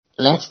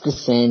let's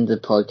descend the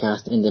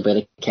podcast into a bit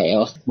of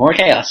chaos. More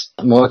chaos.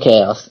 More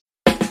chaos.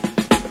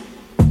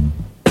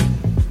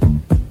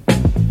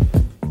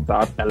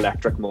 That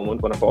electric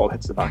moment when a ball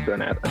hits the back of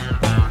the net.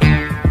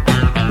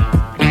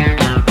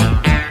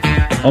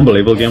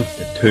 Unbelievable game.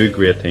 Two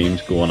great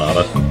teams going at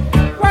it.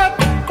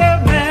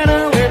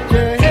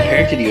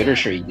 Compared to the other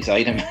three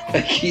beside him,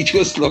 like, he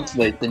just looks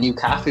like the new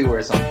Cafu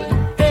or something.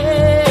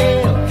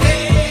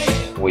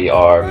 We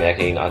are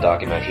making a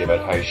documentary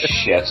about how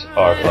shit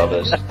our club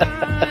is.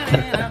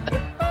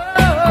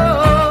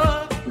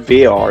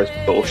 VAR is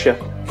bullshit.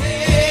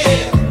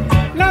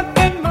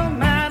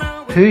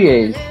 Who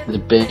is the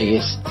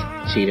biggest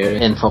cheater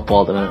in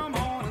football tonight?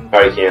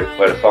 Harry Kane,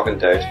 without a fucking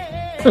doubt.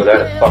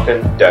 Without a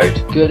fucking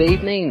doubt. Good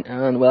evening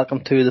and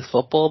welcome to the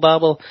Football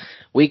Babble.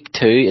 Week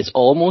 2 is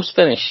almost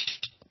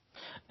finished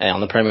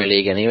on the Premier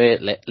League anyway.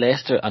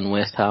 Leicester and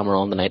West Ham are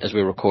on tonight as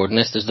we're recording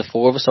this. There's the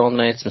four of us on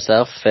tonight. It's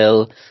myself,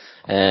 Phil,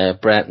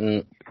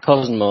 Brenton,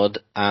 Cousin Mud,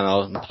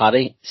 and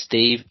Paddy.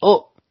 Steve.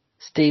 Oh,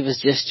 Steve has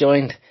just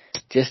joined.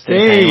 Just in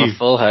time with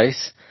Full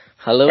House.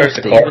 Hello, Where's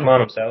Steve. the court man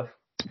himself?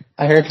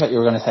 I heard what you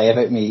were going to say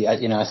about me. I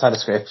saw the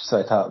script, so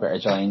I thought I better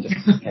join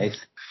just in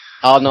case.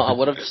 Oh no, I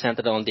would have sent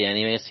it on to you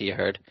anyway, so you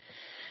heard.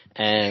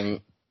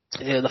 The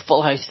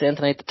Full House then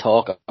tonight to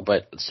talk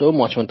about so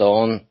much went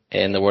on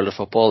in the world of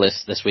football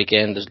this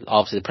weekend. There's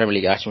obviously the Premier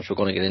League action which we're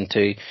going to get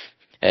into.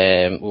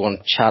 We want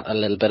to chat a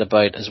little bit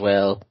about as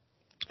well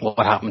what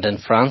happened in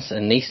France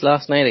and Nice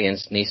last night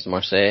against Nice and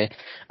Marseille.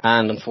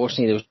 And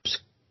unfortunately there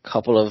was a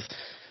couple of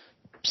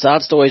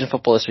sad stories in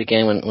football this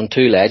weekend when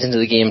two legends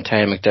of the game,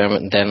 Terry McDermott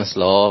and Dennis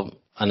Law,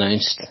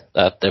 announced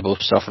that they're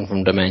both suffering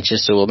from dementia.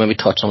 So we'll maybe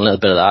touch on a little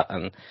bit of that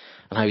and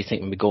how you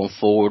think maybe going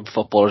forward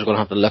footballers are going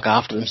to have to look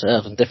after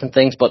themselves and different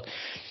things. But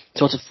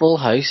so it's a full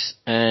house.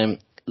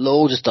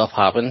 Loads of stuff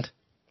happened.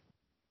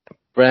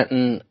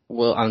 Brenton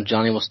and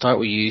Johnny, will start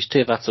with you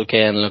two if that's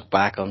okay, and look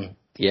back on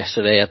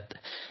yesterday at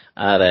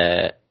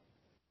the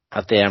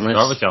Emirates.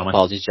 Start with Johnny.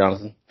 Apologies,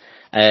 Jonathan.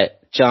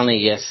 Johnny,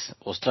 yes,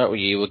 we'll start with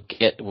you.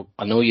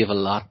 I know you have a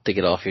lot to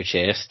get off your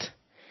chest.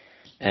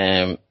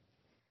 What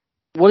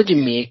did you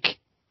make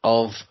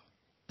of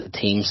the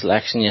team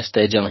selection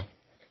yesterday, Johnny?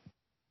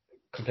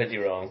 Completely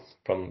wrong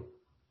from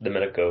the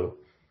minute go.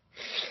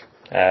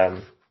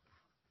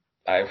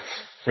 I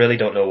really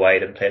don't know why he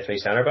didn't play three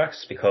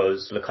centre-backs,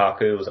 because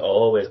Lukaku was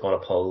always going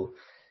to pull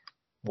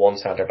one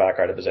centre-back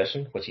out of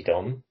position, which he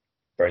done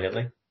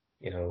brilliantly,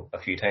 a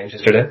few times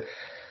yesterday.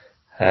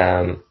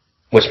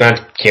 Which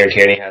meant Kieran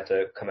Tierney had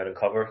to come in and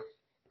cover,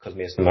 because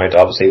Mason Mount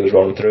obviously was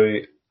running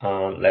through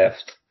and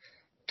left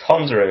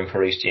tons of room for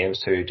Reece James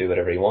to do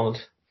whatever he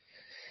wanted.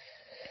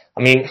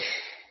 I mean,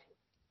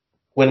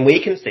 when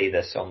we can see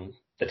this on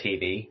the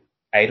TV,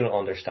 I don't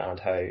understand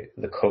how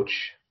the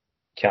coach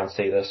can't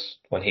see this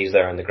when he's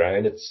there on the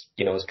ground. It's,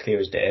 as clear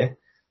as day.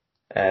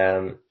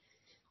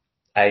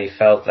 I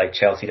felt like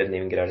Chelsea didn't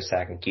even get out of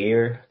second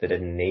gear. They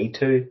didn't need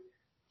to.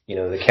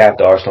 They kept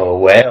Arsenal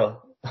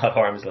well at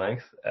arm's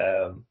length.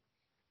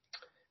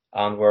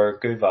 And were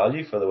good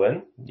value for the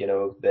win.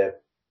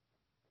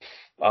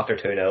 After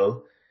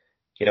 2-0,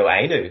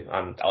 I knew,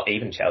 and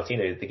even Chelsea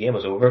knew, the game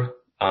was over,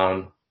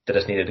 and they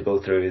just needed to go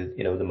through,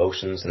 the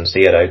motions and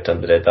see it out,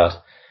 and they did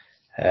that.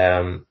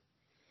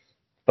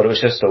 But it was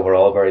just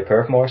overall very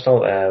poor from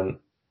Arsenal.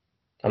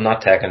 I'm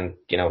not taking,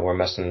 we're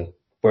missing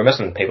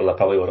people that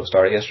probably would have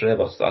started yesterday,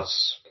 but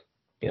that's,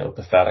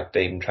 pathetic to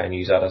even try and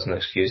use that as an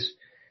excuse.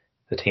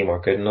 The team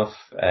weren't good enough.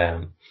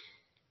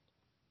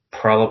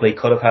 Probably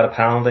could have had a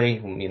penalty.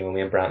 Me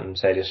and Brenton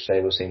said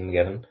yesterday we've seen them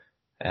given.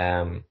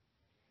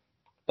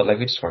 But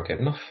we just weren't good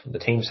enough. The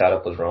team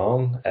setup was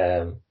wrong.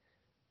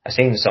 I've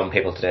seen some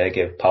people today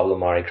give Pablo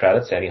Mari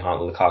credit, saying he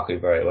handled Lukaku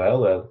very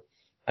well. Well,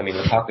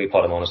 Lukaku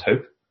put him on his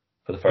hoop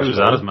for the first Who's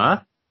that, his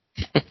man?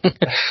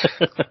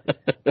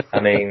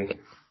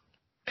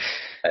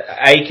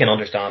 I can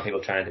understand people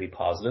trying to be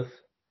positive,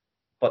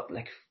 but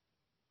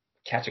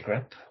catch a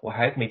grip. Well,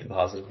 how can we be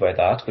positive about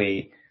that?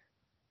 We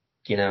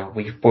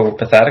were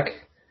pathetic.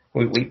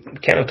 We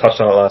kind of touched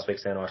on it last week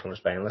saying Arsenal were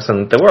spineless,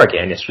 and they were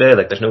again yesterday,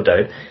 there's no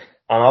doubt.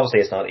 And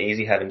obviously it's not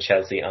easy having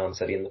Chelsea and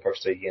City in the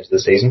first 3 games of the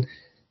season,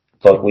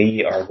 but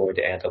we are going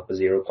to end up with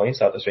 0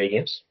 points after 3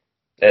 games.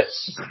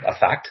 It's a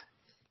fact.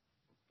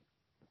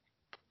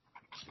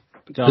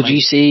 Johnny. Did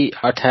you see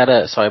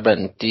Arteta, sorry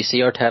Brenton, do you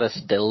see Arteta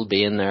still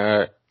being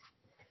there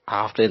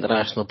after the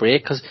international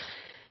break? Because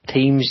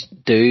teams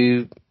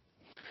do,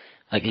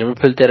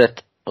 Liverpool did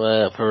it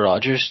for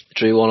Rodgers,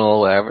 drew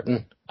 1-1 with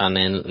Everton, and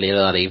then later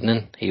that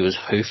evening he was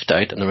hoofed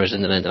out and there was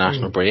an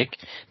international break.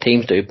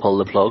 Teams do pull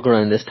the plug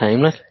around this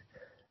time,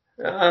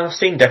 I've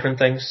seen different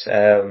things,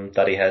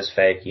 that he has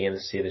 5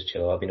 games to save his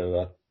job,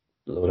 that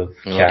load of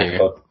cash,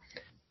 but,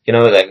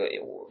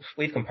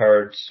 we've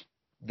compared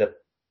the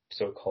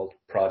so-called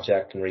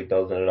project and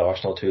rebuilding at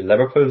Arsenal to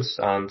Liverpool's,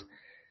 and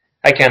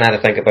I kind of had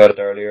to think about it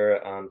earlier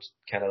and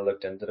kind of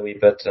looked into it a wee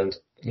bit, and,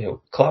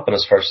 Klopp in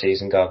his first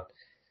season got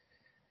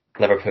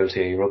Liverpool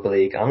to a Europa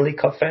League and League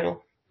Cup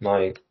final.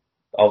 Now,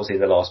 obviously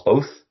they lost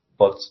both,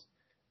 but,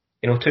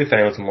 2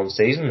 finals in 1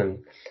 season,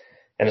 and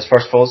in his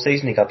first full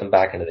season, he got them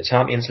back into the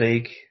Champions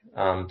League,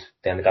 and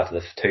then they got to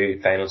the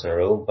 2 finals in a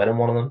row, winning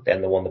one of them.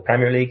 Then they won the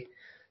Premier League.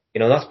 You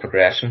know, that's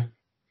progression.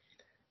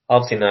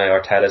 Obviously now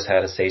Arteta's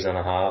had a season and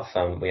a half,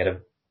 and we had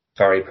a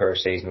very poor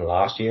season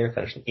last year,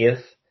 finishing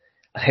 8th.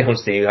 I don't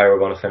see how we're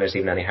going to finish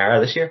even any higher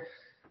this year.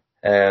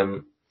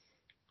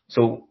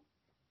 So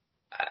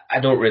I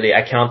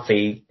can't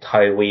see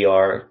how we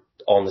are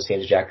on the same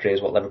trajectory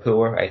as what Liverpool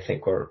were. I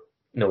think we're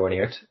nowhere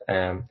near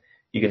it.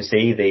 You can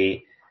see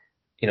the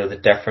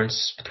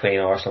difference between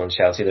Arsenal and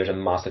Chelsea. There's a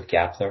massive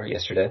gap there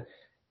yesterday.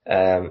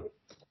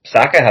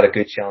 Saka had a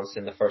good chance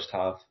in the first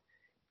half,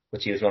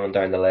 which he was running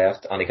down the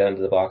left, and he got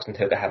into the box and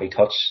took a heavy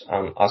touch,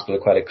 and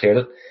Azpilicueta cleared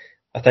it.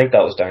 I think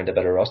that was down to a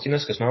bit of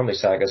rustiness, because normally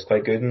Saka is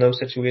quite good in those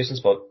situations,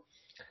 but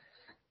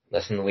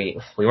listen, we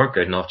weren't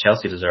good enough.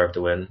 Chelsea deserved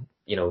to win.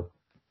 You know,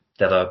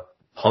 they have a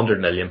 £100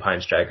 million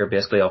striker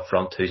basically up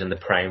front who's in the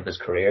prime of his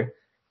career,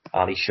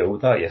 and he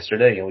showed that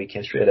yesterday. You know, he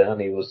came straight in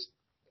and he was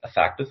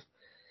effective.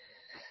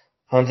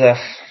 And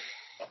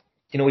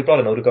you know, we brought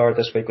an Odegaard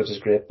this week, which is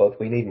great, but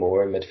we need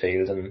more in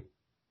midfield, and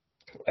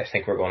I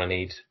think we're going to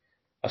need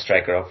a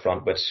striker up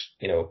front, which,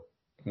 you know,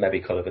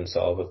 maybe could have been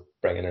solved with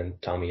bringing in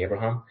Tammy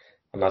Abraham.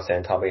 I'm not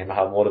saying Tammy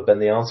Abraham would have been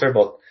the answer,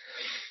 but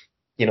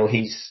you know,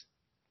 he's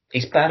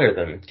better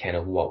than kind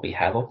of what we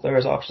have up there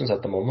as options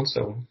at the moment.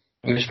 So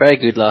he was very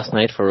good last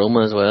night for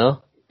Roma as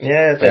well.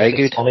 Yeah, very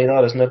good. It's funny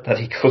that, isn't it, that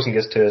he goes and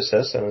gets 2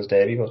 assists in his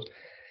debut. But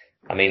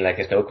I mean, like,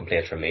 it's no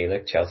complaint from me.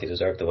 Like, Chelsea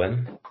deserve to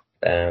win.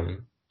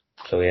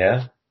 So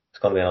yeah, it's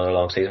going to be another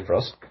long season for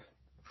us.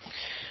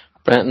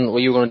 Brenton, were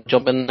you going to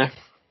jump in there?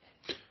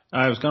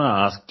 I was going to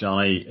ask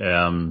Johnny.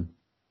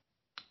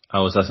 I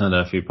was listening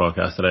to a few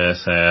podcasts today. I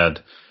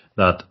said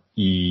that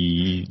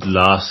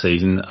last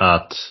season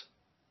I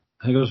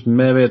think it was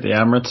maybe at the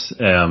Emirates,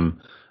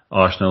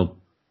 Arsenal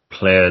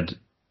played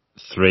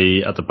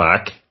 3 at the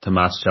back to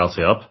match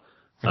Chelsea up,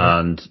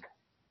 and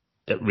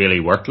it really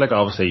worked. Like,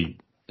 obviously,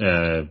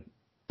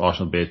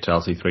 Arsenal beat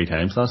Chelsea 3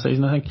 times last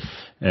season, I think.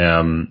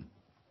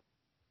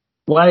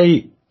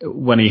 Why,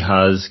 when he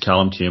has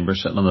Callum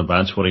Chambers sitting on the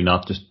bench, would he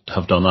not just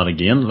have done that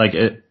again? Like,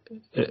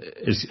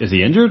 is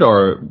he injured,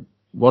 or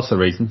what's the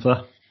reason for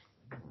that?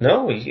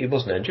 No, he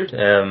wasn't injured.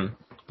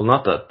 Well,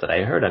 not that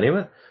I heard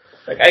anyway.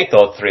 Like, I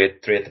thought 3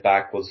 at the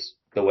back was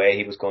the way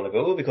he was going to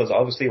go, because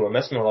obviously we're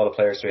missing a lot of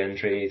players through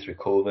injury, through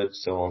COVID,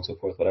 so on and so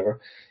forth, whatever.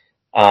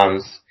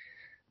 And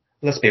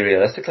let's be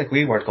realistic, like,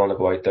 we weren't going to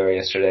go out there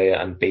yesterday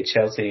and beat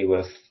Chelsea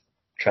with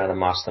trying to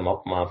match them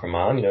up man for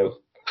man. You know,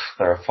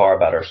 they're a far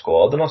better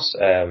squad than us.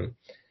 And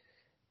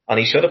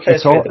he should have played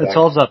it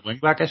solves that wing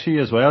back issue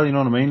as well, you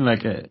know what I mean?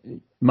 Like,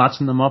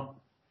 matching them up.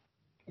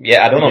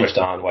 Yeah, I don't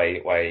understand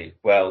why,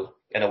 well,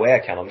 in a way I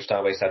can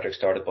understand why Cedric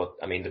started, but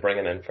I mean, to bring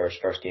him in for his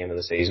first game of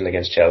the season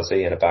against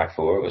Chelsea in a back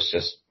 4 was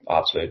just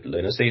absolute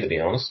lunacy, to be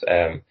honest.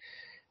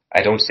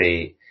 I don't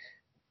see,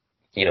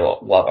 you know,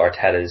 what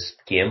Arteta's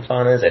game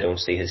plan is. I don't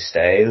see his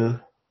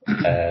style.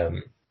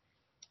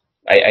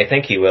 I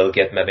think he will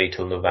get maybe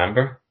till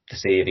November to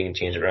see if he can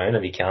change it around.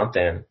 If he can't,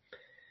 then,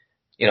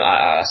 you know,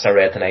 I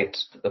read tonight,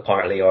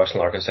 apparently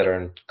Arsenal are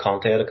considering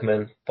Conte to come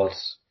in, but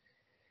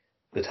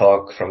the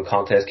talk from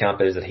Conte's camp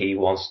is that he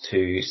wants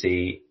to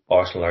see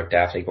Arsenal are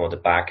definitely going to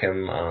back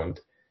him, and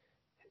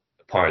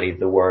apparently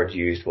the word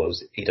used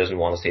was he doesn't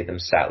want to see them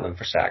settling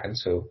for second.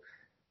 So,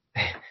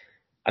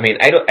 I mean,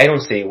 I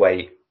don't see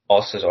why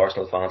us as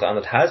Arsenal fans, and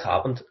it has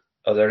happened,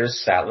 there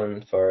is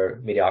settling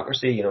for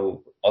mediocrity, you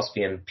know, us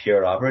being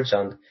pure average,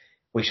 and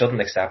we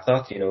shouldn't accept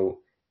that. You know,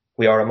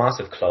 we are a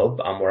massive club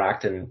and we're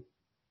acting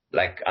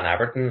like an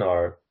Everton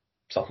or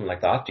something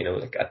like that, you know,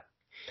 like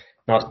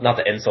not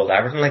to insult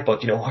Everton, like,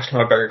 but, you know,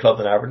 Arsenal are a bigger club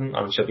than Everton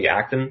and should be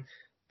acting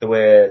the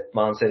way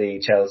Man City,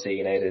 Chelsea,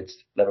 United,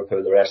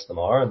 Liverpool, the rest of them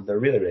are, and they're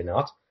really, really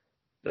not.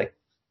 Like,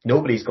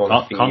 nobody's going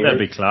to fear. Can't that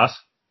be class?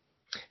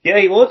 Yeah,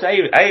 he would.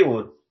 I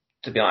would,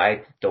 to be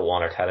honest, I don't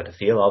want Arteta to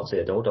fail, obviously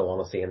I don't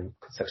want to see him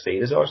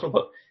succeed as Arsenal,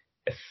 but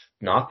if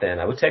not, then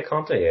I would take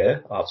Conte, yeah,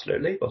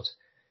 absolutely, but,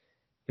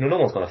 you know, no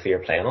one's going to fear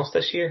playing us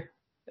this year.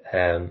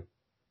 I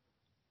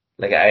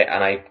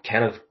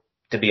kind of,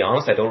 to be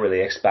honest, I don't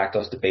really expect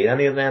us to beat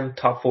any of them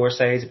top 4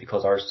 sides,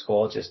 because our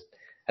squad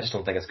I just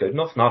don't think it's good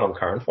enough, not on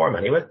current form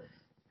anyway.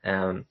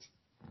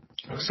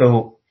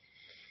 So,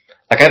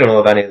 like, I don't know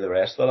if any of the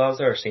rest of the lads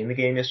there have seen the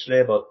game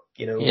yesterday, but,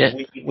 you know, yeah,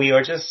 we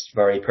are just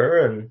very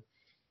poor, and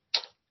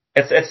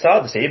it's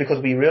sad to see,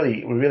 because we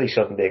really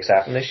shouldn't be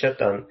accepting this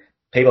shit, and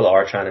people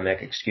are trying to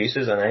make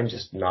excuses, and I'm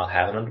just not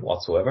having it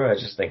whatsoever. I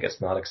just think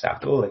it's not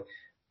acceptable. Like,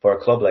 for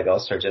a club like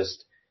us, are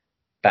just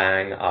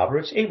bang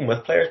average, even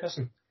with players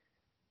missing.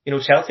 You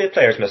know, Chelsea had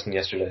players missing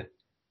yesterday,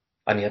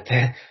 and yet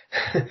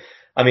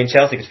I mean,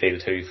 Chelsea could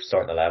field 2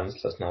 starting 11s.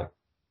 Let's not,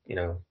 you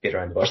know, beat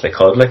around the bush. They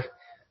could, like,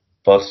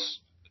 but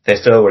they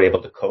still were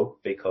able to cope,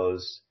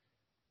 because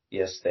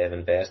yes, they've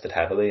invested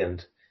heavily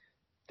and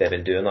they've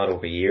been doing that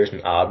over years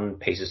and adding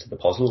pieces to the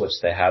puzzle, which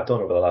they have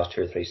done over the last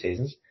 2 or 3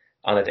 seasons.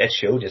 And it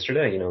showed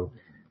yesterday. You know,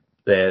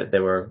 they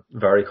were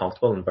very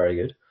comfortable and very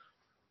good.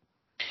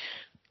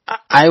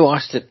 I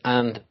watched it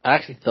and I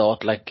actually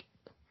thought, like,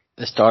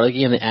 the start of the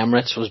game, the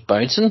Emirates was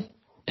bouncing.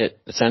 It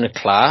sounded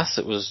class.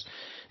 It was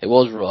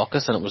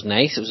raucous and it was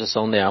nice. It was a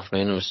Sunday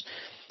afternoon. It was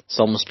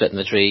sun was splitting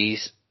the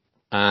trees,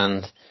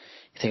 and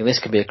you think this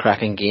could be a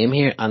cracking game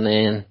here. And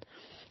then,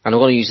 and I'm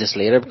going to use this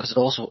later because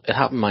it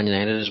happened to Man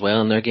United as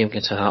well in their game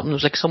against Southampton. It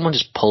was like someone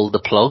just pulled the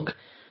plug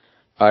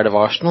out of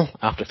Arsenal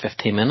after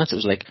 15 minutes. It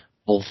was like,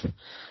 oof.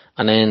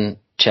 And then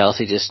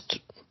Chelsea just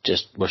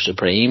were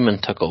supreme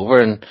and took over.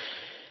 And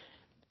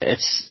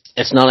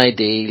it's not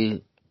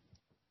ideal,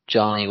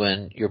 Johnny,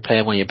 when you're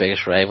playing one of your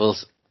biggest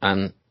rivals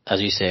and,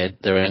 as you said,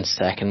 they're in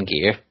second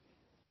gear,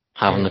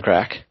 having the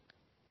crack.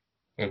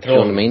 And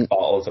throwing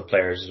bottles at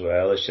players as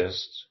well. It's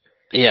just...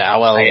 Yeah,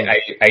 well...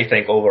 I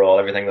think overall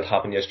everything that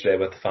happened yesterday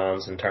with the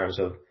fans in terms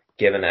of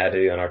giving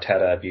Edu and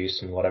Arteta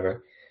abuse and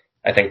whatever,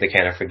 I think they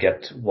kind of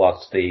forget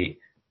what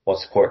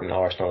supporting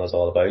Arsenal is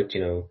all about.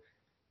 You know,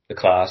 the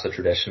class, the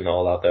tradition,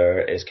 all that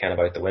there is kind of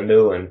out the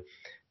window. And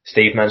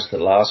Steve mentioned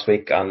it last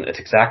week, and it's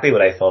exactly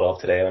what I thought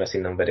of today when I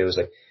seen them videos.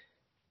 Like,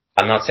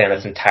 I'm not saying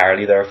it's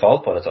entirely their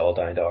fault, but it's all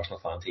down to Arsenal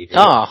Fan TV.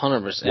 Oh,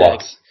 100%.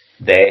 What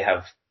they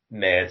have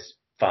made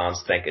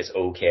fans think is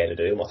okay to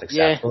do and what's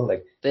acceptable.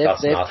 Yeah,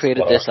 like they've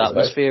created this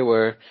atmosphere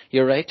where,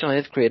 you're right, John,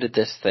 they've created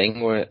this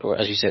thing where,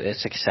 as you said,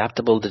 it's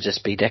acceptable to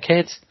just be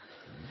dickheads.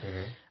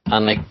 Mm-hmm.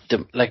 And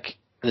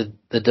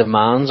the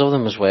demands of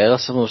them as well.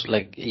 It's almost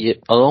like, I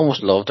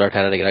almost loved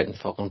Arteta to get out and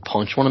fucking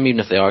punch one of them, even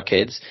if they are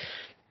kids.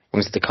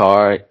 When it's the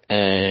car,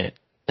 in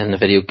the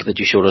video that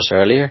you showed us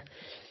earlier.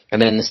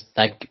 And then this,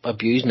 like,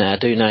 abusing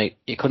Edu. Now,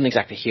 you couldn't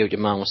exactly hear what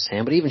your man was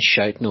saying, but even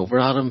shouting over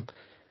at him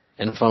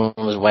in front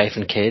of his wife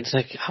and kids,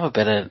 like, have a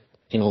bit of,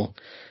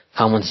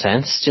 common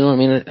sense. Do you know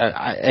what I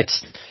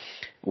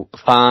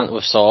mean?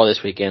 We saw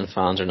this weekend,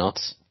 fans are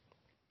nuts.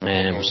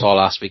 We saw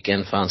last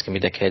weekend, fans can be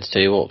dickheads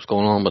too, what was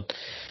going on, but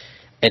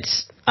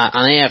it's, and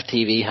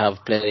AFTV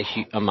have played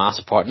a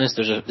massive part in this.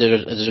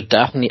 There's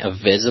definitely a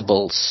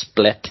visible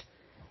split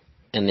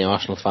in the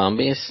Arsenal fan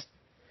base.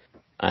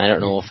 I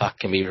don't know if that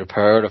can be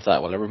repaired, if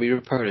that will ever be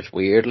repaired. It's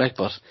weird, like,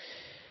 but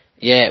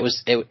yeah,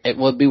 it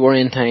would be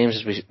worrying times,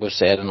 as we've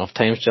said enough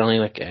times, Johnny,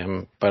 like,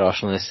 about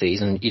Arsenal this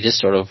season. You just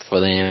sort of,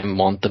 for them,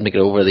 want them to get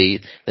over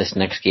this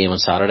next game on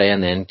Saturday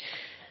and then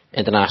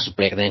international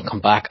break and then come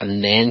back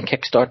and then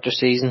kickstart their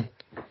season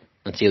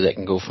and see if they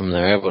can go from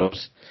there. But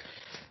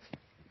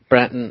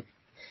Brenton,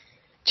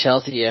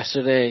 Chelsea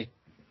yesterday,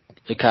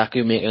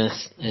 Lukaku making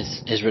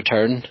his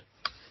return,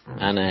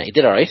 and he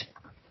did alright.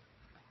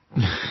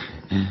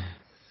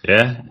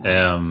 Yeah,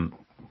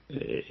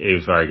 he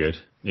was very good.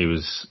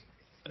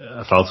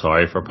 I felt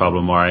sorry for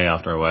Pablo Mari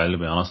after a while, to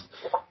be honest.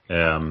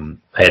 I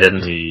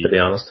didn't, to be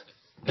honest.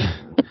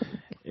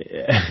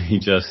 He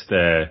just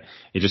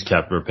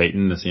kept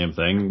repeating the same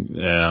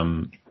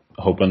thing,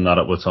 hoping that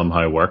it would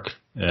somehow work.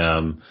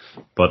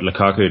 But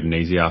Lukaku had an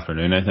easy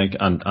afternoon, I think.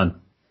 And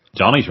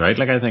Johnny's right.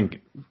 Like, I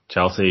think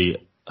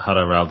Chelsea had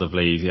a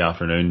relatively easy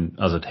afternoon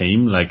as a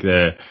team. Like,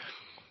 they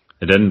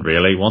didn't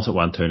really, once it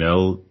went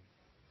 2-0,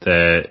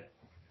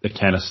 they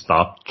kind of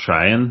stopped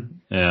trying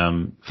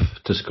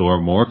to score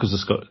more, because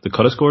they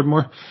could have scored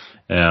more.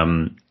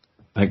 I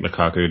think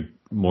Lukaku had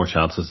more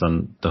chances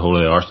than the whole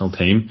of the Arsenal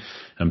team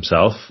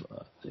himself.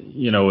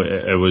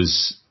 It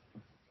was,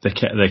 they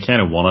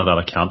kind of won it at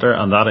a counter,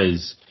 and that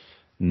is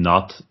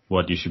not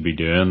what you should be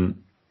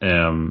doing at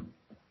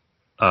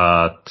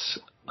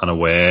an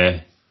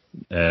away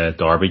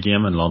derby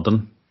game in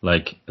London.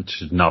 Like, it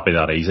should not be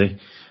that easy.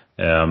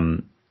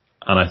 And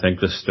I think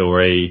the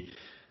story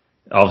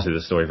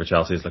for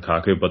Chelsea is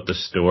Lukaku, but the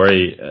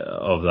story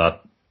of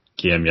that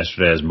game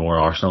yesterday is more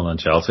Arsenal than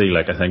Chelsea.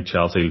 Like, I think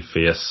Chelsea will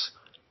face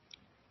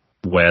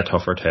way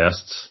tougher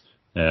tests.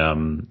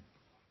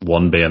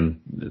 One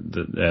being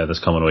this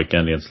coming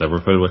weekend against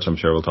Liverpool, which I'm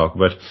sure we'll talk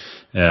about.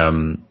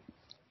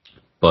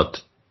 But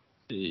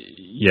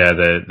yeah,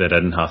 they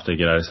didn't have to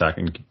get out of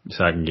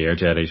second gear.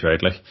 Jerry's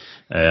right, like,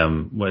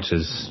 which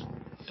is,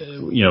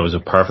 was a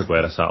perfect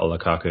way to settle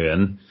Lukaku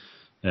in.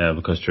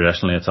 Because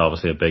traditionally it's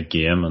obviously a big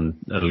game and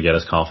it'll get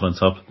his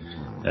confidence up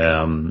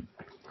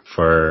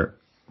for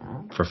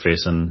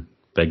facing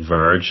big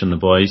Verge and the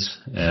boys.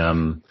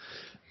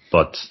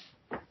 But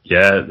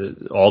yeah,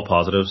 all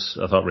positives.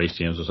 I thought Reece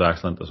James was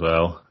excellent as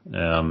well.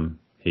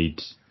 He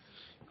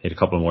had a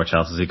couple of more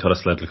chances. He could have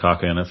slid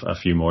Lukaku in a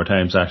few more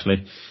times,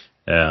 actually.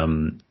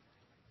 And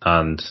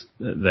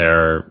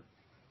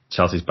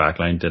Chelsea's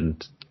backline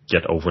didn't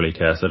get overly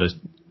tested, as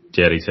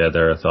Jerry said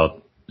there. I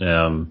thought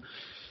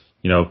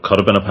could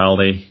have been a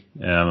penalty,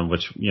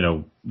 which,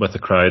 with the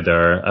crowd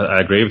there, I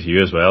agree with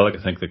you as well. Like,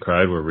 I think the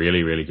crowd were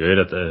really, really good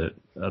at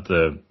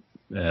the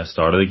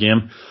start of the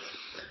game.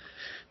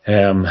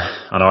 And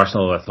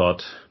Arsenal, I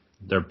thought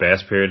their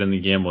best period in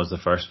the game was the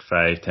first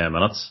 5-10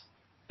 minutes.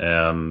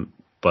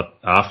 But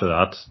after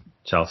that,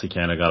 Chelsea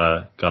kind of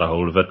got a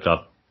hold of it,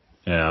 got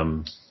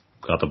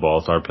the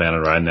ball, started playing it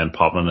around, then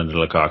popping it into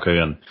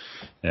Lukaku,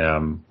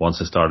 and once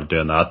they started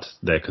doing that,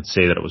 they could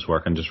see that it was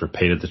working, just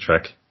repeated the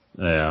trick.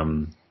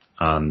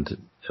 And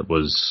it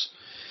was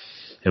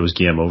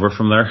game over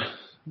from there.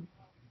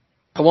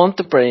 I want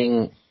to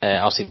bring,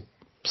 obviously,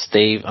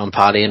 Steve and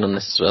Paddy in on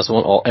this as well. So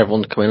I want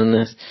everyone to come in on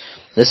this.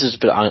 This is a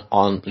bit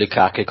on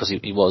Lukaku because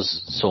he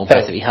was so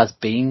impressive. He has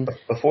been.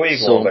 Before you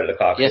go on about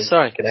Lukaku, yeah,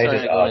 sorry. Can I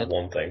just add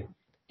one thing?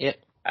 Yeah.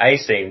 I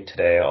seen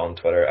today on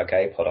Twitter a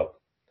guy put up,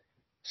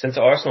 since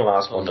Arsenal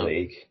last won the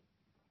league,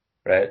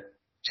 right?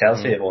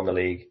 Chelsea have won the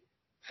league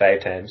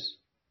 5 times.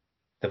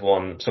 They've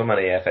won so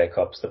many FA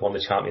Cups. They've won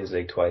the Champions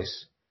League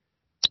twice.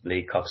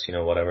 League Cups,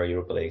 whatever,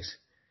 Europa Leagues.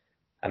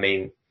 I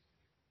mean,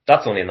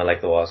 that's only in the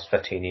last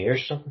 15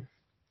 years or something.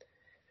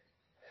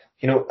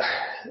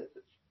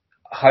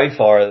 How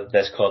far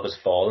this club has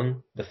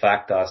fallen, the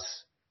fact that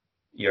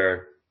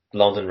your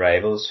London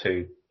rivals,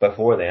 who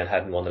before then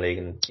hadn't won the league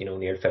in,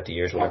 near 50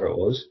 years, whatever it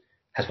was,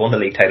 has won the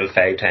league title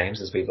 5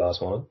 times as we've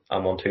last won it,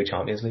 and won 2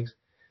 Champions Leagues.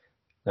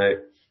 Now,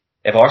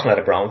 if Arsenal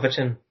had Abramovich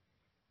in,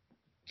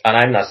 and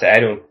I'm not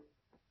saying,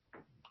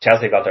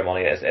 Chelsea got their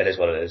money, it is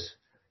what it is.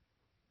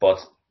 But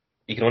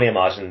you can only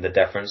imagine the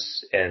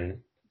difference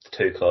in the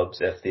 2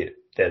 clubs if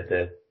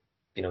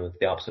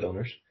the opposite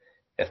owners.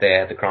 If they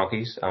had the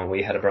Cronkies and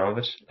we had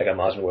Abramovich,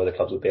 imagine where the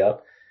clubs would be at.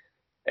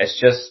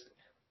 It's just,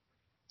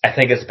 I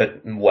think it's a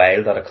bit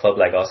wild that a club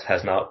like us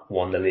has not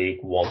won the league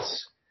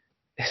once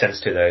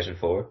since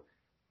 2004.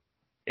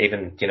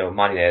 Even,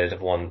 Man United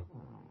have won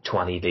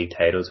 20 league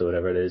titles or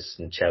whatever it is,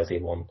 and Chelsea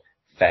have won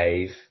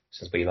 5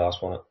 since we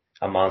last won it.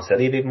 And Man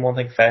City have even won,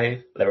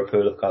 5.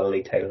 Liverpool have got a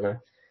league title now.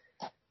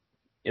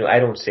 I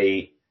don't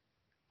see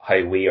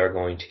how we are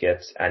going to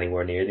get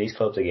anywhere near these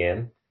clubs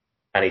again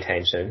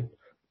anytime soon.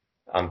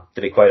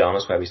 To be quite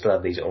honest, while we still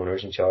have these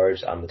owners in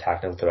charge and the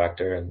technical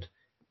director and the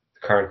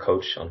current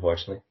coach,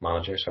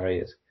 manager,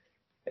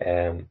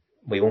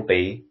 we won't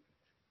be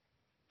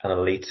an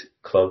elite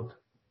club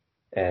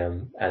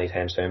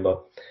anytime soon.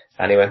 But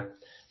anyway,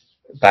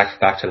 back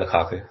to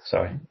Lukaku.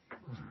 Sorry.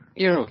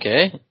 You're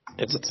okay.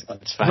 It's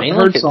fine.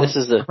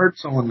 I heard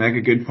someone make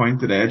a good point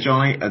today,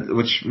 Johnny,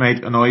 which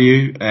might annoy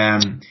you,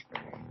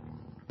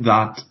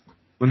 that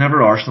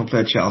whenever Arsenal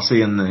played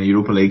Chelsea in the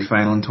Europa League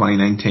final in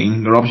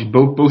 2019, they're obviously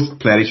both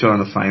played each other in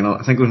the final.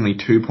 I think there was only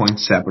 2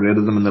 points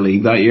separated them in the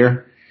league that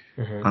year.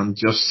 Mm-hmm. And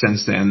just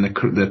since then,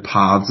 the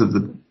paths of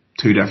the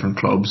 2 different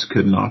clubs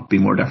could not be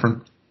more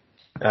different.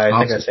 I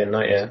think I've seen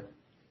that, yeah.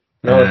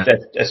 No,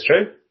 it's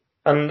true.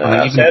 And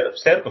I've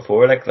said it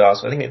before, I think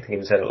I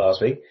even said it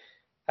last week.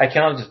 I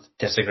cannot just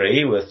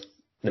disagree with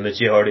the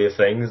majority of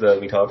things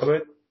that we talk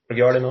about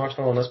regarding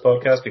Arsenal on this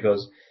podcast,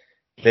 because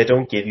they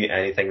don't give you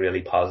anything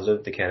really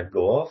positive to kind of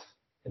go off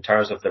in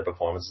terms of their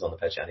performances on the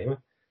pitch anyway.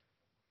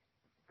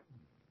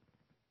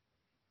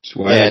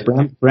 So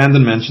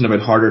Brendan mentioned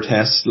about harder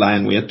tests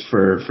lying wait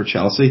for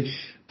Chelsea.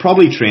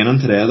 Probably training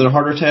today they're a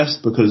harder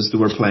test because they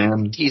were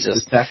playing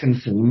the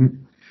second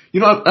team.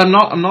 I'm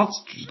not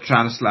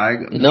trying to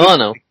slag.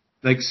 No.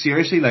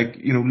 Seriously,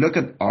 look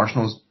at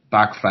Arsenal's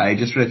back 5,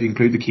 just if you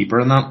include the keeper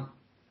in that.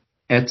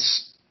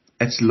 It's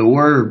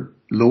lower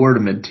to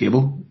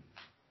mid-table,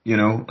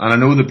 and I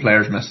know the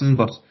player's missing,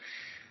 but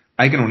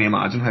I can only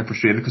imagine how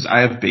frustrated, because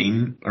I have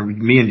been, or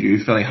me and you,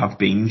 Philly, have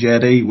been,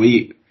 JD.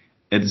 We've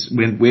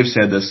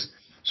said this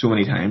so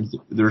many times.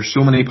 There are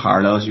so many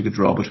parallels you could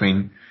draw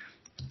between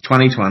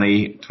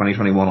 2020,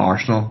 2021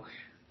 Arsenal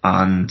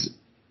and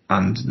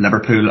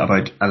Liverpool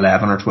about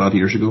 11 or 12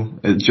 years ago.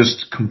 It's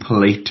just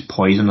complete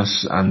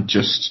poisonous and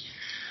just,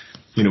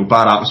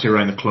 bad atmosphere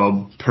around the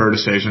club, poor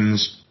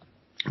decisions,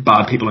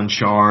 bad people in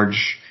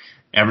charge,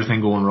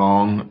 everything going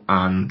wrong,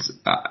 and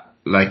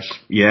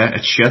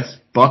it's shit.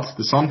 But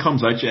the sun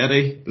comes out,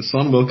 Eddie. The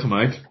sun will come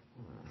out.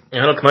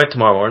 Yeah, it'll come out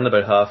tomorrow morning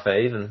about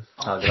 5:30, and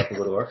I'll get up and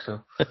go to work.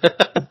 So.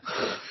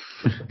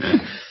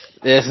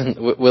 Listen,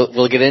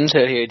 we'll get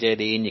into it here,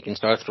 JD, and you can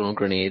start throwing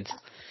grenades.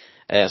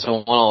 So I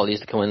want all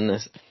these to come in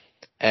this.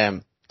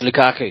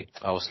 Lukaku,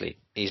 obviously,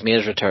 he's made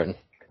his return.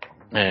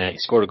 He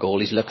scored a goal.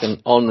 He's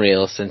looking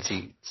unreal since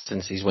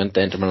he's went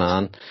to Inter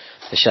Milan.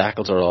 The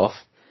shackles are off.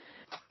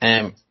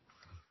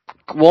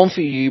 One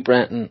for you,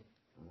 Brenton,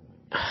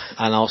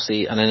 and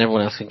obviously, and then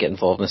everyone else can get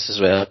involved in this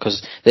as well,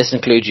 because this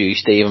includes you,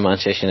 Steve, and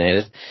Manchester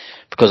United.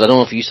 Because I don't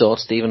know if you saw it,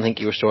 Steve. I think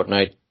you were sorting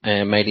out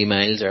Mighty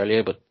Miles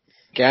earlier, but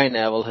Gary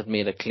Neville had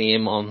made a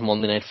claim on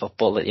Monday Night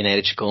Football that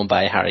United should go and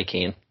buy Harry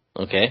Kane.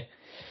 Okay.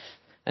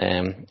 Go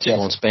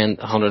and spend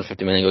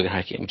 150 million to go get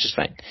Harry Kane, which is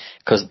fine,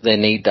 because they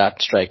need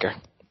that striker.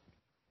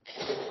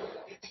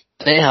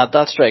 They had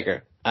that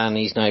striker, and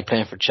he's now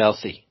playing for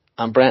Chelsea.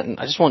 And Brenton,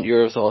 I just want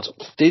your thoughts.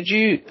 Did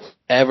you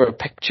ever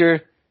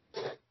picture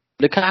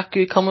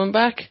Lukaku coming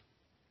back?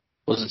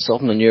 Was it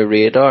something on your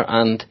radar?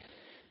 And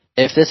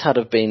if this had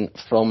have been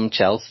from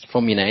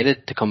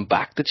United to come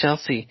back to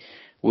Chelsea,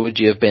 would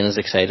you have been as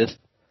excited?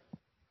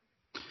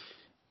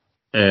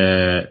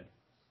 Yes,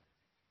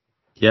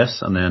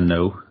 and then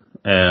no.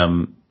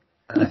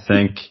 I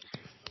think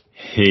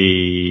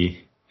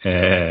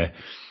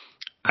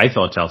I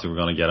thought Chelsea were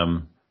going to get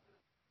him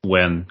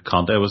when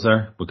Conte was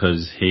there,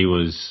 because he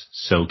was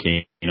so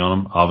keen on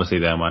him. Obviously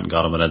they went and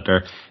got him at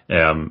Inter.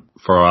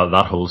 For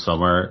that whole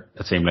summer,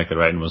 it seemed like the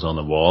writing was on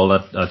the wall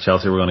that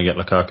Chelsea were going to get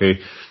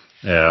Lukaku.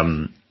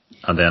 And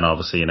then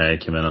obviously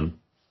United came in and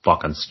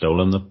fucking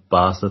stole him, the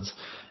bastards.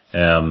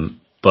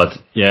 But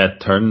yeah,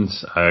 it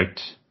turns out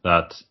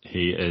that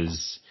he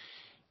is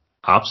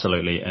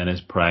absolutely in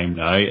his prime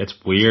now. It's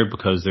weird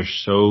because there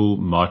was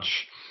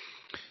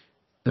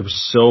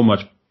so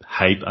much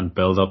hype and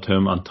build up to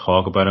him and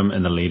talk about him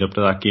in the lead up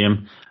to that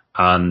game,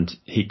 and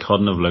he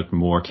couldn't have looked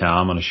more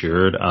calm and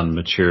assured and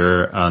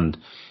mature and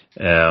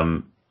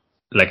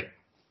like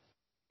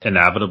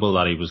inevitable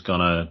that he was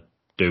gonna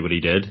do what he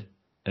did.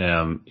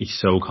 He's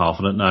so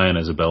confident now in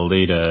his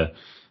ability to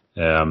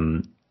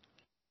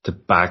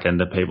back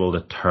into people,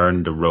 to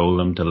turn, to roll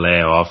them, to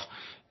lay off,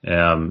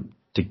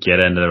 to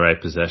get into the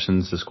right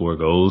positions, to score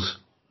goals.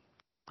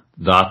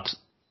 That,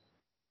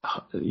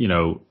 you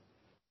know,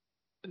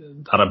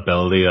 that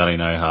ability that he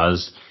now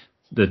has,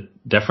 the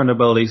different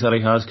abilities that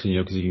he has,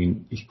 because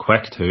he's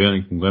quick too,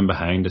 and he can go in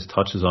behind. His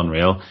touch is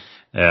unreal.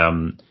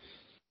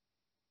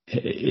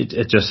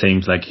 It just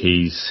seems like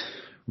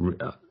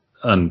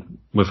and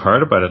we've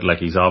heard about it, like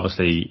he's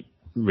obviously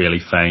really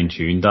fine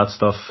tuned that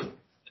stuff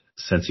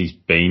since he's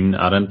been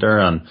at Inter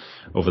and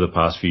over the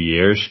past few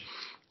years,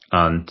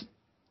 and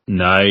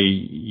now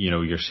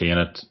you're seeing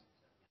it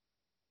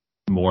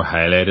more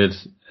highlighted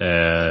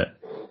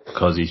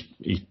because he's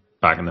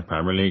back in the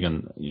Premier League,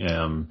 and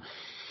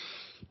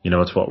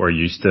it's what we're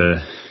used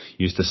to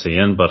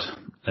seeing. But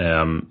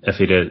if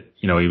he did,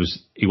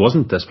 he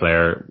wasn't this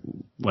player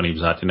when he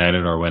was at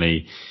United or when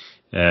he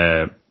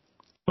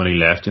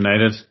left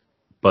United,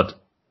 but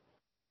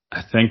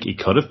I think he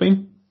could have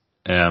been.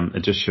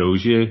 It just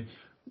shows you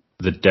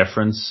the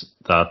difference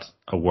that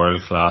a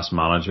world-class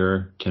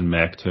manager can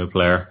make to a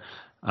player.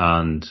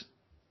 And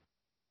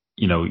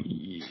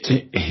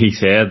he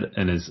said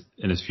in his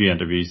few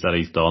interviews that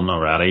he's done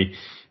already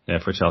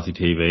for Chelsea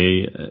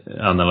TV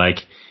and the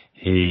like,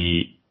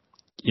 he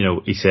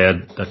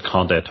said that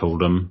Conte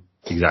told him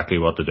exactly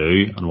what to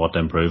do and what to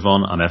improve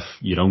on, and if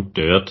you don't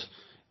do it,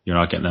 you're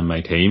not getting in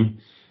my team.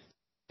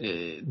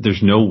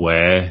 There's no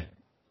way,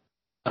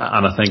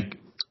 and I think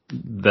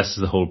this is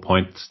the whole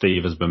point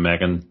Steve has been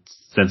making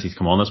since he's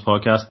come on this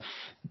podcast.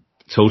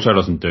 Solskjaer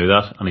doesn't do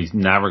that, and he's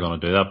never going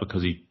to do that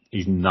because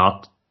he's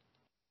not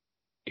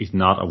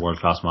a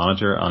world-class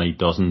manager, and he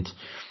doesn't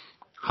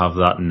have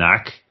that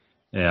knack.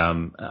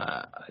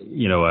 I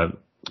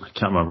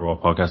can't remember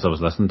what podcast I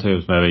was listening to. It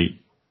was maybe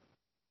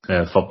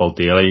Football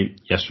Daily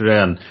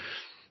yesterday, and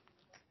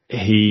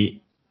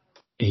he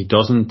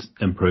doesn't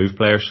improve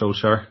players,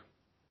 Solskjaer.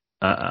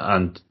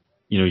 And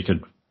you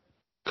could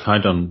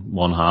count on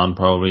one hand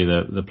probably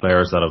the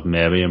players that have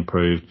maybe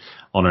improved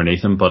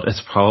underneath him, but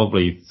it's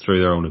probably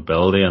through their own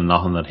ability and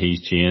nothing that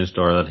he's changed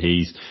or that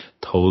he's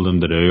told them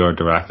to do or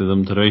directed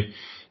them to do.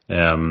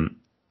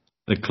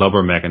 The club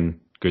are making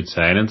good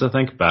signings, I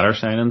think, better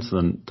signings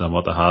than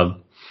what they have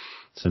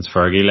since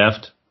Fergie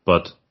left,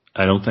 but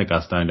I don't think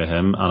that's down to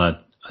him, and I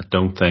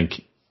don't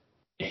think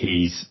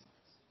he's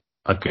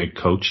a good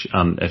coach.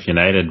 And if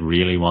United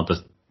really want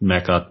to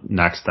make that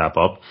next step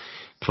up,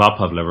 Klopp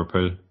have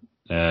Liverpool,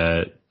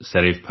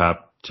 City have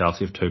Pep,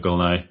 Chelsea have Tuchel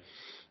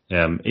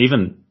now,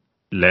 even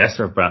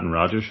Leicester have Brendan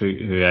Rodgers,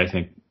 who I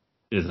think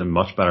is a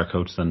much better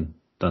coach than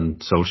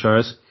Solskjaer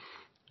is.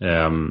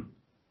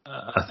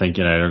 I think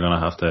United are going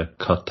to have to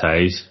cut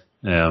ties,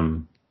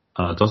 and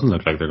it doesn't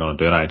look like they're going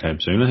to do it anytime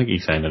soon. I think he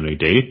signed a new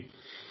deal,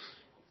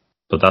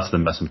 but that's the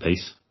missing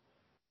piece.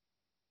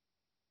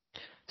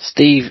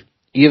 Steve,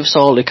 you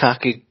saw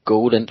Lukaku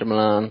go to Inter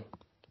Milan,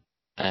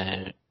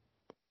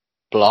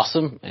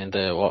 blossom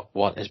into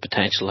what his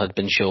potential had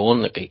been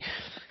shown. Like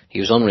he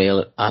was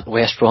unreal at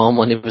West Brom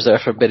when he was there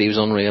for a bit. He was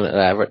unreal at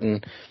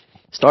Everton.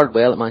 Started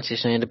well at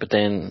Manchester United, but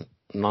then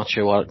not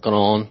sure what had gone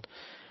on.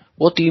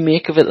 What do you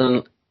make of it?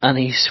 And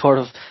he's sort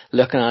of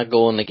looking at it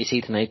going, like you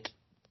see tonight,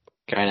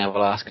 Gary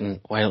Neville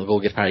asking why don't we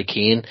go get Harry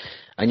Kane,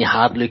 and you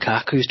had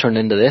Lukaku who's turned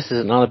into this.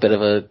 Is it not a bit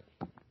of a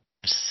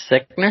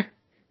sickener?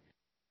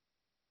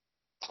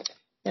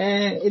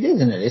 It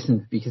is and it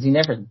isn't, because he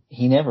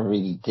never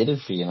really did it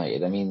for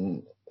United. I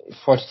mean,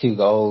 42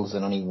 goals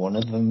and only one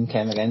of them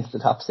came against the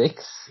top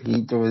six.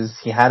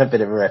 He had a bit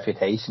of a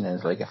reputation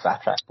as like a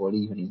fat track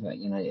bully when he was at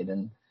United,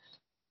 and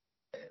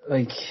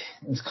like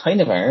it was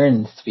kind of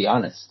earned, to be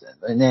honest.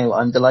 Now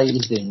I'm delighted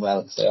he's doing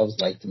well because I always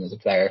liked him as a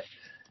player,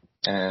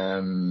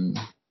 and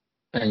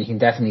you can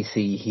definitely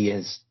see he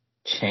has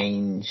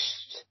changed.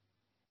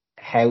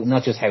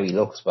 Not just how he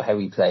looks, but how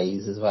he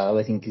plays as well.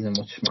 I think he's a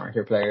much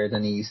smarter player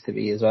than he used to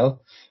be as well.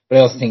 But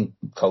I also think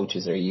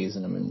coaches are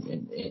using him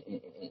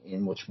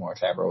in much more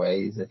clever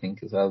ways, I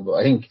think, as well. But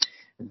I think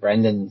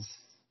Brendan's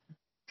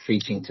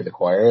preaching to the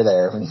choir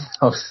there when he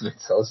talks about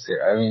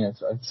Solskjaer. I mean,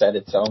 I've said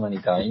it so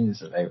many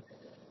times about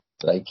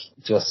like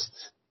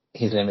just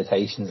his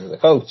limitations as a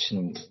coach,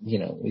 and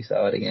we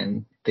saw it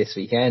again this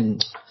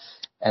weekend.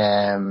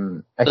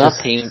 That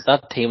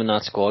team and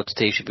that squad,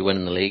 Steve, should be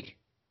winning the league.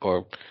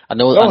 Or I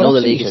know the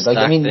league is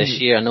stacked this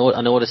year. I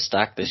know it is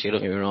stacked this year.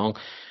 Don't get me wrong,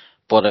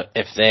 but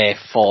if they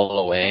fall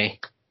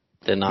away,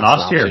 then that's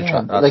last year.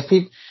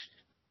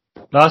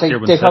 Last year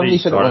when they City probably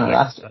should have won started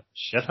last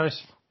shithouse.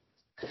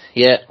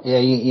 Yeah. Yeah,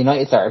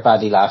 United started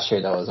badly last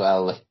year though as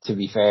well, like, to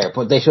be fair,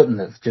 but they shouldn't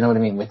have. Do you know what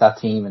I mean? With that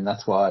team and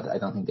that squad, I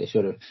don't think they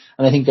should have.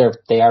 And I think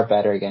they are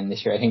better again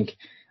this year. I think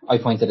I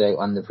pointed out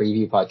on the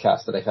preview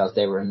podcast that I felt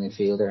they were a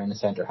midfielder and a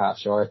centre half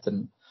short,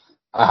 and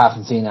I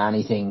haven't seen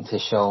anything to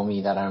show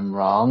me that I'm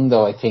wrong,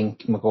 though I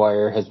think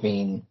Maguire has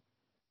been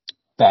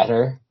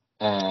better.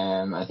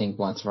 I think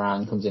once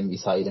Varane comes in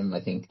beside him, I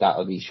think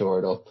that'll be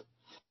shored up.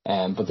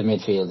 But the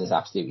midfield is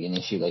absolutely an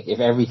issue. Like, if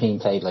every team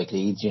played like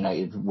Leeds,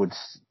 United would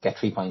get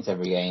 3 points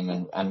every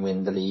game and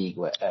win the league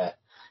with a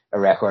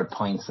record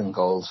points and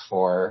goals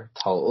for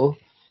total.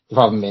 The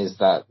problem is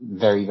that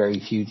very, very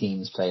few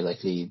teams play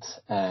like Leeds.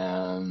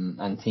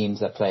 And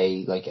teams that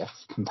play like a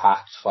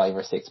compact 5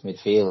 or 6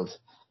 midfield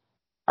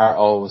are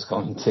always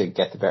going to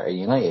get the better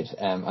United.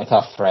 I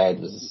thought Fred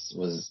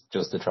was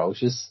just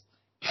atrocious.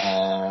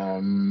 I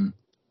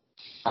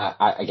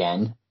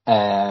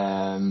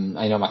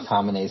know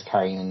McTominay is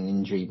carrying an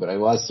injury, but I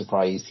was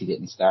surprised he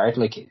didn't start.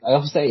 Like, I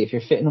always say, if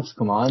you're fit enough to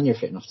come on, you're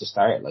fit enough to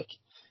start. Like,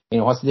 you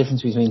know, what's the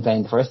difference between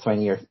playing the first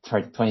 20 or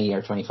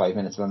 25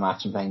 minutes of a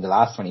match and playing the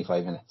last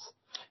 25 minutes?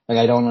 Like,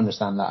 I don't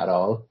understand that at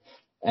all.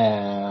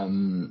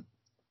 And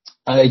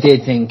I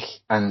did think,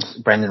 and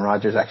Brendan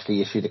Rodgers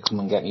actually issued a come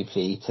and get me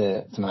plea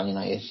to Man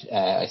United.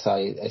 I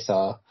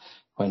saw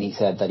when he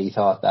said that he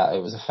thought that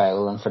it was a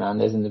foul on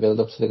Fernandes in the build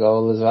up to the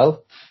goal as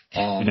well.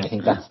 I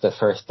think that's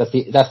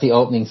the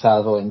opening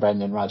salvo in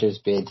Brendan Rodgers'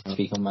 bid to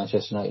become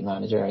Manchester United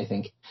manager, I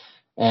think.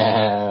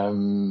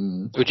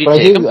 Would you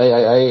take him?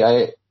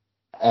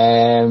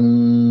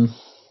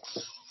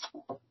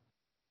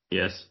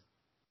 Yes.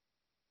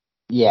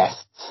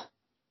 Yes.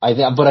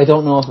 But I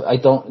don't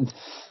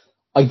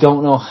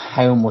know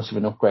how much of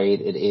an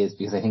upgrade it is,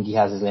 because I think he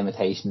has his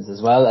limitations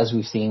as well, as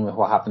we've seen with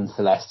what happened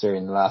to Leicester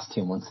in the last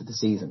 2 months of the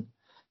season.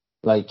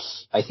 Like,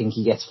 I think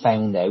he gets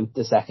found out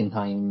the second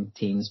time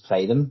teams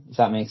play them, if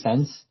that makes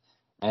sense.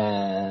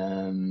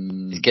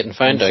 He's getting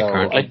found out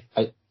currently.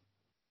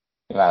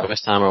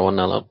 West Ham are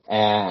 1-0 up.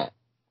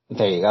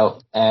 There you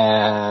go.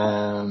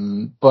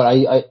 But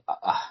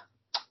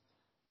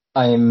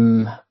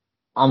I'm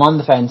on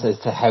the fence as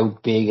to how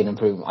big an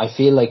improvement. I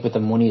feel like with the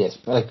money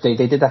they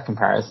did that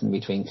comparison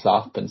between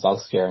Klopp and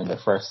Solskjaer in their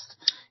first,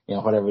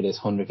 whatever it is,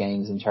 100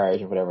 games in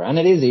charge or whatever. And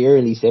it is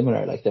eerily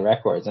similar, like the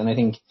records. And I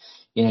think,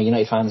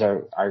 United fans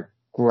are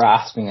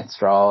grasping at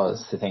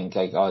straws to think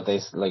like,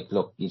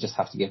 look, you just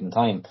have to give them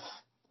time.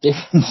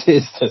 Difference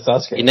is to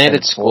Solskjaer.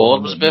 United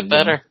squad was a bit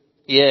better.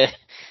 Yeah.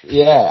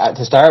 Yeah,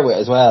 to start with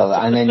as well.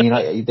 And then,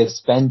 they've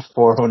spent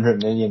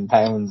 £400 million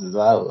as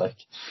well. Like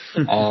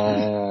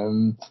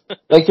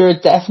there are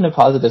definite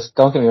positives.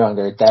 Don't get me wrong,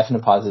 there are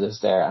definite positives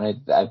there.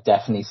 And I've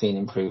definitely seen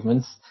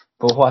improvements.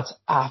 But what's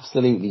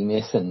absolutely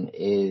missing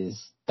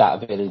is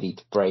that ability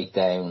to break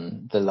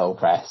down the low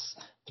press,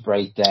 to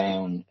break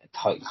down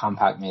tight,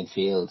 compact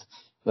midfield.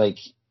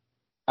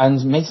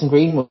 And Mason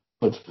Greenwood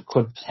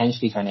could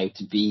potentially turn out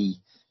to be,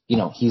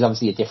 he's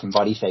obviously a different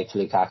body shape to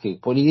Lukaku,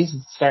 but he is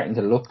starting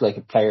to look like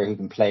a player who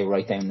can play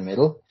right down the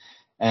middle.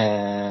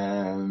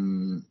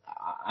 And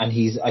I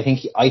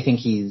think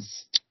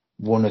he's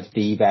one of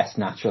the best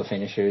natural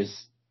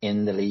finishers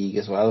in the league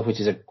as well, which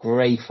is a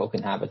great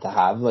fucking habit to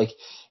have. Like,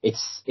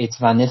 it's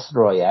Van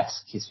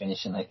Nistelrooy-esque, his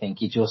finishing. I think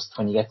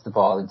when he gets the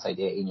ball inside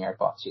the 18-yard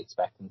box, you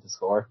expect him to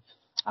score.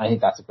 I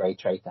think that's a great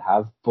trait to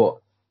have, but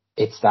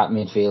it's that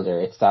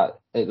midfielder.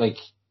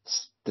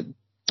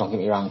 Don't get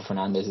me wrong,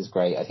 Fernandes is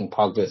great. I think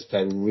Pogba's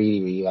played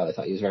really, really well. I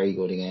thought he was very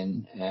good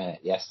again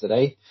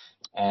yesterday.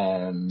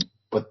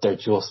 But they're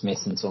just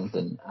missing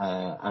something.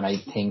 And I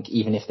think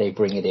even if they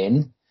bring it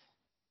in,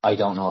 I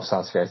don't know if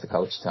Solskjaer is the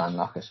coach to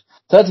unlock it.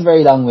 So that's a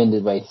very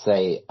long-winded way to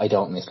say I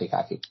don't miss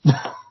Lukaku.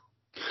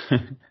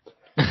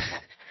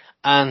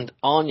 And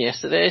on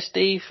yesterday,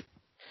 Steve,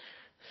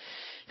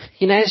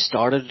 United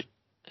started,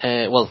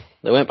 they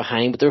went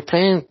behind, but they were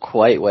playing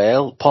quite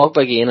well. Pogba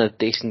again had a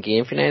decent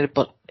game for United,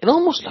 but it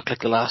almost looked like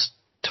the last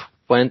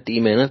 20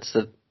 minutes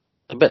that,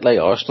 a bit like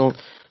Arsenal,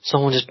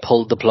 someone just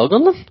pulled the plug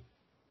on them.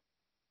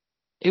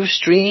 It was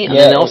strange. And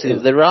then obviously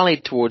they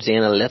rallied towards the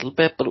end a little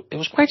bit, but it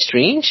was quite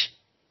strange.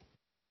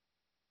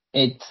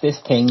 It's this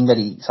thing that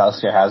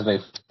Solskjaer has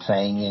about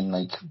playing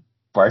in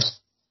bursts.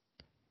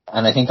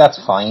 And I think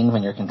that's fine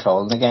when you're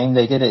controlling the game.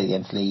 They did it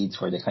against Leeds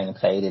where they kind of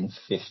played in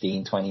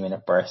 15, 20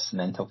 minute bursts and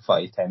then took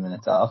 5-10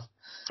 minutes off.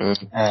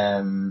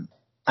 And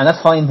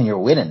that's fine when you're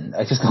winning.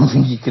 I just don't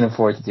think you can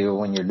afford to do it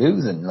when you're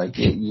losing.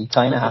 You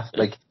kind of have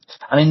to, and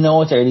I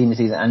know it's early in the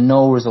season and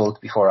no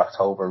result before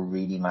October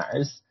really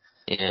matters.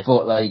 Yeah.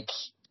 But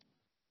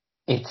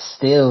it's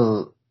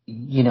still,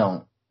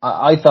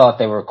 I thought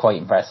they were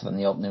quite impressive on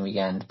the opening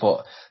weekend,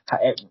 but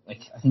I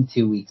think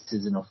 2 weeks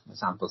is enough of a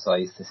sample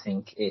size to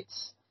think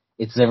it's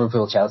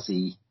Liverpool,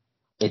 Chelsea,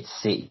 it's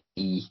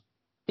City,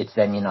 it's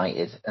then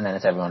United, and then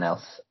it's everyone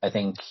else. I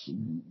think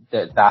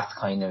that's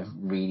kind of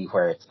really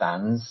where it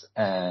stands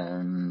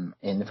in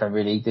the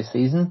Premier League this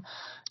season.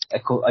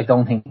 I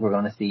don't think we're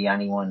going to see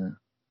anyone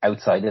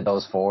outside of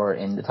those four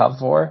in the top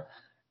four.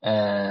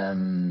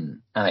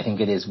 And I think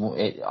it is.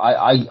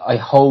 I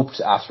hoped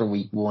after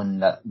week 1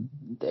 that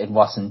it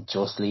wasn't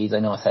just Leeds. I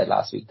know I said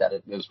last week that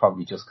it was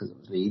probably just because it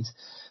was Leeds,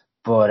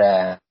 but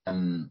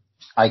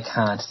I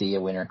can't see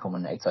a winner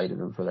coming outside of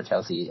Liverpool or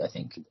Chelsea. I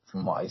think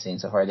from what I've seen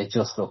so far, they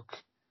just look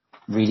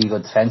really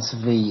good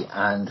defensively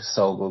and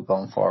so good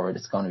going forward.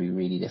 It's going to be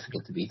really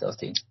difficult to beat those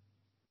teams.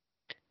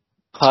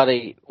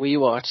 Paddy, we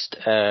watched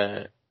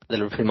the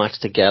Liverpool match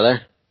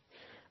together,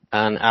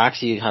 and I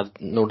actually had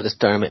noted this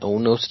down in my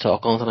own notes to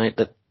talk on tonight.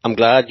 That I'm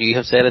glad you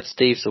have said it,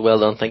 Steve. So well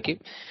done, thank you.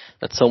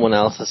 That someone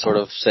else has sort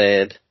of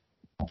said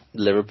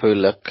Liverpool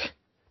look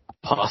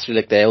possibly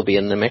like they'll be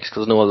in the mix,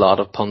 because I know a lot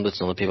of pundits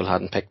and other people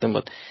hadn't picked them,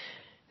 but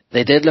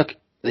they did look.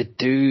 They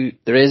do.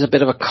 There is a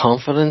bit of a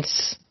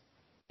confidence.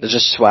 There's a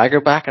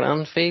swagger back at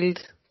Anfield,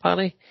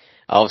 Paddy.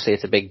 Obviously,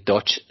 it's a big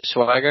Dutch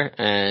swagger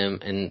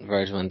in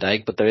Virgil van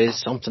Dijk, but there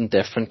is something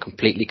different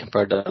completely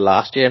compared to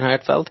last year in how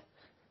it felt.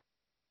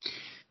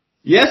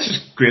 Yeah, it's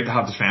just great to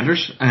have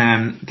defenders.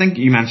 I think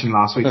you mentioned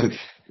last week that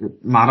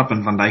Matip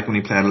and Van Dijk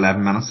only played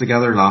 11 minutes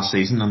together last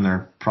season, and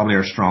they're probably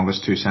our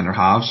strongest two centre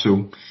halves.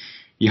 So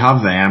you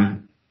have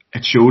them.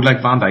 It showed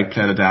like Van Dijk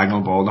played a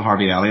diagonal ball to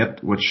Harvey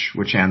Elliott, which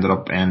ended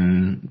up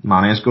in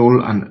Mane's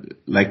goal, and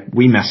like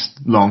we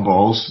missed long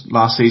balls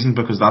last season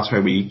because that's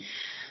how we,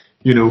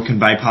 can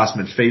bypass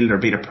midfield or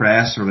beat a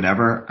press or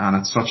whatever, and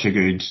it's such a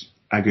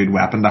good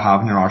weapon to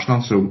have in your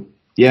arsenal. So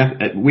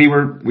yeah, we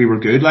were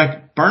good.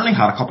 Like Burnley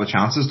had a couple of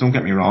chances. Don't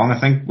get me wrong. I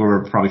think we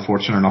were probably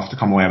fortunate enough to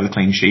come away with a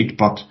clean sheet,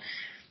 but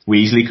we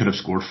easily could have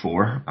scored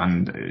 4,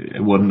 and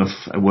it wouldn't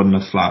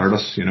have flattered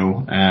us,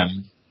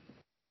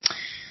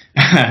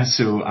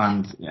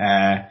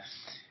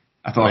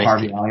 I thought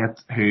Harvey Elliott,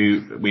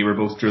 who we were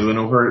both drooling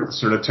over,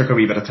 sort of took a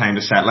wee bit of time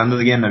to settle into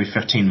the game, maybe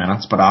 15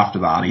 minutes, but after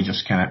that he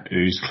just kind of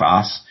oozed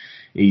class.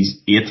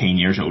 He's 18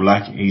 years old,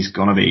 like he's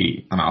gonna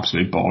be an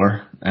absolute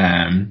baller.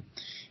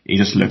 He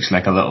just looks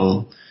like a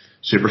little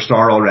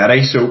superstar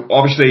already. So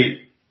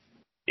obviously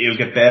he'll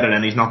get better,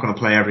 and he's not going to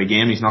play every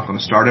game. He's not going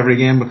to start every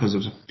game because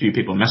there's a few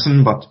people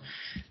missing, but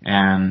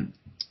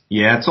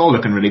yeah, it's all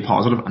looking really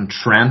positive, and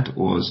Trent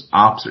was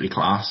absolutely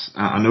class.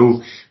 I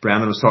know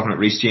Brendan was talking about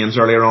Reece James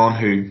earlier on,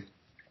 who,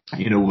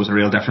 was a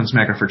real difference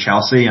maker for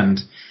Chelsea, and,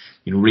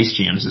 Reece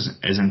James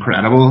is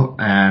incredible,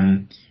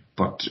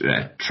 but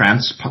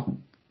Trent's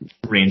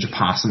range of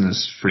passing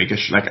is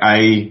freakish. Like,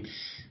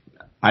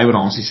 I would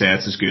honestly say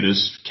it's as good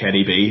as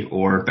KDB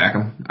or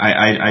Beckham.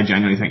 I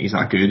genuinely think he's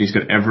that good. He's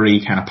got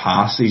every kind of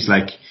pass. He's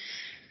like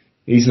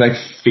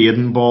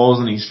fading balls,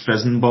 and he's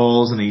fizzing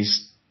balls, and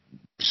he's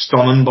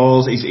stunning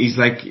balls. He's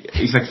like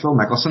Phil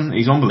Mickelson.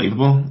 He's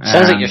unbelievable.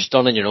 Sounds like you're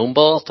stunning your own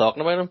balls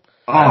talking about him.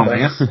 Oh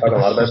man, Talking a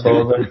lot about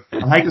balls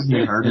there. I think it's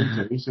new heard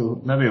him too,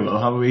 so maybe I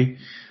will have a wee.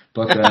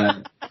 But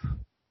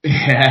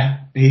yeah,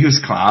 he was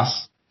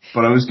class.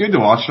 But it was good to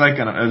watch,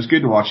 and it was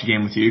good to watch a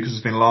game with you, because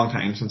it's been a long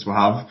time since we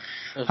have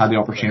had the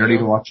opportunity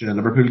to watch a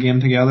Liverpool game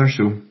together.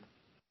 So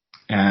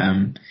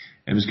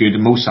it was good.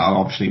 And Mo Salah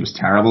obviously was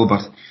terrible,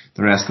 but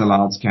the rest of the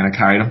lads kind of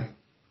carried him.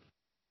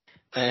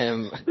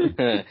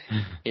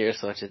 You're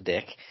such a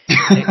dick.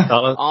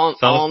 Salah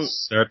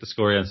start to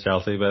score against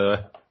Chelsea, by the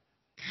way.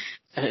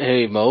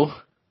 Hey, Mo.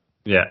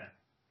 Yeah.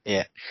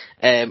 Yeah.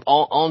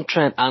 On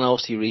Trent and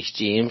obviously Reece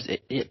James,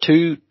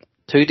 two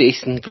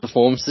decent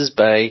performances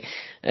by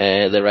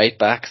the right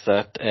backs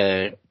that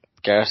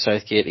Gareth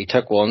Southgate. He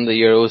took one of the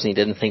Euros and he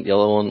didn't think the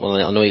other one. Well,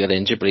 I know he got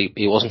injured, but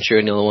he wasn't sure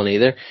in the other one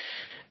either.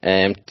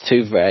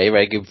 Two very,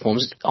 very good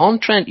performances. On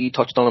Trent, you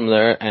touched on him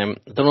there. I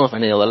don't know if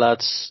any other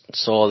lads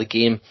saw the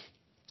game.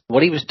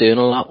 What he was doing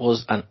a lot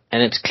was, and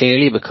it's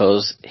clearly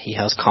because he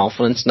has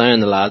confidence now in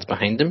the lads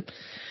behind him.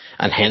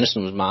 And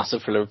Henderson was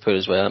massive for Liverpool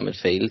as well at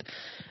midfield.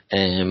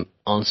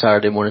 On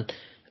Saturday morning,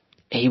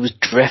 he was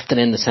drifting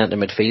in the centre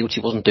midfield, which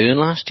he wasn't doing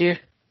last year.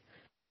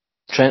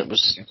 Trent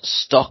was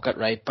stuck at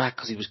right back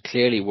because he was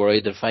clearly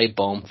worried that if I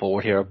bomb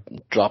forward here,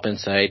 drop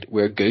inside,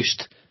 we're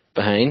goosed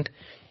behind.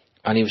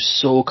 And he was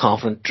so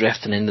confident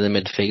drifting into the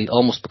midfield,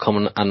 almost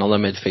becoming another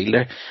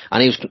midfielder.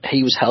 And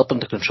he was helping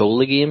to control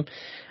the game.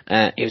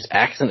 He was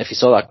excellent. If you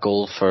saw that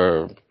goal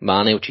for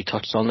Mane, which you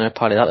touched on there,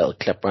 Paddy, that little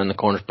clip around the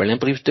corner is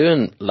brilliant. But he was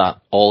doing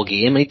that all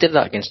game. He did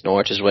that against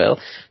Norwich as well.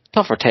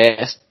 Tougher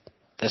test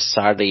this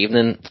Saturday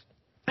evening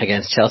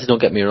against Chelsea,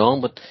 don't get me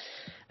wrong, but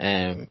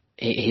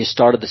he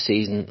started the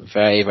season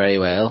very, very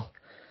well.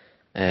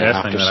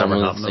 After some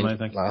of the things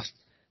that last.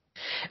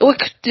 Well,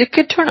 it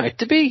could turn out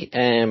to be.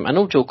 I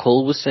know Joe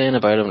Cole was saying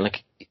about him,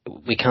 like,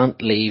 we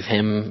can't leave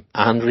him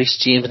and Reece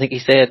James, I think he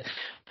said,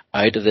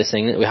 out of this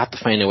thing. We have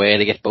to find a way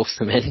to get both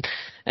of them in.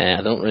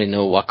 I don't really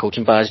know what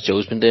coaching badge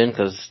Joe's been doing,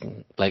 because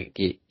like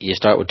you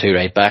start with two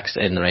right backs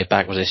in the right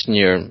back position,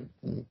 you're in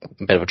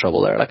a bit of a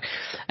trouble there. Like,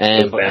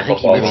 but I think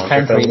he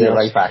can't really a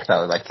right back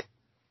though. Like,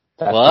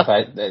 what?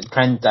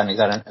 Trent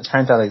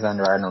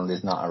Alexander-Arnold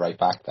is not a right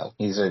back though.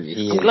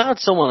 I'm glad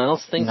someone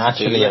else thinks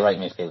naturally a right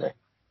midfielder.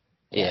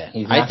 Yeah,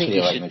 he's naturally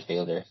a right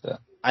midfielder. So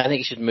I think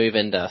he should move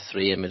into a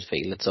 3 in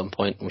midfield at some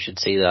point, and we should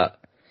see that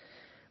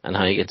and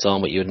how he gets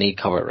on. But you would need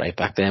cover at right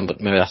back then, but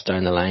maybe that's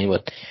down the line.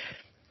 But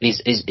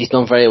He's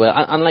done very well,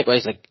 and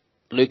likewise, like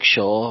Luke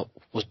Shaw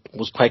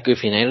was quite good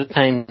for United at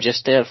times,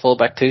 just there at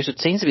fullback too. So it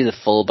seems to be the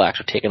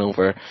fullbacks are taking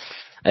over.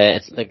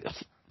 It's like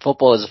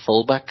football is a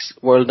fullbacks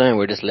world now.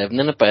 We're just living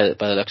in it by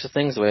the looks of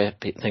things, the way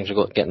things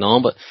are getting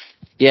on. But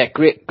yeah,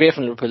 great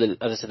from Liverpool.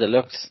 As I said, they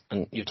looked,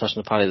 and you touched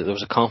on the party. There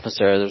was a confidence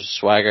there. There was a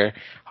swagger.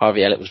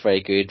 Harvey Elliott was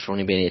very good for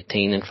only being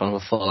 18 in front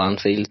of a full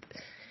Anfield.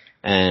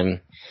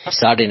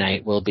 Saturday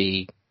night will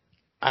be.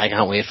 I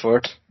can't wait for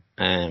it.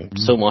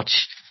 So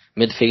much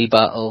midfield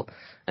battle.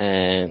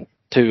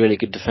 Two really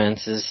good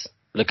defences.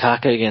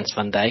 Lukaku against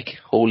Van Dijk,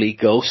 holy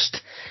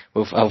ghost.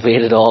 I've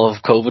waited all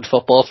of COVID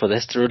football for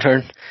this to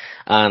return,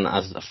 and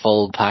as a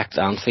full packed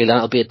Anfield, and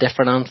it'll be a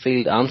different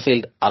Anfield.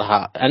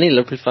 Any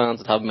Liverpool fans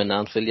that haven't been to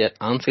Anfield yet,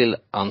 Anfield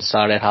on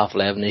Saturday at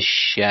 11:30 is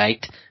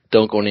shite.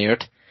 Don't go near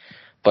it.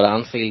 But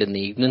Anfield in the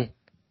evening,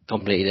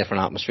 completely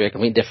different atmosphere,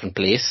 completely different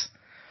place.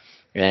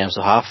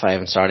 So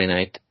 5:30 on Saturday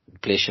night, the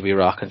place should be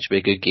rocking, should be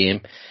a good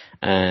game,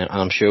 and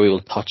I'm sure we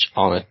will touch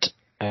on it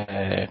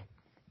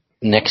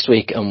next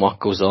week and what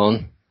goes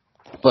on.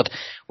 But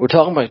we're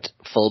talking about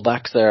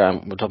fullbacks there,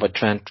 and we're talking about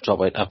Trent,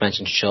 I've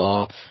mentioned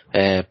Shaw,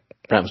 Brent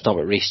was talking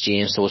about Reece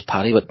James, so was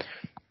Paddy, but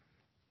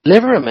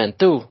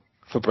Livramento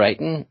for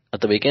Brighton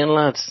at the weekend,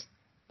 lads,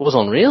 was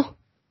unreal.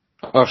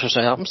 Or for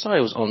Southampton,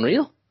 it was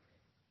unreal.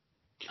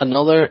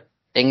 Another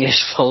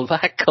English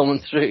fullback coming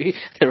through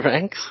the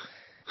ranks.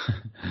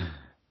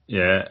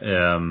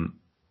 Yeah,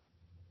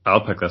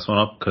 I'll pick this one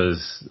up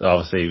because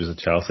obviously he was at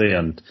Chelsea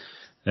and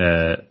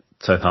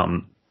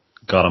Southampton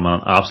got him on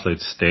an absolute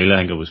steal.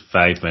 I think it was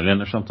 5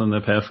 million or something they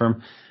paid for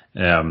him.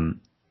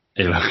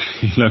 He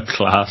looked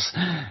class.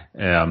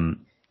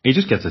 He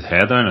just gets his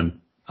head down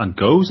and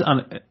goes,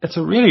 and it's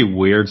a really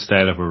weird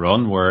style of a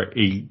run where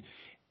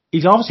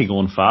he's obviously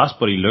going fast,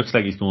 but he looks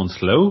like he's going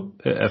slow,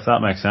 if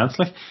that makes sense.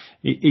 Like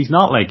he's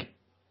not like,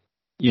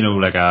 you know,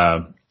 like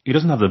he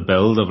doesn't have the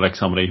build of like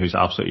somebody who's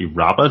absolutely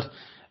rapid,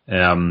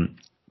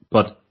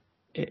 but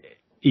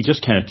he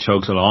just kind of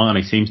chugs along and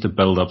he seems to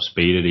build up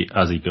speed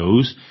as he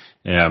goes.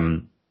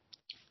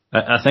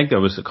 I think there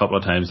was a couple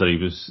of times that he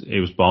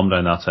was bombed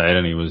down that side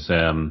and he was,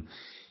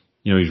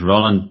 he's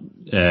running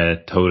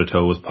toe to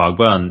toe with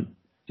Pogba, and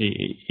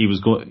he was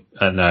going.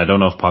 I don't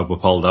know if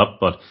Pogba pulled up,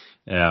 but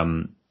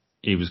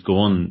he was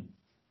going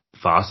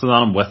faster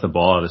than him with the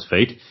ball at his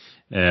feet.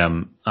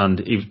 And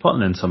he was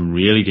putting in some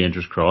really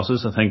dangerous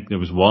crosses. I think there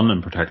was one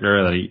in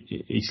particular that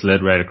he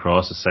slid right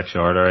across the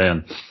 6-yard area,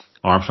 and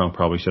Armstrong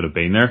probably should have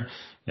been there.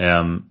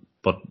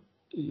 But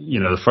you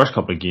know, the first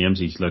couple of games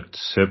he's looked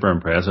super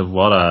impressive.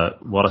 What a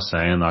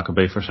sign that could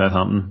be for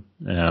Southampton.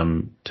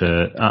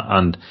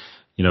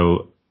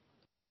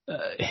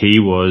 He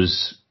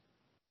was.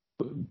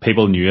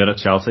 People knew it at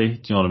Chelsea.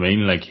 Do you know what I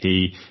mean? Like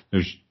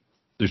there's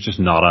just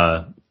not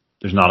a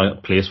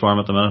place for him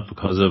at the minute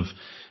because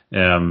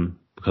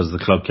the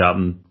club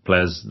captain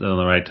plays on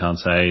the right hand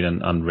side,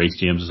 and Reece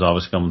James is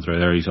obviously coming through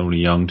there. He's only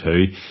young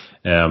too,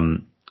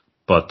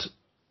 but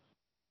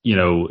you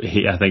know,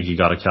 I think he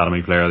got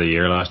Academy Player of the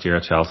Year last year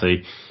at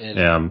Chelsea.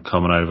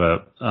 Coming out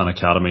of an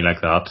academy like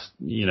that,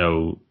 you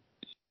know,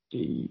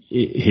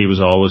 he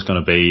was always going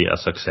to be a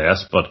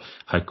success. But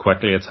how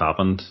quickly it's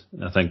happened,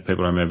 I think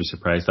people are maybe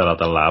surprised at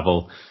the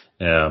level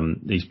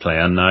he's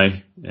playing now,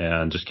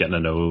 and just getting to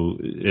know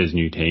his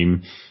new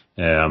team.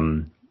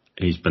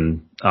 He's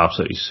been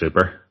absolutely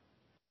super.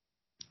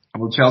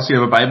 Will Chelsea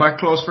have a buyback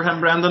clause for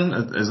him,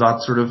 Brendan? Is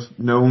that sort of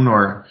known,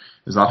 or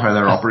is that how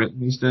they're operating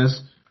these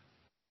days?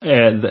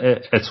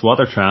 It's what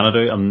they're trying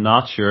to do. I'm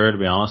not sure, to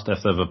be honest,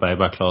 if they have a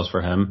buyback clause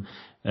for him.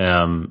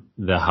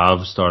 They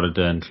have started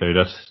to include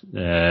it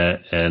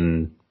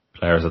in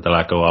players that they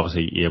let go.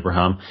 Obviously,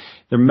 Abraham.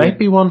 There might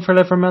be one for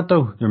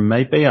Livramento. There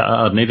might be.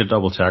 I'd need to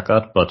double check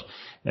that, but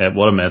it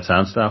would have made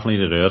sense definitely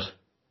to do it.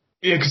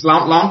 Yeah, because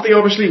Lampley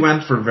obviously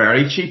went for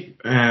very cheap.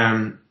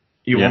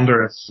 You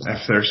wonder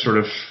if there's sort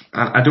of.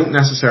 I don't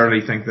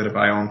necessarily think that a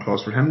buy-on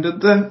clause for him, did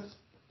they?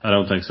 I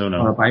don't think so,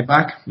 no. Or a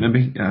buyback,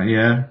 maybe.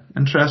 Yeah,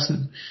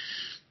 interesting.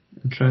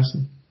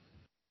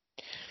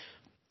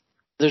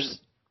 There's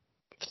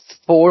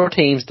 4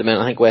 teams at the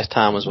minute. I think West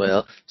Ham as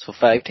well. So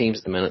 5 teams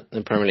at the minute in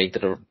the Premier League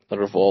that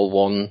have all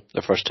won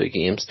their first 2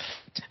 games.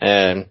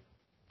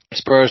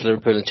 Spurs,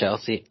 Liverpool, and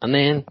Chelsea, and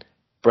then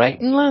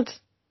Brighton, lads.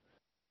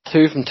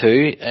 2 from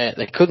 2.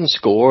 They couldn't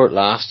score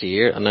last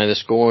year, and now they're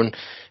scoring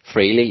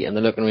freely, and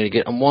they're looking really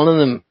good. And one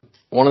of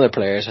the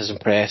players has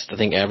impressed. I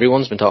think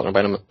everyone's been talking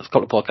about him. A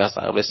couple of podcasts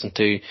I've listened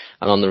to,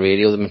 and on the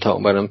radio they've been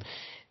talking about him.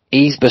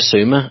 He's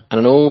Basuma, and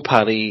I know,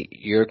 Paddy,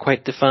 you're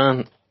quite the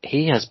fan.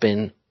 He has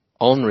been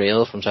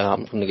unreal from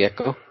Southampton from the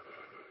get-go.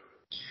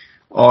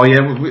 Oh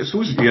yeah, I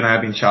suppose you and I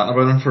have been chatting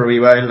about him for a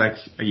wee while, like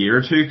a year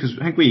or two, because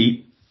I think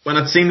when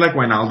it seemed like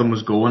Wijnaldum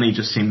was going, he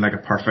just seemed like a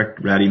perfect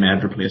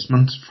ready-made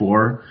replacement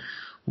for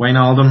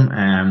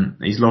Wijnaldum.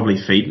 He's lovely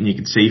feet, and you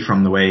could see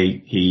from the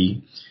way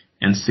he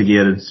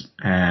instigated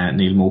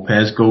Neil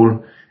Maupay's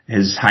goal,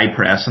 his high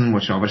pressing,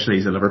 which obviously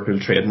is a Liverpool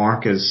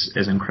trademark, is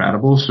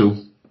incredible. So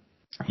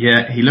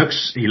yeah, he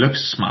looks a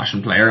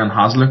smashing player and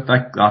has looked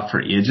like that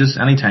for ages.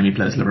 Anytime he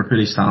plays Liverpool,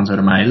 he stands out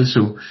a mile.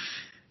 So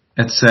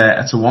it's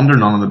a wonder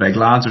none of the big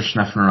lads are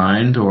sniffing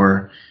around,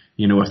 or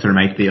if there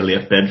might be a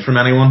late bid from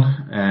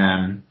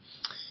anyone.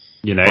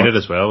 United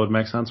as well would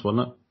make sense,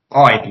 wouldn't it?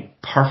 Oh, it'd be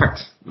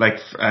perfect. Like,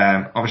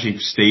 obviously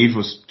Steve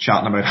was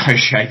chatting about how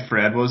shite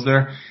Fred was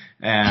there.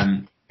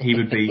 He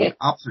would be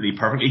absolutely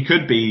perfect. He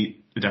could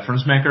be the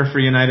difference maker for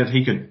United.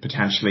 He could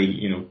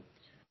potentially,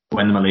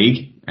 win them a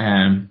league.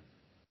 And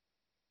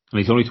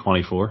he's only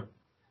 24.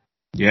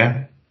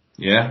 Yeah.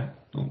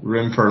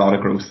 Room for a lot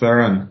of growth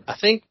there. And I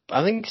think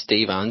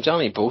Steve and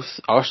Johnny, both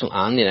Arsenal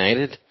and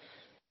United,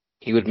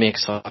 he would make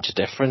such a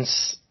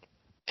difference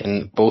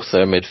in both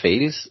their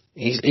midfields.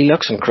 He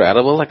looks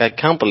incredible. Like, I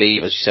can't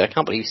believe, as you said,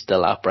 he's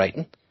still at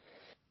Brighton.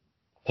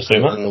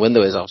 And the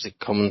window is obviously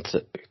coming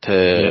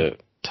to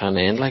an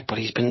end, but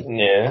he's been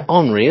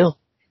unreal.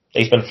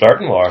 He's been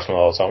flirting with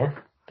Arsenal all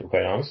summer, to be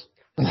quite honest.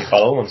 If you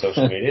follow him on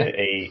social media,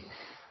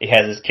 he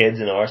has his kids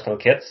in Arsenal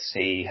kits.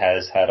 He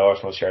has had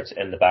Arsenal shirts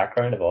in the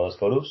background of all his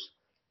photos.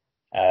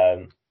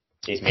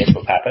 He's mates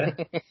with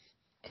Pepe.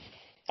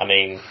 I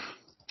mean,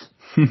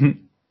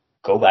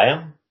 go buy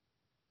him.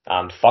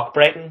 And fuck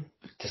Brighton,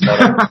 to start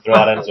throw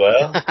that in as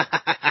well.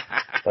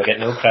 They'll get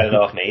no credit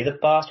off me, the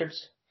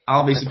bastards.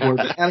 I'll be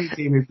supporting any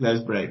team who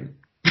plays Brighton.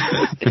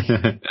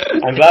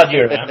 I'm glad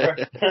you remember.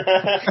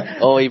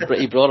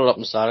 He brought it up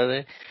on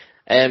Saturday.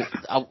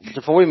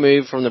 Before we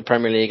move from the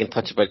Premier League and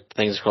touch about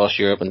things across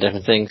Europe and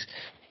different things,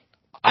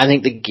 I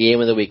think the game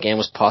of the weekend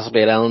was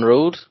possibly at Ellen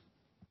Road,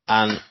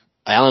 and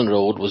Ellen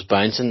Road was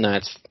bouncing. Now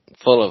it's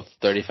full of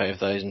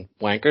 35,000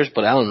 wankers,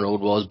 but Ellen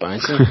Road was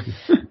bouncing.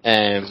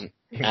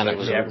 And it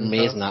was an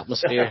amazing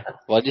atmosphere.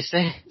 What'd you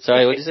say?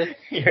 Sorry, what'd you say?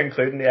 You're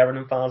including the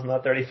Everton fans in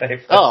that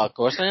 35,000. Oh, of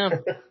course I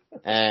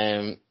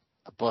am.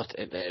 But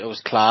it was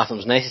class. It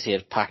was nice to see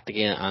it packed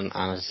again, and as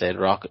I said,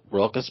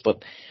 raucous.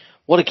 But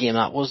what a game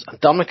that was.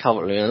 Dominic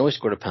Calvert-Lewin, I know he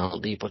scored a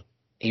penalty, but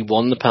he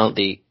won the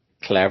penalty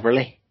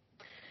cleverly,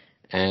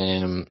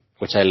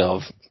 which I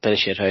love. Bit of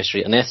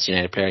shithousery. And that's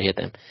United player, I hate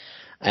them.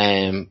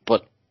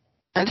 But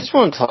I just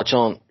want to touch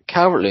on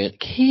Calvert-Lewin.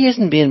 He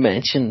isn't being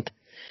mentioned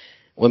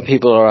when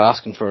people are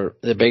asking for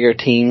the bigger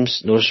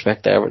teams, no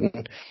respect to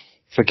Everton,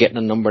 for getting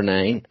a number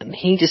 9. And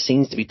he just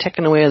seems to be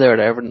ticking away there at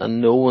Everton, and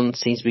no one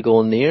seems to be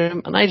going near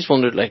him. And I just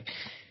wondered,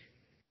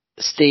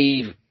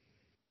 Steve,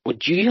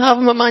 would you have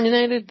him at Man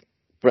United?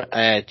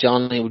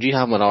 Johnny, would you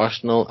have him at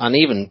Arsenal? And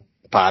even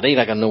Paddy,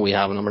 I know we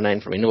have a number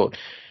 9 for me, but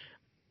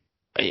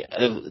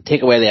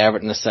take away the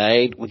Everton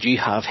aside, would you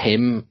have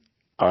him,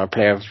 or a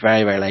player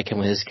very, very like him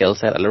with his skill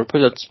set at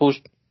Liverpool? I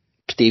suppose,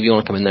 Steve, you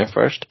want to come in there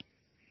first?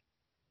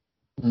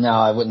 No,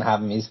 I wouldn't have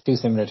him. He's too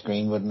similar to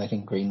Greenwood, and I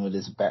think Greenwood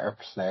is a better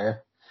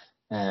player.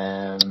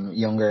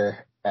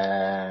 Younger.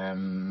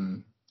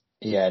 And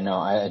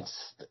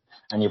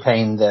you're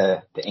paying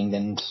the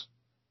England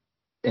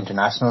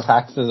international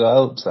tax as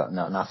well, so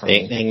no, not for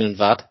me. England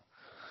VAT.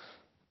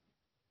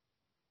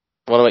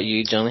 What about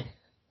you, Johnny?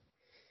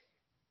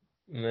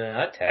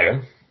 I'd take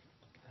him.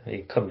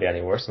 He couldn't be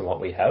any worse than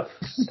what we have,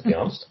 to be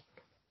honest.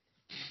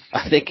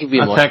 I think he'd be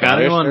I'd much take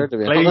better, anyone. sir, to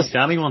be Please, honest.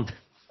 anyone.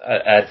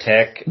 I'd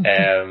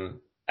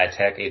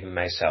take even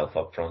myself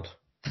up front.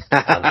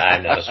 And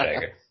I'm not a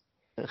striker.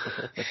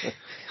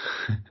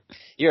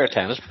 You're a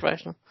tennis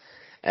professional.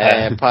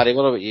 Paddy,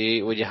 what about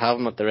you? Would you have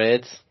him at the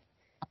Reds?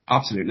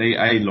 Absolutely.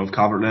 I love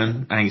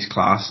Calvert-Lewin. I think he's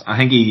class. I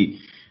think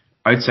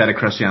outside of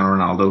Cristiano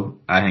Ronaldo,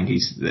 I think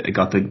he's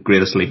got the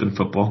greatest leap in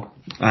football.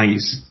 I think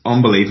he's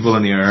unbelievable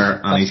in the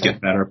air, and he's getting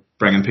better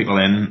bringing people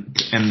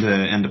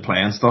into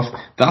play and stuff.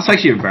 That's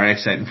actually a very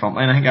exciting front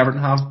line I think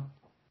Everton have.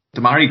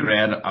 Demarai Gray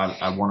at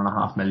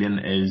 $1.5 million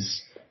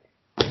is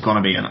going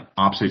to be an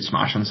absolute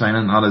smashing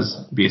signing. That is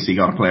basically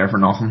got a player for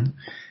nothing.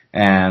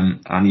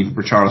 And you've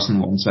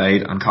Richarlison one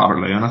side and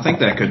Calvert-Lewin. I think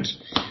they could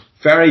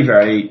very,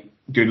 very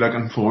good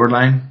looking forward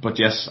line. But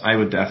yes, I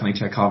would definitely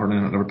take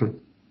Calvert-Lewin at Liverpool.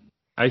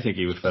 I think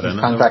he would fit in. His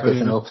contract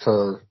isn't up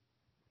till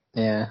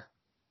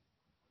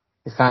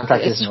his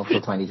contract isn't up till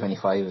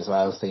 2025 as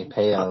well, so you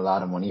pay a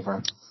lot of money for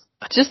him.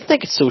 I just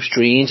think it's so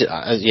strange.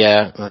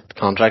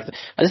 Contract.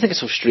 I just think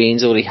it's so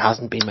strange though that he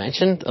hasn't been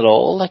mentioned at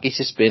all. He's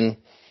just been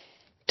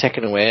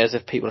ticking away as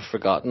if people have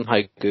forgotten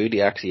how good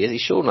he actually is. He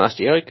showed last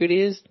year how good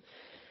he is.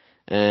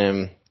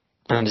 And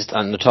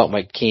they're talking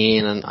about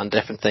Kane and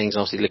different things.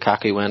 Obviously,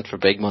 Lukaku went for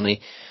big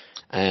money,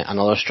 and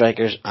other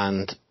strikers.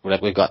 And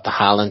we've got the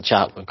Haaland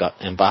chat, we've got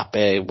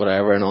Mbappe,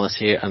 whatever, and all this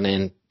here. And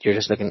then you're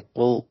just looking,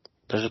 well,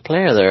 there's a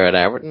player there at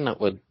Everton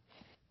that would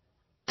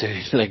do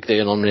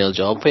an unreal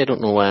job. I don't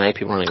know why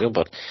people aren't good,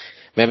 but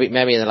maybe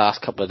in the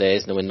last couple of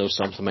days in the window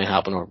something might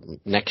happen, or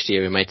next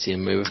year we might see a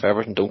move if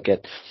Everton don't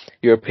get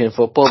European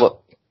football. But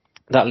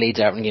that Leeds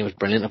Everton game was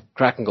brilliant. A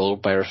cracking goal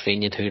by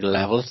Rafinha to the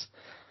levels.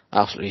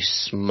 Absolutely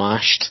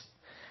smashed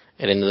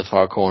it into the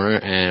far corner.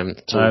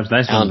 So it was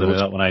nice for him to do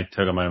that when I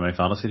took him out of my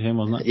fantasy team,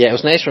 wasn't it? Yeah, it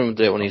was nice for him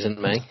to do it when he's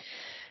in mine.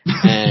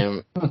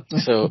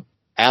 So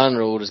Ellen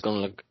Road is going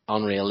to look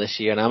unreal this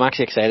year, and I'm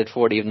actually excited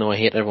for it, even though I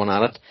hate everyone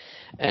at it.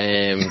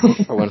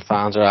 For when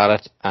fans are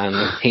at it and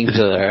the teams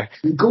are there.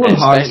 Go on,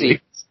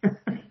 Hardy.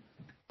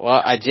 Well,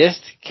 I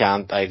just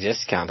can't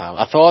have.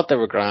 I thought they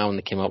were grand when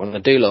they came up, and I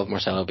do love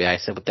Marcelo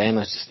Bielsa, but then I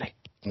was just like,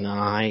 no,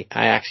 I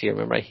actually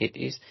remember I hate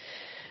these.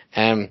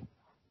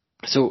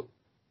 So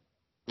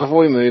before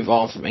we move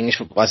on from English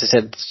football, as I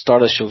said,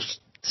 start of the show,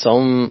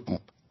 some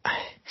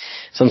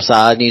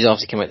sad news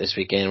obviously came out this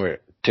weekend where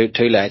two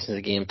legends of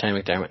the game,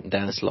 Tony McDermott and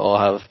Dennis Law,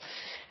 have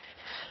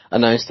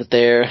announced that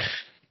they're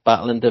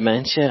battling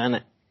dementia,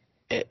 and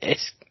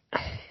it's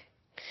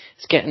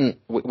getting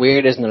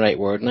weird isn't the right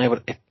word now,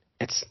 but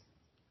it's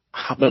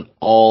happening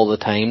all the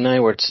time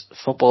now, where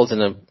football's in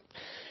a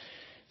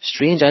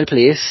strange old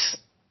place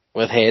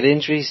with head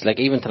injuries. Like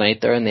even tonight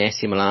there in the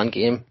AC Milan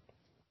game,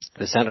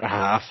 the centre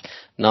half,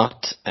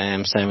 not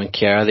Simon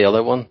Kjær, the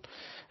other one,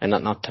 and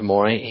not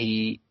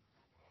Tomori,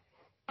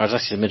 or it's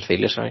actually the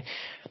midfielder, sorry,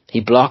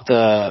 he blocked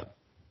a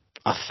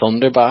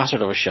thunder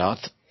bastard of a shot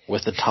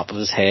with the top of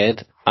his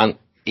head, and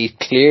he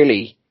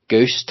clearly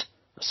goosed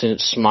as soon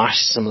as it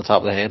smashes him on the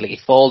top of the head. Like, he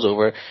falls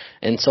over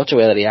in such a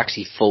way that he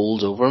actually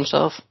folds over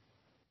himself,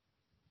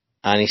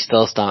 and he's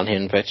still standing here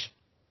in the pitch.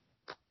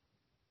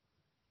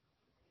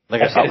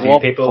 Like, I've seen a few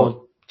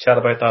people chat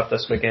about that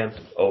this weekend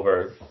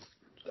over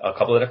a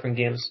couple of different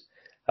games.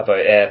 About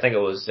I think it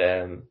was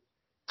the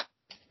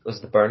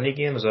Burnley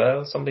game as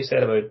well. Somebody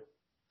said about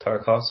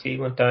Tarkowski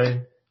went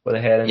down with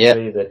a head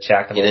injury that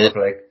checked him over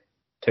for like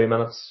 2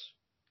 minutes,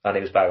 and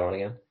he was back on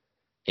again.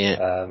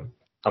 Yeah.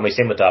 And we've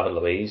seen with David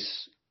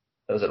Luiz.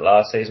 Was it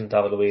last season?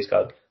 David Luiz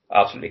got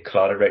absolutely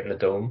clotted right in the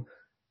dome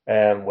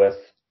with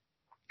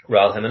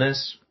Raul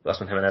Jimenez. That's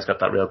when Jimenez got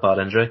that real bad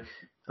injury,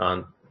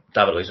 and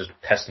David Luiz was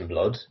pissing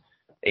blood.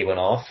 He went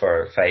off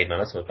for 5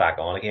 minutes and was back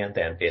on again,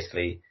 then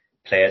basically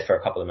played for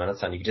a couple of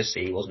minutes, and you could just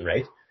see he wasn't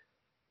right.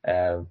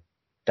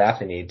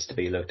 Definitely needs to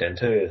be looked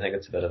into. I think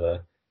it's a bit of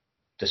a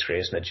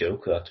disgrace and a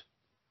joke that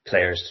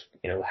players,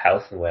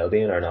 health and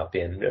well-being are not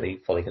being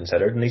really fully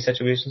considered in these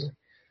situations.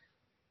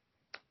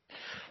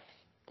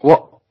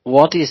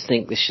 What do you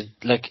think they should,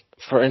 like,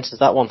 for instance,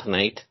 that one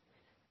tonight,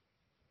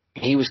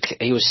 he was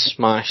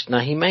smashed. Now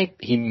he might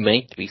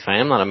be fine.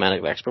 I'm not a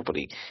medical expert, but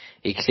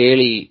he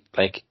clearly,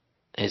 like,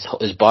 his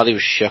body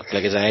was shook,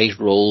 like his eyes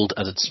rolled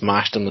as it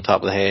smashed him on the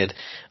top of the head,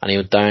 and he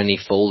went down and he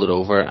folded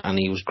over and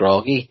he was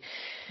groggy.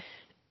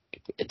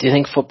 Do you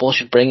think football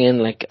should bring in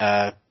like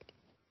a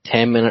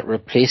 10-minute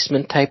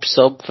replacement type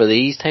sub for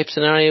these type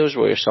scenarios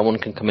where someone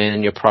can come in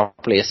and you're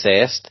properly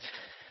assessed?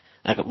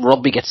 Like,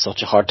 rugby gets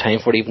such a hard time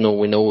for it, even though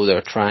we know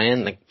they're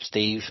trying. Like,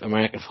 Steve,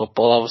 American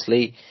football,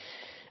 obviously,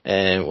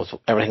 with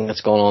everything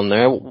that's going on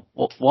there.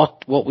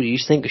 What would you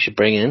think we should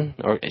bring in,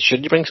 or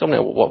should you bring something?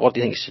 What do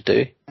you think you should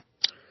do?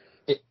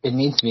 It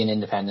needs to be an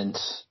independent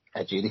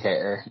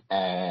adjudicator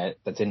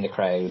that's in the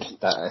crowd,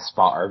 a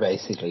spotter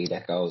basically,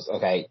 that goes,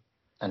 okay,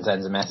 and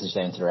sends a message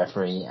down to the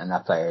referee, and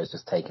that player is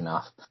just taken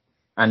off.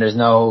 And there's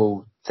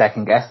no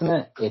second guessing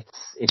it.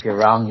 It's, if you're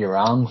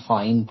wrong,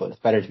 fine, but it's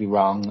better to be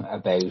wrong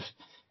about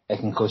a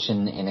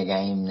concussion in a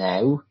game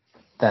now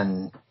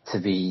than to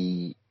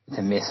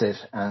miss it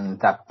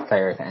and that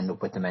player to end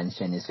up with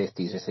dementia in his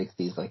 50s or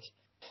 60s. Like,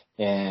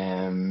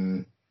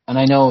 and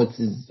I know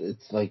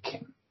it's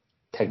like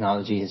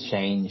technology has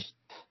changed,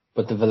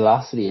 but the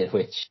velocity at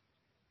which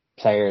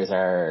players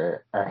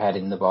are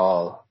heading the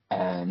ball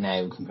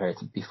now compared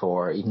to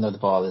before, even though the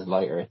ball is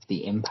lighter, it's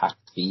the impact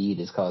speed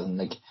is causing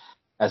like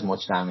as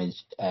much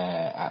damage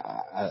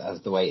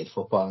as the weighted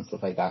football and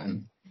stuff like that.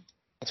 And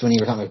it's when you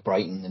were talking about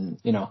Brighton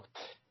and,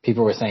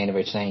 people were saying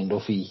about Shane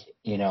Duffy,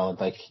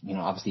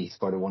 obviously he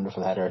scored a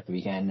wonderful header at the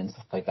weekend and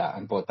stuff like that.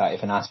 But that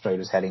if an asteroid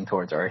was heading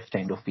towards Earth,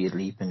 Shane Duffy would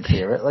leap and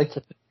clear it, like.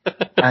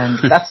 And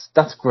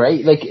that's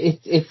great. Like,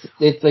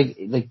 it's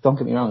like, don't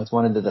get me wrong, it's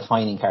one of the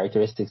defining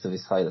characteristics of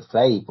his style of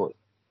play, but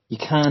you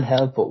can't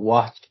help but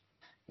watch,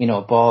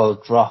 a ball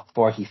drop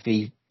 40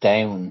 feet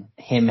down,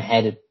 him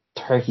headed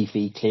 30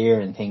 feet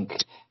clear and think,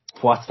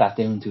 what's that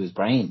doing to his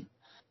brain?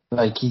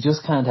 Like, you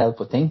just can't help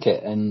but think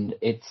it, and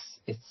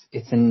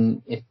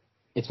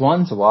it's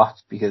one to watch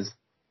because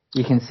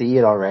you can see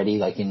it already.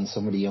 Like in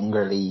some of the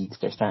younger leagues,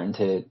 they're starting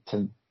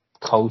to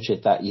coach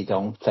it that you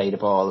don't play the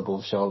ball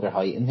above shoulder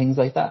height and things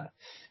like that.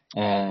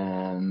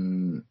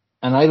 And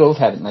I love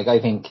having, like, I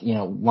think,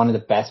 one of the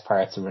best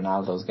parts of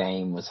Ronaldo's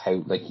game was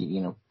how, like,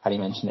 Paddy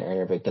mentioned it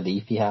earlier about the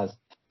leap he has.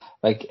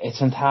 Like, it's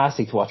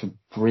fantastic to watch him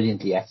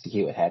brilliantly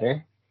execute a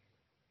header.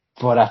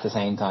 But at the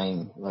same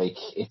time, like,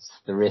 it's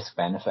the risk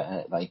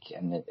benefit, like,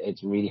 and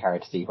it's really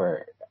hard to see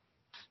where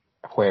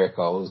it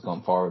goes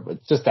going forward. But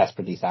it's just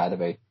desperately sad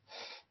about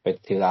the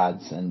two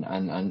lads, and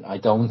I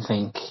don't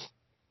think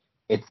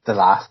it's the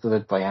last of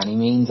it by any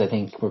means. I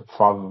think we're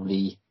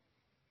probably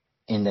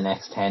in the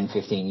next 10,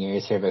 15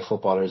 years here about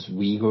footballers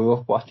we grew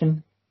up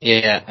watching.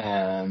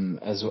 Yeah.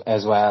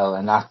 As well,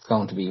 and that's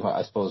going to be what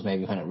I suppose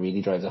maybe when it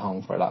really drives it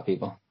home for a lot of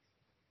people.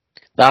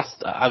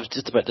 I was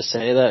just about to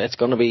say that it's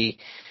going to be.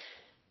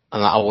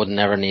 And I would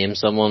never name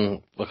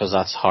someone because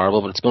that's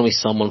horrible, but it's going to be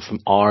someone from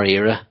our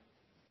era.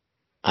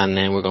 And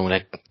then we're going to be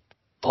like,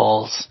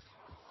 balls.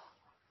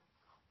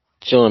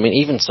 Do you know what I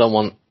mean? Even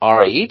someone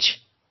our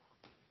age.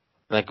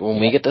 Like, when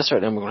we get this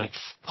right, then we're going like,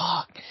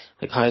 fuck.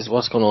 Like,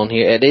 what's going on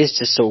here? It is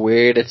just so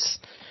weird. It's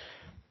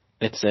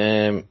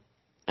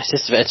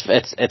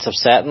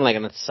upsetting, like,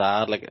 and it's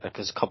sad, like,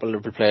 there's a couple of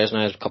Liverpool players now,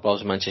 there's a couple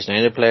of Manchester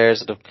United players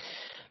that have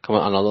come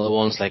out on other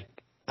ones, like,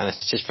 and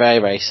it's just very,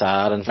 very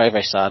sad, and very,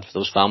 very sad for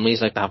those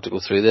families, like, they have to go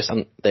through this,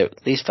 and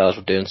these fellas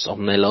were doing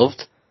something they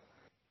loved.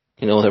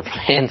 You know, they're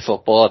playing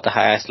football at the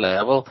highest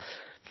level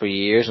for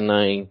years, and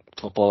now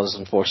football is,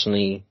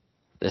 unfortunately,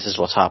 this is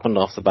what's happened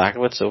off the back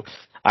of it. So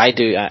I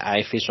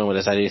feel strong with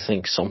this. I do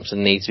think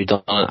something needs to be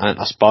done, and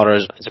a spotter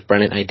is a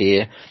brilliant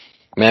idea.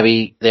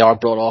 Maybe they are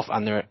brought off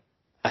and they're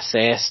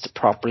assessed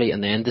properly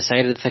and then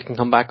decided if they can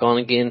come back on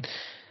again,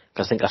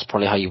 because I think that's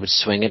probably how you would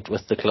swing it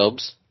with the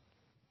clubs,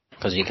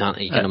 because you can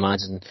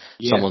imagine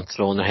someone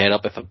throwing their head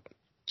up if a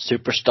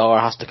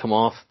superstar has to come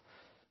off.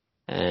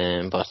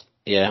 But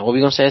yeah, what were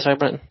you going to say, sorry,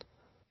 Brenton?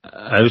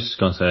 I was just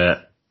going to say,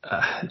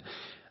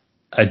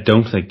 I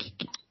don't think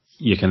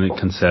you can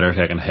consider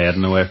taking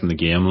heading away from the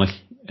game. Like,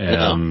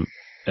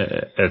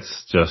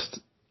 it's just,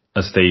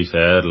 as Steve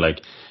said,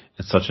 like,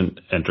 it's such an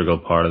integral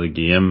part of the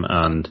game,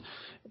 and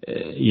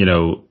you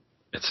know,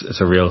 it's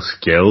a real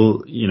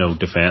skill, you know,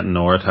 defending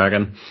or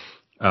attacking.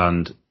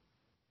 And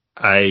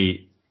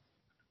I'm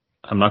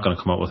not going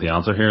to come up with the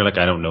answer here. Like,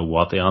 I don't know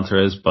what the answer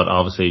is, but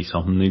obviously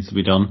something needs to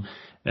be done.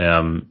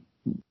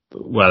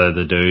 Whether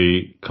they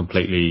do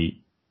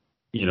completely,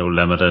 you know,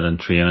 limited in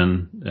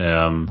training,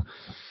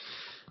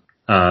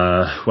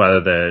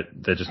 whether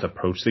they just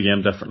approach the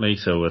game differently,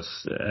 so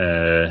it's,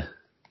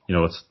 you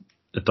know,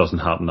 it doesn't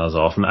happen as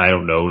often. I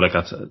don't know. Like,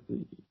 that's,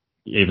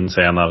 even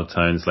saying that, it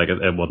sounds like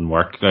it wouldn't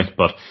work. Like,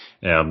 but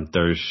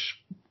there's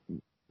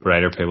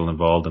brighter people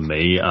involved than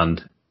me,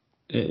 and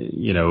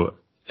you know,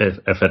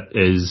 if it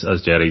is,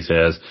 as Jerry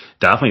says,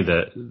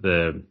 definitely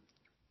the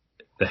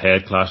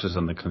head clashes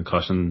and the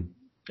concussion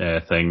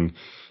thing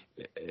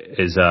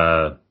is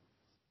a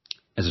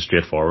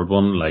straightforward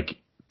one. Like,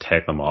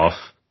 take them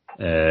off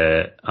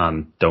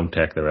and don't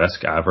take the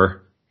risk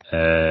ever.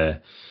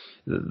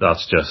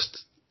 That's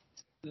just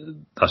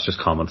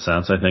common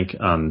sense, I think.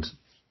 And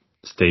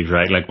Steve's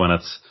right. Like, when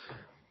it's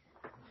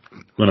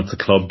a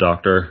club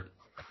doctor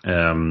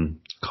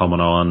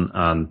coming on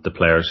and the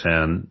player's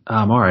saying,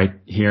 I'm all right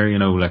here, you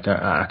know, like,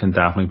 I can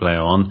definitely play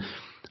on,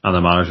 and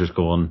the manager's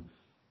going,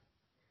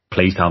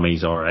 please tell me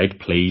he's all right.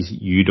 Please,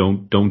 you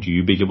don't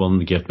you be the one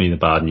to give me the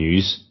bad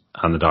news.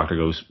 And the doctor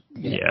goes,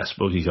 yeah, I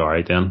suppose he's all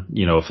right then.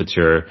 You know, if it's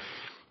your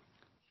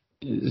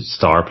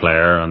star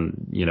player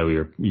and, you know,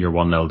 you're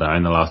 1-0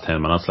 down the last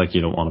 10 minutes, like,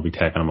 you don't want to be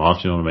taking him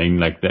off. You know what I mean?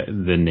 Like,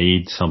 they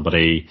need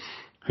somebody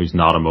who's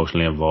not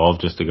emotionally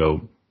involved just to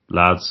go,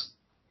 lads,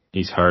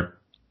 he's hurt.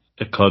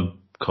 It could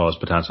cause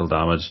potential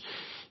damage.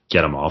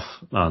 Get him off.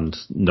 And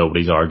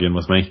nobody's arguing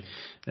with me.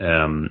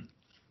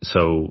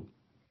 So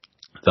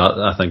that,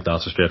 I think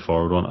that's a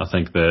straightforward one. I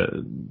think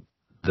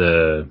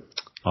the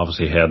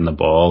obviously heading the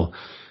ball,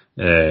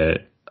 I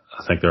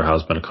think there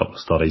has been a couple of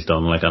studies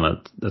done, like, and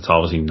it's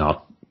obviously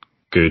not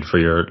good for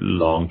your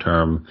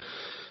long-term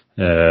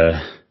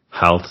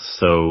health.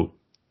 So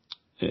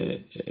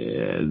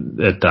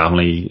it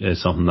definitely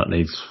is something that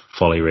needs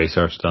fully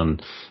researched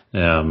and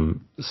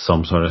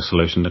some sort of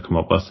solution to come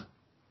up with.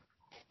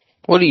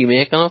 What do you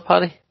make of it,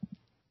 Paddy?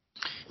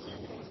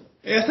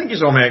 Yeah, I think you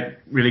all make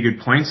really good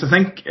points. I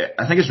think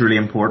it's really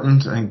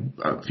important. I think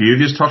a few of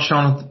you touched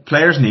on it.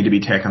 Players need to be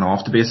taken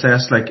off to be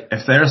assessed. Like,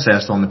 if they're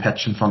assessed on the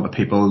pitch in front of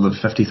people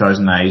with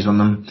 50,000 eyes on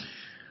them,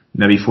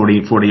 maybe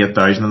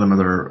 48,000 of them are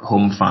their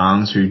home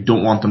fans who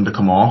don't want them to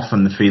come off,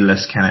 and they feel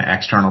this kind of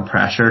external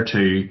pressure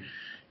to,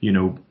 you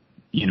know,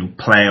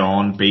 play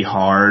on, be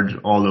hard,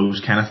 all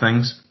those kind of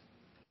things.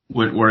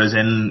 Whereas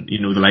in,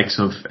 you know, the likes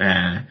of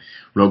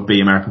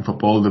rugby, American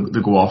football,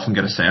 they go off and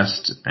get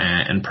assessed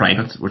in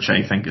private, which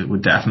I think it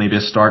would definitely be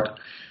a start.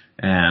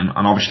 And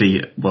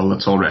obviously, well,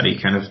 it's already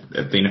kind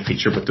of been a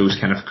feature, but those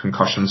kind of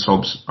concussion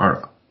subs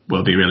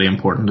will be really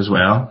important as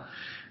well.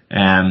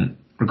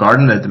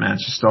 Regarding the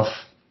dementia stuff,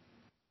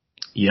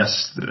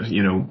 yes,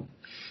 you know,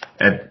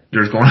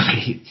 there's going to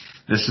be,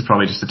 this is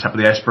probably just the tip of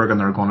the iceberg, and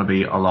there are going to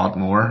be a lot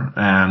more.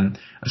 I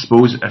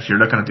suppose if you're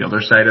looking at the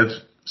other side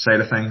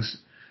of things,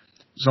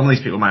 some of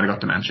these people might have got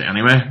dementia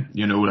anyway.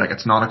 You know, like,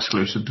 it's not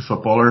exclusive to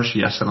footballers.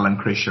 Yes, it'll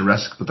increase your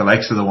risk, but the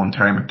likes of the one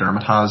Terry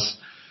McDermott has,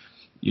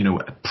 you know,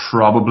 it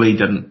probably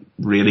didn't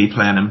really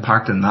play an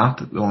impact in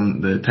that,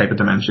 on the type of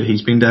dementia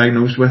he's been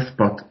diagnosed with.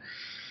 But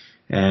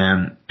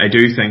I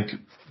do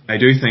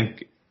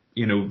think,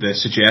 you know, the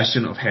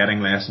suggestion of heading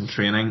less in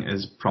training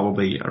is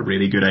probably a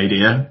really good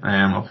idea.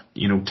 Of,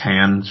 you know,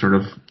 10 sort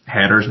of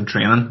headers in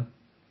training,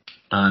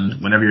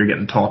 and whenever you're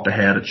getting taught to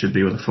head, it should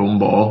be with a foam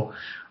ball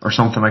or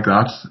something like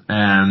that.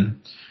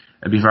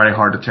 It'd be very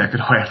hard to take it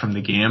away from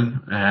the game.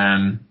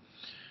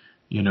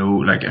 You know,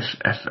 like,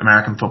 if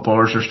American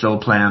footballers are still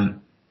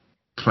playing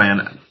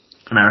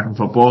American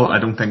football, I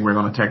don't think we're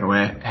going to take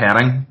away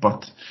heading,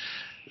 but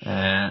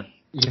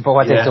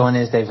what they've done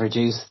is they've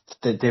reduced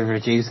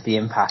the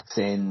impacts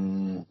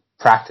in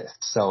practice.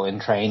 So in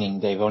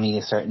training, they've only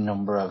a certain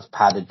number of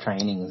padded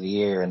trainings a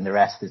year, and the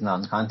rest is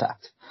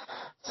non-contact.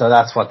 So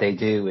that's what they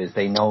do, is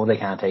they know they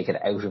can't take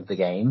it out of the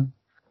game.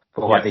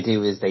 But what they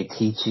do is they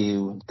teach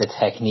you the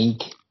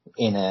technique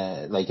in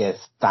a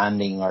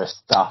standing or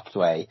stopped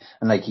way.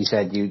 And like you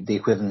said, the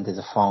equivalent is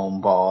a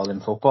foam ball in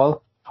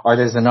football. Or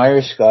there's an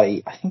Irish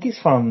guy, I think he's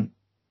from,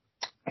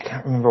 I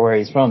can't remember where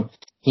he's from.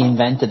 He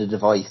invented a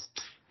device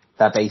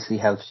that basically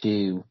helps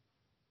you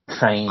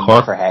train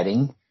for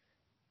heading.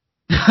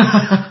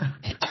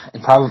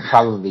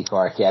 Probably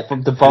cork, yeah.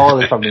 The ball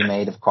is probably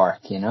made of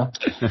cork, you know.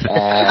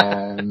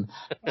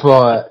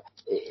 But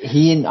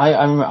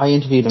I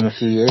interviewed him a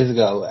few years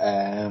ago,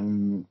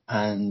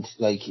 and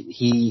like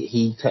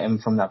he came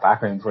from that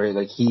background where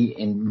like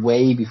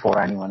way before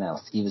anyone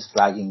else, he was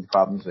flagging the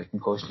problems with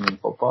concussion in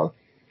football,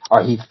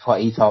 or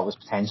what he thought was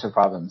potential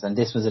problems, and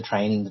this was a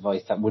training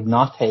device that would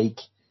not take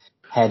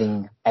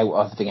heading out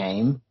of the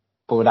game,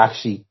 but would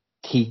actually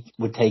take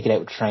it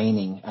out of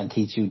training and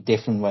teach you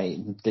different ways,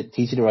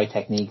 teach you the right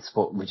techniques,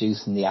 but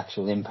reducing the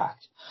actual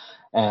impact.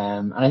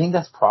 And I think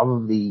that's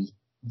probably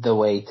the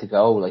way to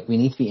go. Like, we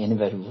need to be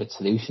innovative with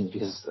solutions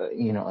because,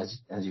 you know, as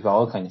you've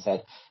all kind of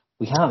said,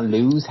 we can't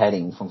lose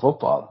heading from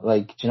football.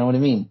 Like, do you know what I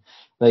mean?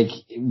 Like,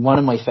 one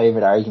of my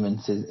favorite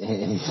arguments is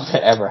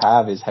to ever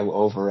have is how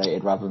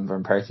overrated Robin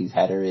Van Persie's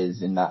header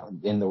is in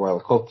the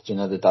World Cup. Do you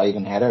know, the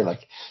diving header?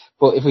 Like,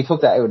 but if we took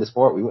that out of the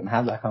sport, we wouldn't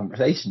have that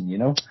conversation, you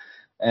know?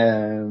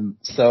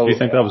 So. Do you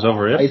think that was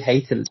overrated? I'd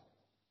hate to.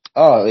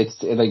 Oh,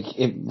 it's like,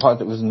 it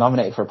was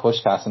nominated for a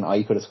Pushcast and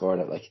I could have scored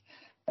it, like.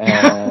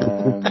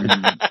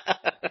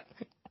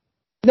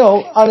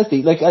 No,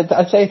 honestly, like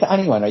I'd say to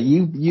anyone, right,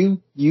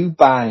 you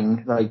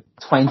bang like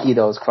 20 of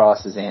those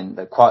crosses in,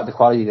 the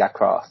quality of that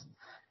cross,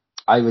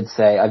 I would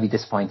say I'd be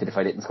disappointed if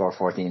I didn't score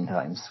 14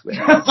 times with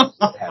header.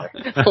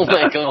 Oh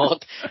my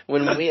god.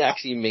 When we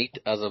actually meet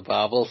as a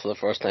Babel for the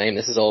first time,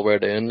 this is all we're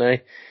doing now.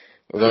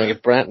 We're going to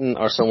get Brenton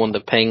or someone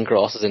to ping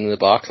crosses into the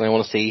box, and I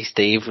want to see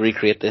Steve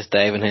recreate this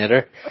diving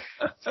header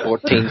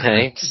 14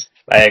 times.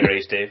 I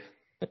agree, Steve.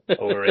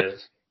 Overrated.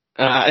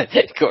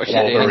 Of course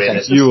Yeah, you do.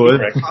 overrated. You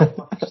would.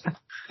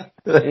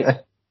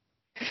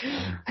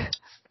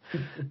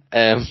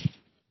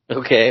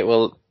 Okay,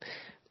 well,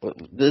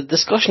 the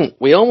discussion,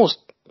 we almost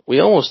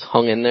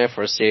hung in there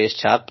for a serious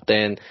chat, but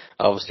then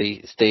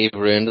obviously Steve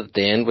ruined it at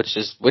the end, which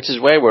is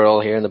why we're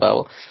all here in the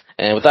Babel.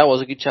 But that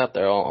was a good chat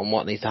there on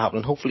what needs to happen.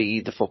 And hopefully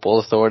the football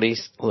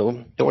authorities,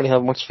 although don't really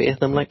have much faith in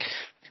them, like,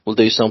 will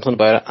do something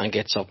about it and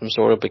get something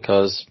sorted,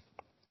 because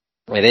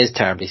it is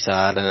terribly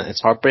sad and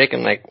it's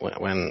heartbreaking, like,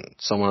 when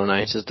someone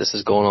announces this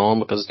is going on,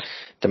 because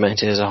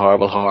dementia is a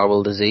horrible,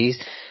 horrible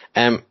disease.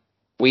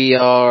 We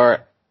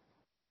are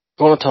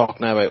going to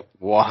talk now about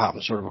what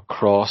happens sort of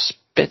across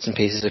bits and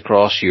pieces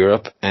across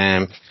Europe.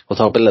 We'll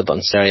talk a little bit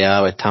on Serie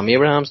A with Tammy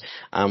Abrahams,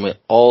 and we're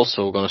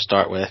also going to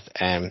start with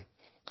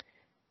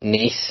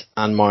Nice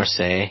and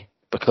Marseille,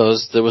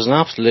 because there was an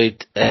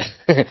absolute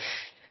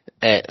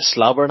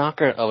slobber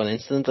knocker of an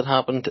incident that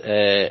happened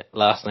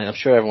last night. I'm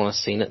sure everyone has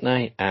seen it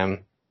now.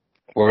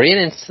 Worrying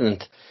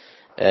incident,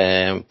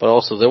 but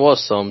also there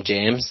was some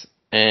James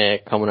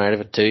coming out of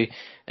it too.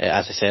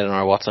 As I said in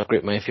our WhatsApp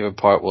group, my favourite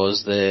part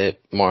was the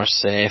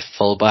Marseille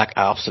fullback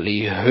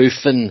absolutely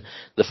hoofing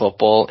the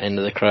football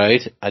into the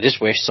crowd. I just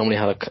wish somebody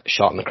had a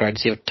shot in the crowd to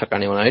see if it took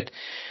anyone out.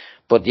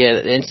 But yeah,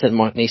 the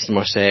incident Nice and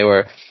Marseille,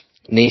 where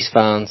Nice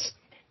fans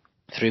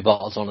threw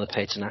balls onto the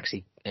pitch and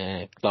actually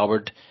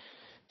clobbered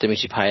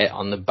Dimitri Payet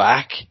on the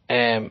back.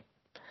 Paddy,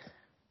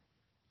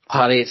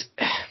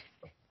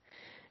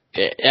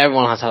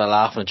 everyone has had a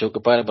laugh and a joke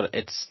about it, but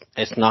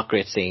it's not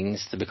great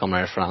scenes to be coming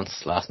out of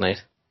France last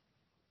night.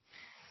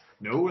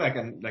 No,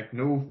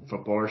 no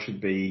footballer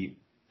should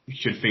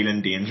feel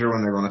in danger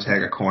when they're going to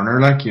take a corner.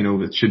 Like, you know,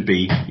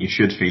 you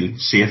should feel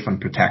safe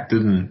and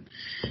protected. And,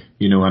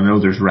 you know, I know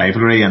there's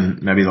rivalry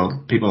and maybe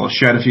people will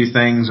shout a few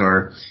things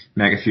or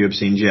make a few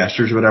obscene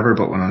gestures or whatever,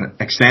 but when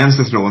it extends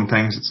to throwing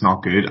things, it's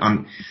not good.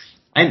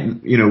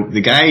 And you know,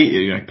 the guy,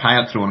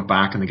 Payet throwing it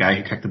back and the guy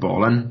who kicked the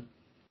ball in,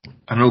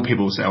 I know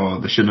people say, oh,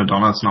 they shouldn't have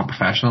done it, it's not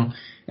professional.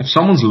 If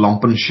someone's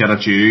lumping shit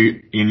at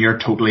you and you're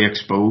totally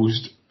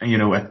exposed, you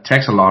know, it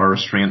takes a lot of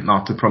restraint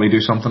not to probably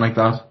do something like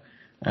that.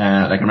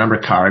 Like, I remember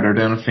Carragher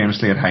doing it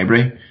famously at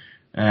Highbury,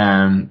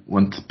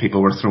 when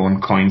people were throwing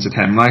coins at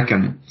him, like,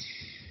 and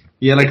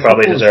yeah, like, he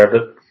probably deserved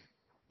it.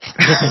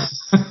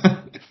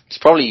 It's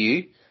probably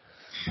you.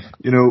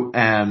 You know,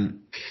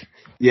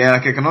 yeah,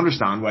 like, I can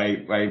understand why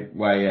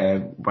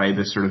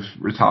they sort of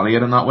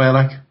retaliate in that way,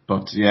 like,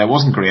 but yeah, it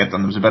wasn't great,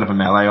 and there was a bit of a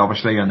melee,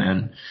 obviously, and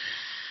then,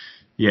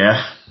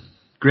 yeah,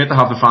 great to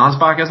have the fans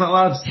back, isn't it,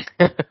 lads?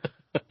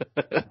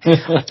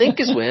 I think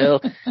as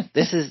well,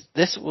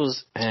 this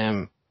was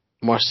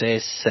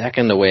Marseille's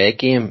second away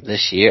game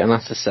this year, and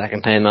that's the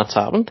second time that's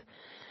happened,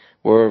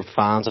 where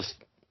fans have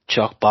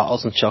chucked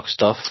bottles and chucked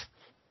stuff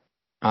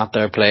at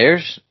their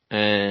players.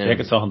 I think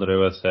it's something to do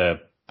with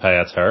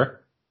Payet's hair.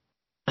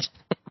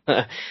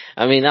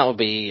 I mean, that would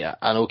be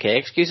an okay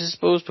excuse, I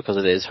suppose, because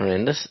it is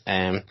horrendous.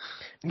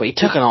 But he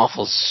took an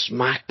awful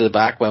smack to the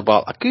back with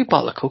a good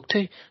bottle of Coke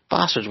too.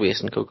 Bastards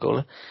wasting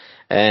Coca-Cola.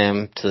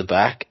 To the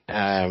back.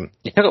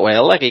 He took it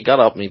well, like, he got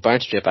up and he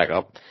bounced straight back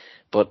up.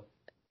 But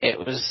it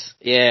was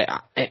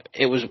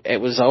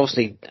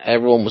obviously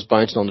everyone was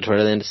bouncing on the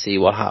Twitter then to see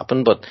what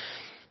happened, but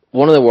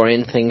one of the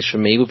worrying things for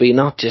me would be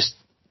not just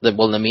the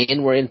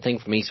main worrying thing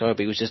for me,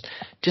 sorry, was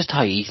just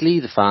how easily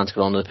the fans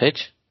got onto the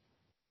pitch.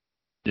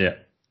 Yeah.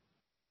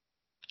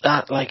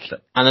 That, and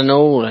I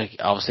know,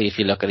 obviously if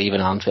you look at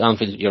even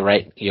Anfield, you're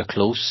right, you're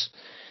close.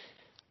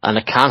 And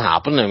it can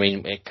happen, I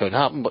mean, it could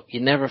happen, but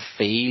you never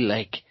feel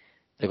like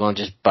they're going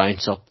to just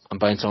bounce up and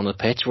bounce on the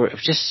pitch, where it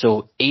was just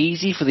so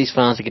easy for these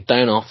fans to get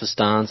down off the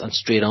stands and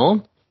straight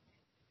on.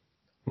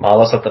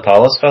 Malice at the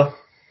Palace, Phil.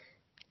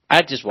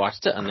 I just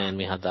watched it and then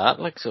we had that,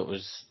 so it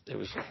was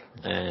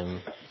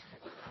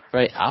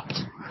very apt,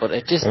 but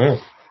it just,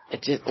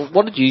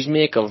 what did you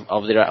make of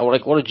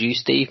what did you,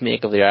 Steve,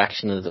 make of the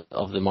reaction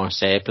of the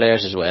Marseille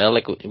players as well?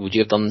 Would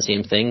you have done the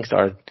same thing,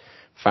 started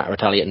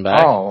retaliating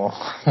back? Oh,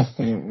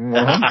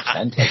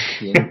 100%.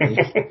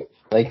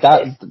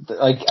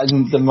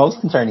 The most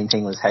concerning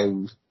thing was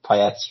how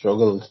Payet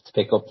struggled to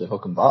pick up the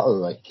fucking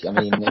bottle. It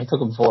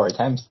took him 4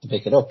 attempts to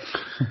pick it up.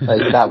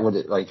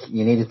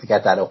 You needed to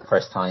get that up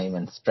first time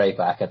and straight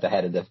back at the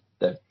head of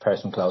the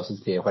person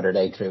closest to you, whether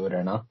they threw it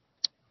or not.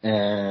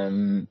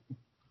 No,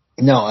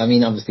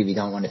 obviously we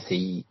don't want to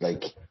see,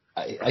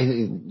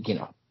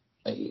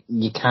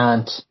 you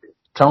can't,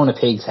 throwing a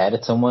pig's head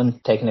at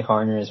someone, taking a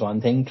corner is one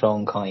thing,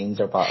 throwing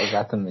coins or bottles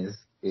at them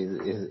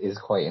is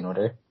quite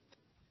another.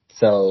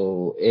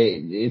 So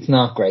it's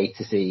not great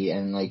to see,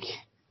 and is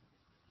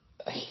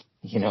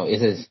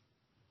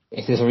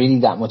it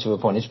really that much of a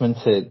punishment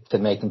to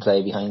make them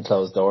play behind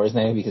closed doors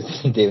now, because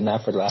they've been doing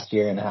that for the last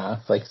year and a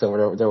half, so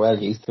they're well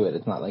used to it.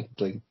 It's not like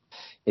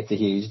it's a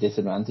huge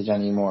disadvantage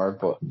anymore,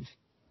 but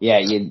yeah,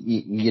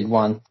 you'd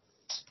want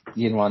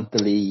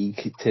the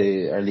league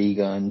or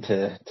Liga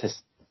to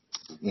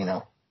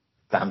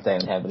stamp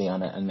down heavily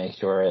on it and make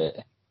sure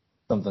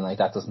something like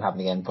that doesn't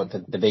happen again. But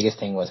the biggest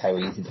thing was how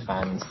easy the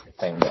fans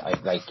found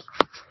it.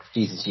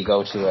 Jesus, you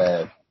go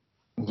to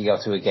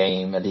a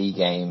game, a league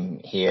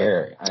game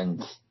here,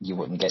 and you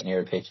wouldn't get near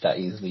a pitch that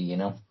easily,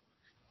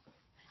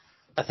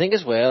 I think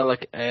as well,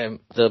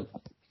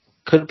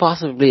 could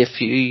possibly a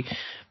few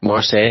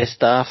Marseille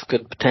staff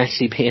could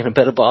potentially be in a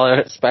bit of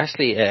bother,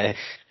 especially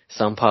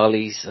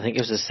Sampaoli's, I think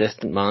it was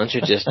assistant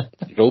manager, just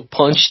rope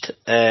punched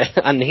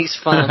a Nice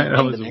fan.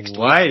 That was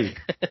why.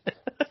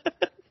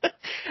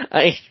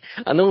 I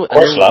know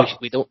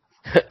we don't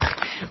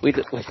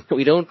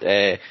we don't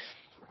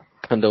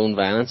condone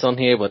violence on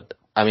here, but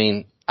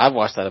I've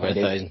watched that about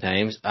 1,000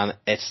 times, and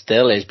it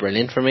still is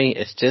brilliant for me.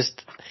 It's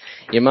just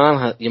your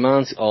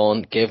man's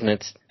on giving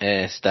it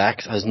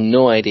stacks, has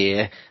no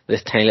idea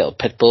this tiny little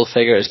pit bull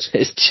figure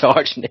is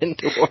charging in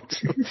towards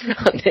him,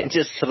 and then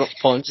just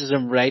punches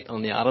him right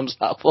on the Adam's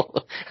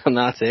apple, and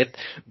that's it.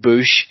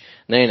 Boosh,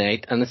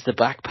 9-8, and it's the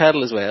back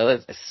pedal as well.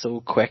 It's so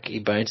quick. He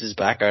bounces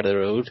back out of the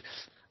road.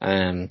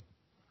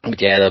 But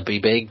yeah, there'll be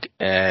big,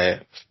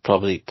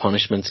 probably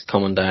punishments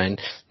coming down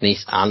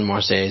Nice and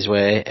Marseille's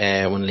way,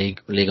 when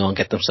Ligue 1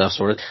 get themselves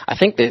sorted. I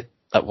think that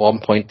at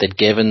one point they'd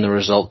given the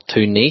result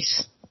to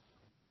Nice,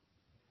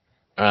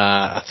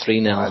 a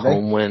 3-0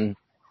 home win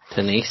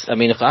to Nice.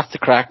 If that's the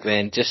crack,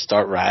 then just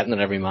start riding at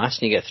every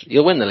match and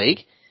you'll win the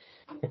league.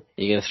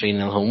 You get a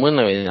 3-0 home win.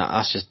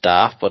 That's just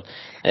daft, but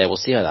we'll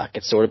see how that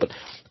gets sorted.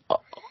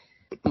 But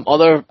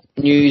other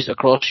news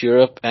across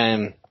Europe,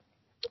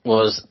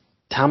 was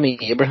Tammy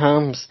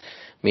Abrahams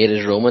made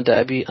his Roma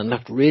debut and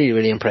looked really,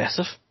 really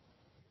impressive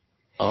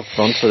up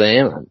front for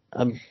them.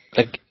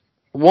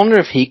 Wonder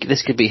if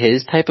this could be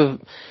his type of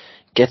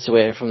gets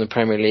away from the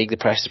Premier League, the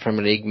pressure of the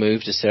Premier League,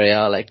 moves to Serie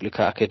A like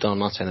Lukaku done,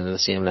 not saying at the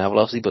same level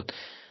obviously,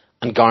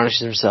 and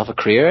garnishes himself a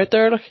career out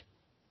there.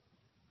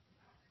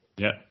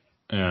 Yeah,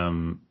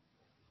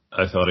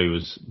 I thought he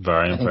was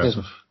very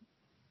impressive.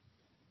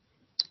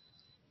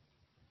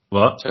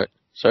 What?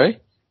 Sorry?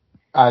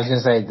 I was going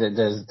to say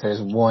that there's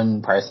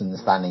one person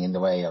standing in the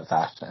way of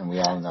that, and we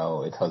all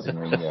know it's Jose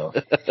Mourinho.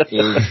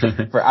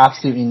 For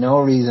absolutely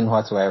no reason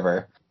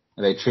whatsoever,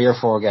 about 3 or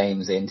 4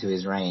 games into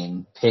his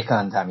reign, pick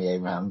on Tammy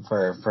Abraham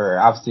for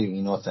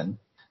absolutely nothing,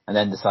 and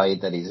then decide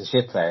that he's a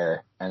shit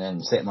player, and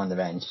then sit him on the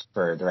bench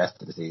for the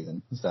rest of the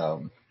season.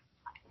 So,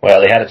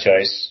 well, he had a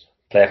choice: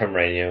 play for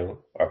Mourinho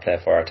or play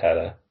for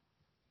Arteta.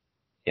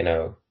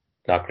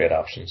 Not great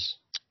options.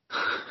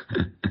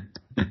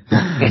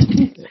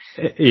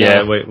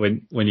 Yeah,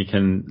 when you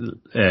can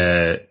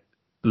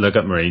look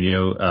at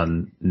Mourinho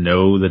and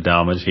know the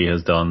damage he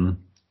has done,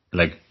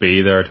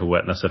 be there to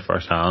witness it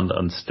firsthand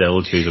and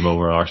still choose him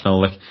over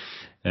Arsenal, tells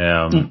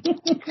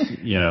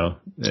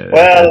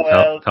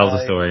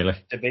the story.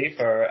 To be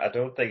fair, I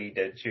don't think he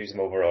did choose him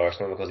over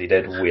Arsenal, because he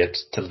did wait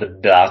till the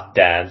last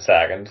damn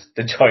second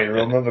to join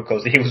Roma,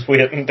 because he was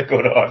waiting to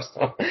go to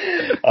Arsenal,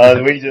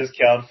 and we just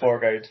can't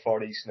fork out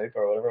 40 snoop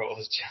or whatever it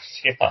was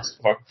Chelsea asked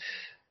for.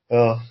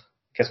 Oh,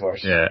 gets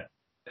worse. Yeah,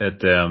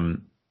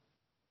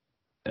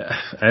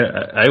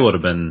 I would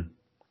have been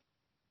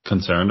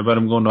concerned about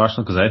him going to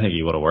Arsenal, because I think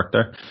he would have worked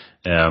there.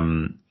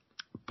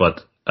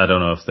 But I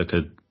don't know if they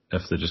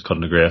just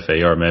couldn't agree a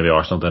fee, or maybe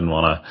Arsenal didn't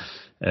want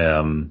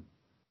to.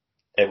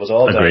 It was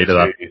all agree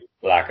down to that.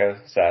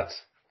 Lacazette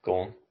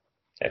going.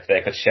 If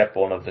they could ship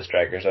one of the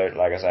strikers out,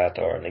 Lacazette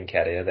or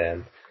Nketiah,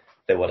 then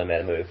they would have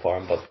made a move for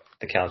him, but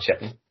they can't ship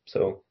him,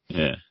 so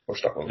Yeah. we're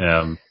stuck with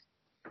him.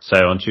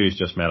 Sayonchu's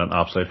just made an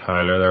absolute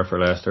howler there for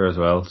Leicester as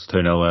well. It's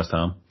 2-0 West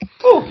Ham.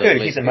 Oh, good.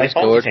 Lovely. He's in my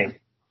Scored. fantasy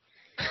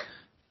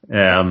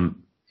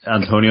team.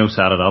 Antonio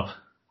set it up.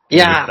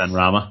 Yeah. Then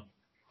Rama.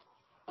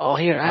 Oh,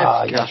 here,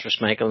 I have Kasper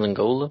Schmeichel in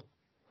goal,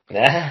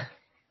 Yeah.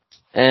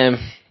 though.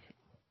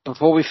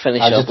 Before we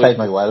finish I up, just played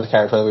my wild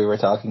card while we were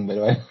talking, by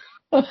the way.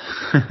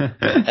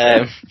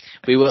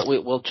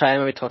 we'll try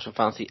and maybe touch on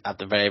fancy at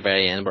the very,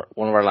 very end, but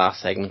one of our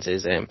last segments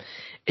is,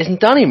 isn't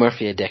Danny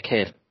Murphy a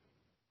dickhead?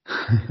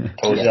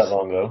 Told you that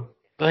long ago.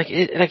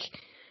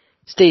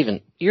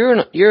 Stephen, you're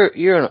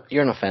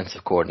an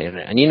offensive coordinator,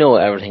 and you know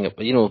everything.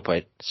 You know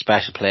about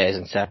special plays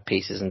and set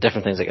pieces and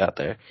different things like that.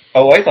 There.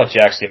 Oh, I thought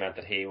you actually meant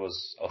that he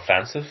was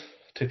offensive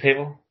to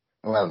people.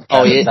 Well,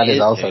 he that is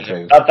is also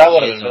true. That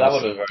would He have is been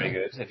also very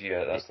good if you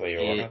that's the way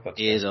you're working. But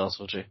It is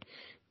also true.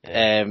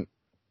 yeah.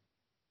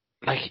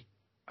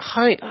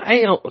 How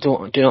I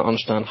do not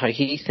understand how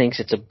he thinks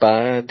it's a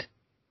bad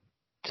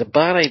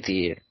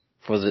idea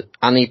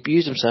and he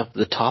views himself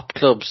the top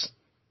clubs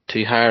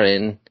to hire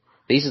in.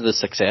 These are the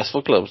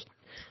successful clubs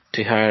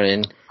to hire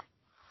in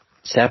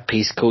set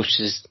piece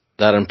coaches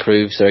that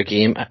improves their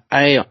game.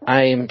 I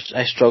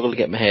struggle to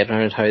get my head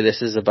around how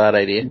this is a bad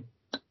idea.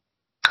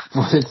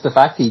 But it's the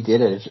fact he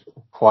did it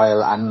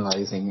while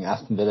analysing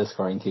Aston Villa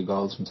scoring 2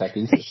 goals from set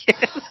pieces.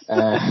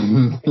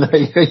 I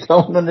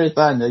don't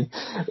understand.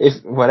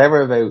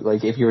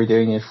 If you were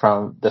doing it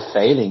from the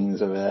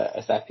failings of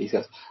a set piece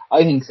coach,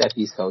 I think set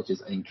piece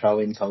coaches, I think throw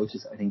in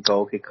coaches, I think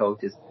goal kick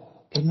coaches,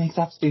 it makes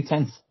absolute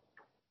sense.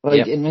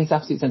 It makes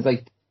absolute sense.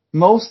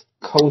 Most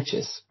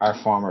coaches are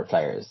former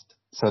players.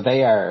 So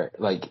they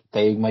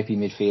might be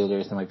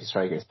midfielders, they might be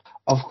strikers.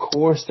 Of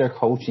course their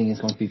coaching is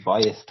going to be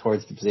biased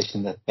towards the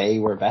position that they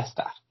were best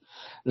at.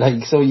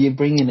 So you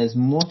bring in as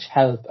much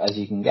help as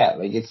you can get.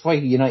 It's why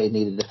United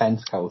need a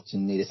defence coach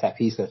and need a set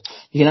piece coach.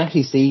 You can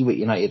actually see with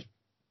United,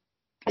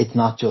 it's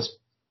not just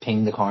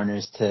ping the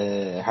corners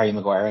to Harry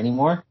Maguire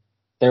anymore.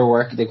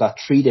 They've got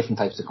 3 different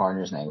types of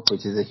corners now,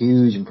 which is a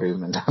huge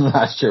improvement on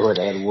last year where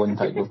they had 1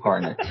 type of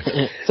corner.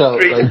 So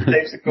 3 different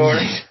types of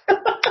corners.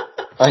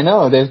 I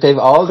know, they've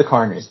all the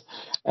corners.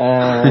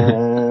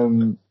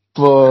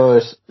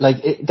 But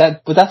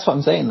that's what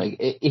I'm saying.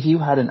 If you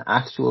had an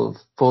actual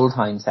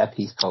full-time set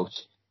piece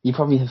coach, you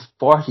probably have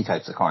 40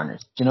 types of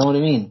corners. Do you know what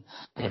I mean?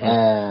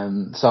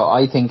 Mm-hmm. So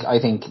I think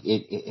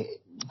it,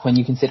 when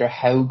you consider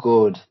how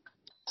good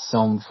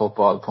some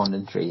football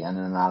punditry and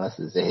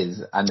analysis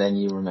is, and then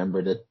you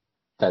remember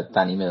that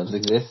Danny Mills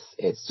exists,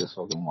 it's just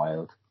fucking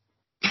wild.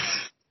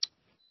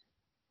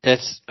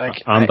 It's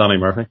Danny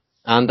Murphy.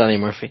 And Danny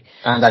Murphy.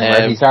 And Danny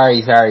Murphy,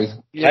 sorry. I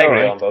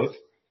agree on both.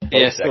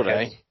 Yes, so do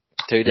I.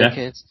 2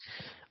 decades.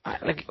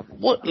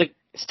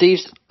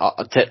 Steve's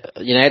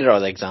United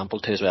are the example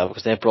too as well,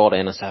 because they brought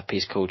in a set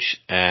piece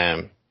coach,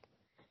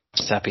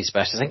 set piece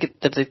specialist. I think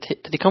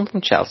did he come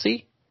from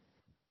Chelsea?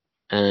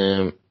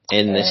 In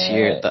this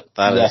year, that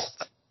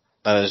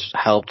has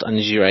helped. And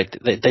as you're right,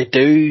 they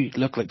do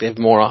look like they have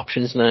more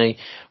options now,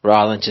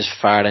 rather than just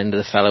fired into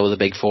the fellow with a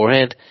big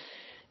forehead.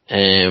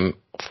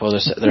 For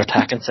their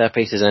attacking set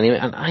pieces anyway,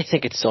 and I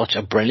think it's such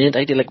a brilliant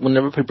idea. When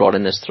Liverpool brought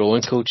in this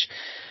throwing coach,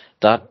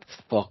 that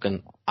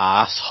fucking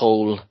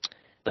asshole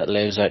that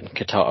lives out in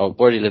Qatar, or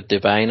where do you live,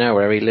 Dubai now,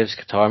 wherever he lives,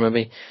 Qatar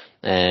maybe,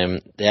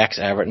 the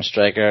ex-Everton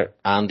striker,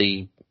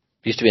 Andy,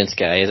 used to be in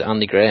Sky, is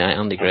Andy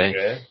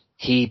Gray.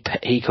 He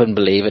couldn't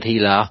believe it, he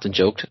laughed and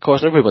joked. Of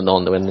course, Liverpool went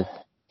on to win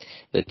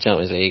the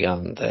Champions League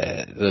and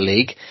the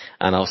league,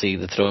 and obviously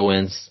the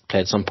throw-ins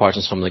played some parts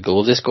in some of the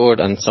goals they scored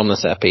and some of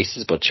the set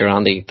pieces, but sure,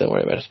 Andy, don't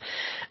worry about it.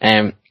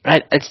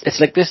 Right, it's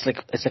like this,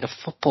 it's like a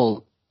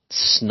football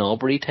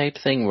snobbery type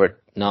thing where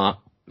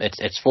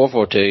it's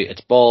 4-4-2, it's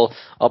ball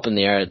up in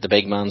the air, the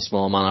big man,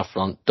 small man up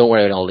front, don't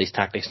worry about all these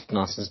tactics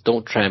nonsense,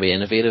 don't try and be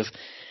innovative.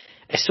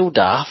 It's so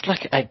daft,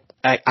 and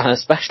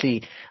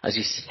especially, as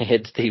you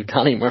said, Steve,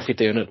 Danny Murphy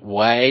doing it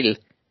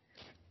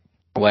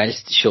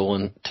whilst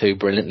showing 2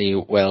 brilliantly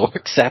well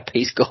worked set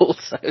piece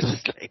goals. I was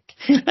just like,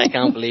 I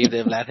can't believe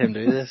they've let him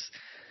do this.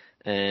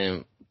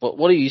 But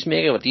what do you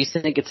make of it? Do you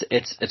think it's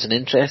an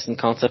interesting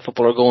concept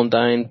football are going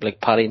down,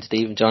 like Paddy and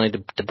Steve and Johnny,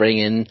 to bring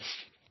in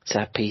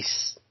set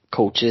piece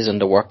coaches and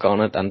to work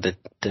on it and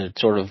the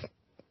sort of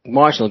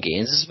marginal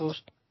gains, I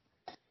suppose?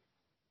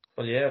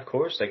 Well, yeah, of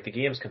course. The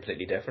game's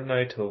completely different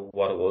now to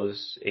what it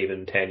was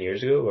even 10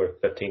 years ago or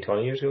 15,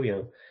 20 years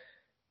ago.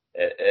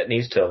 It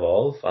needs to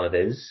evolve, and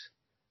it is.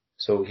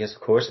 So yes,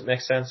 of course it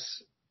makes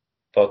sense,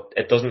 but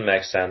it doesn't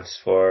make sense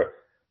for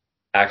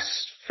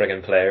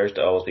ex-friggin' players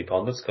to always be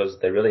pundits, because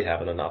they really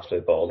haven't an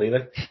absolute ball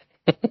either.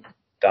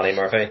 Danny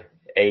Murphy,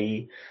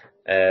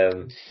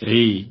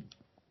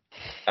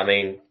 I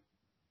mean,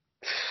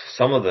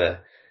 some of the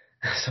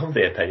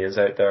opinions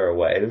out there are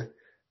wild.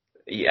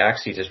 You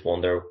actually just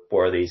wonder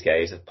where these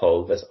guys have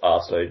pulled this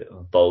absolute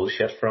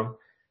bullshit from.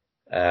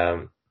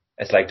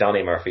 It's like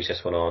Danny Murphy's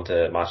just went on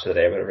to Match of the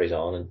Day, whatever he's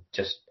on, and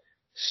just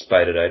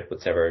spouted out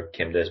whatever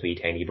came to his wee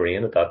tiny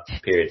brain at that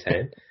period of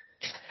time.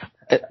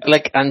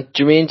 And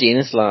Jermaine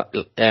Genius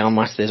on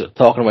Match Day was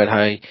talking about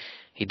how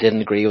he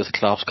didn't agree with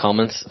Klopp's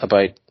comments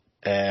about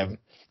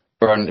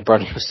Burnley.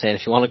 Burnley was saying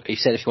if you want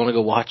to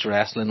go watch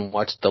wrestling and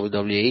watch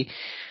WWE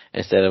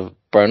instead of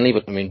Burnley,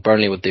 but I mean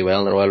Burnley would do well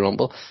in the Royal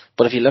Rumble.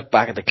 But if you look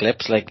back at the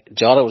clips, like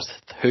Jota was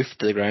hoofed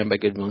to the ground by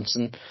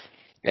Gudmundsson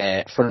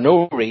for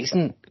no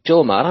reason.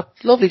 Joel Matip,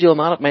 lovely Joel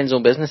Matip, minds his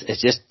own business, is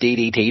just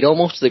DDT'd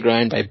almost to the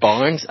ground by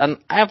Barnes, and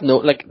I have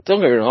don't get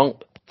me wrong.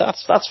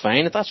 That's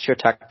fine. If that's your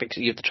tactics,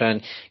 you have to try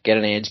and get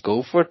an edge,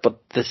 go for it.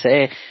 But to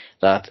say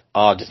that,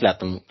 just let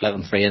them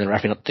free and the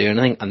referee not do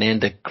anything, and then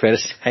to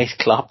criticise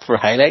Klopp for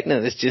highlighting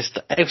it, it's just,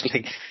 I was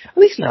like,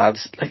 these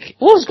lads, like,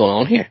 what is going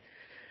on here?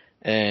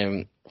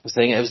 I was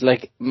thinking, it was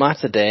like, Match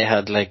of the Day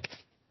had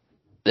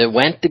they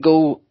went to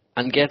go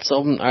and get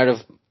something out of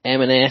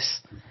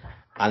M&S,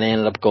 and they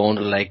ended up going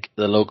to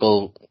the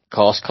local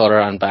cost cutter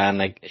and buying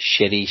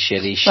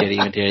shitty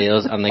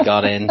materials, and they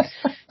got in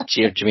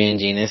Jermaine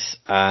Genius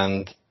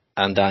and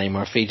Danny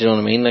Murphy. Do you know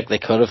what I mean? They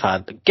could have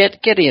had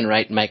get Ian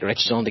Wright and Mike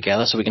Richardson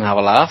together so we can have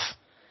a laugh.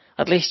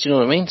 At least, you know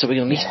what I mean? So we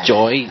can at least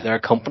enjoy their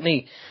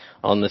company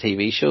on the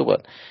TV show.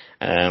 But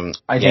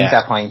I think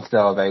that point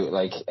though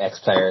about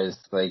ex-players,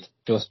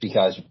 just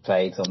because you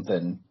played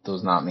something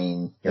does not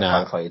mean you're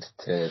qualified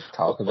to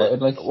talk about it.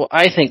 Well,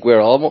 I think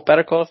we're all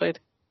better qualified.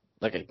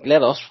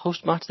 Let us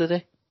host Match of the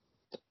Day.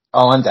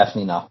 Oh, I'm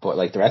definitely not, but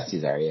the rest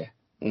of you are, yeah.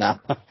 No.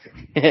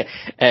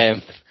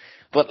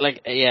 But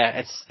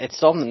it's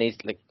something that needs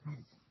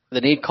they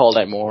need called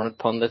out more on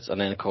pundits,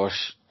 and then of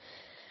course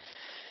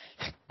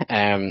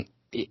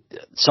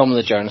some of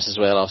the journalists as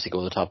well obviously go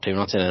to the top two. I'm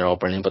not saying they're all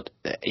brilliant, but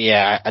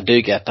I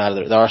do get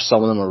that. There are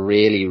some of them are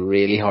really,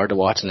 really hard to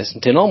watch and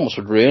listen to, and almost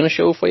would ruin a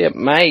show for you.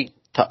 My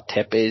top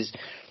tip is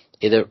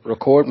either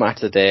record Match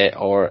of the Day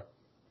or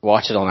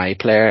watch it on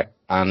iPlayer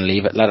and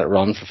leave it, let it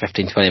run for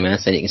 15-20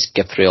 minutes, then you can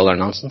skip through all their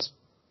nonsense.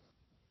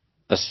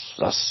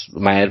 That's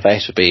my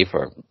advice would be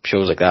for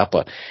shows like that.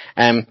 But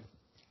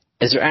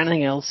is there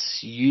anything else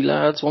you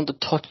lads want to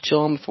touch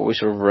on before we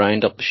sort of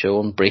round up the show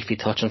and briefly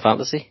touch on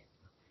fantasy?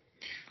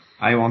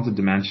 I wanted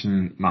to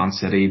mention Man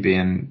City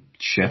being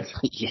shit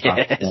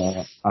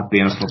at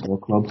being a football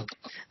club.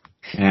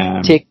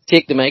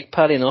 Take the mic,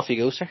 Paddy, and off you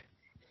go, sir.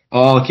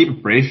 Oh, I'll keep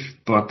it brief,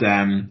 but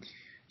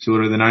so it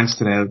was announced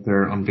today that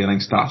they're unveiling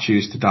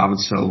statues to David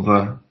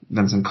Silva,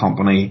 Vincent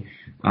Kompany,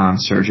 and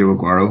Sergio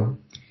Aguero.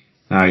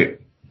 Now,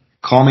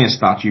 call me a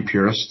statue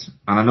purist,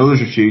 and I know there's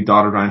a few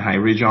dotted around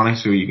Highbury, Johnny,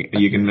 so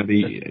you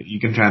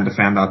can try and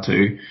defend that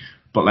too.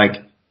 But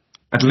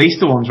at least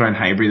the ones around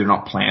Highbury, they're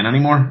not playing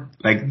anymore.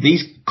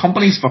 These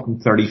companies fucking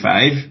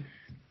 35.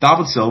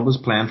 David Silva's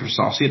playing for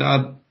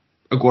Sociedad,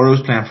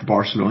 Aguero's playing for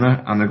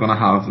Barcelona, and they're gonna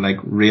have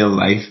real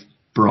life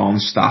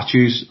bronze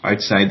statues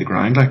outside the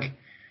ground.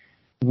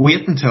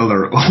 Wait until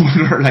they're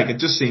older. I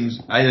just think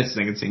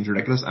it seems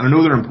ridiculous. And I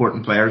know they're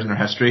important players in their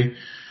history,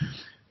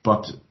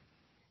 but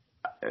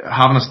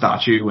having a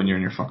statue when you're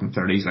in your fucking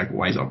 30s,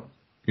 wise up.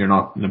 You're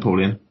not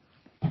Napoleon.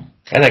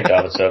 I think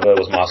David Silva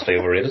was massively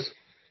overrated.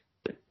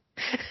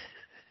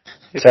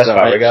 Cesc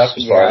Fabregas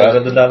was far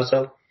better than David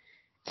Silva.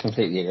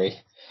 Completely agree.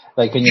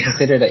 When you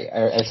consider that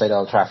outside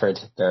Old Trafford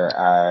there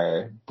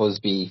are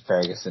Busby,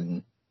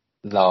 Ferguson,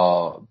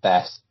 Law,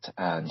 Best,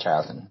 and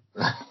Charlton.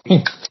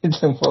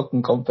 It's a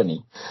fucking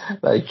company.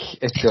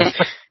 It's just,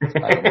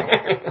 I don't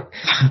know.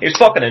 He was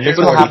fucking injured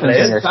before he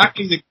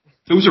played.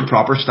 Those are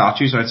proper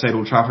statues outside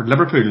Old Trafford.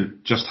 Liverpool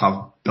just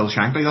have Bill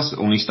Shankly. That's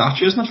the only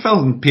statue, isn't it, Phil?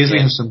 And Paisley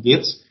has some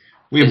dates.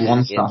 We have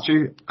one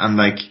statue,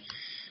 and I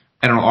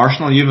don't know,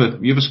 Arsenal, you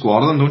have a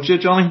squad of them, don't you,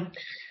 Johnny?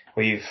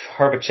 We've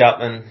Herbert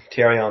Chapman,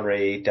 Thierry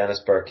Henry,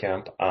 Dennis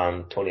Bergkamp,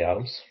 and Tony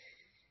Adams.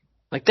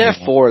 They're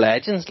four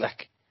legends.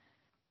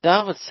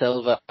 David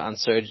Silva and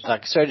Sergio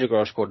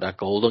Aguero scored that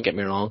goal. Don't get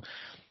me wrong,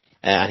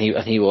 and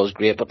he was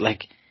great. But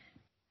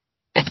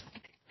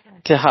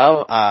to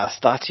have a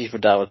statue for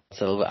David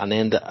Silva, and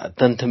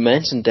then to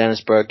mention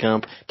Dennis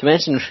Bergkamp, to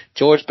mention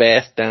George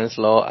Best, Dennis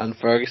Law, and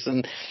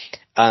Ferguson,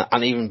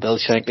 and even Bill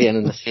Shankly, and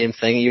in the same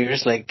thing, you're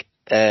just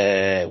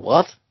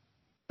what?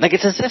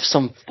 It's as if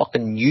some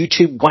fucking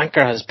YouTube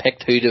wanker has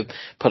picked who to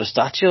put a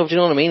statue of. Do you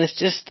know what I mean? It's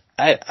just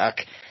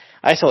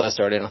I saw this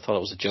earlier and I thought it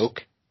was a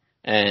joke,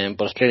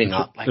 but it's clearly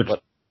not.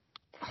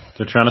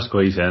 They're trying to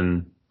squeeze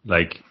in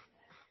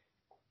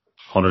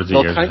hundreds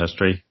of years of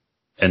history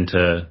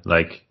into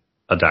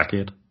a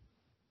decade.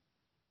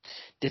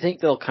 Do you think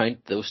they'll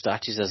count those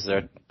statues as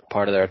their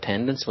part of their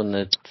attendance when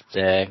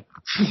they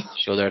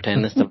show their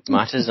attendance to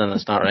matches and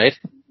it's not right?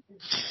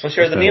 Well,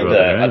 sure, they named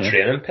a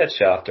training pitch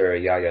after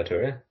Yaya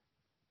Toure.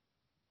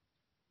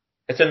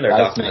 It's in their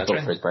documentary. That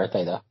was for his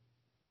birthday, though.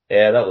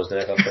 Yeah, that was the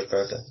nick-up for his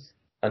birthday.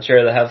 And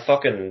sure, they have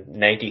fucking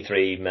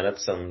 93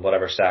 minutes and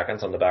whatever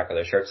seconds on the back of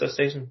their shirts this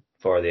season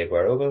for the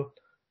Aguero goal.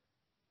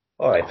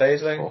 Alright,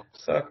 Paisley.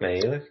 Fuck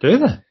me. Do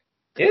they?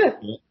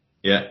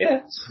 Yeah.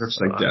 Looks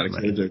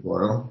dedicated to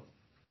Aguero.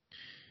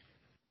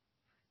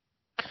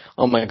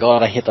 Oh my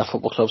god, I hate that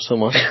football club so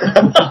much.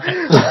 I'm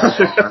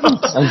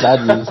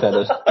glad you said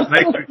it.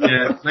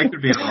 Like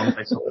they're being on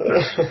by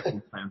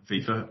someone playing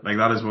FIFA. Like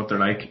that is what they're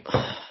like.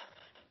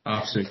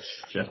 Absolute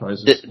shit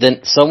houses. Then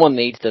someone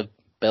needs to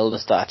build a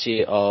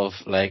statue of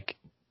like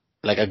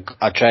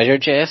a treasure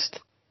chest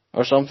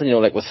or something, you know,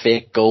 like with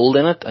fake gold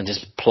in it, and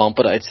just plump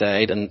it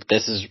outside. And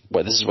this is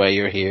why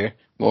you're here.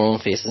 More on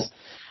faces,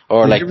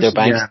 or like their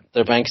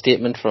bank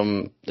statement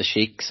from the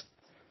sheiks.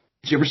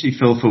 Did you ever see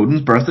Phil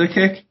Foden's birthday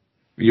cake?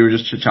 You were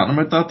just chatting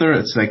about that there.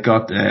 It's like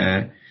got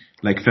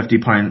like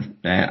 £50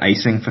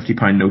 icing,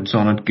 £50 notes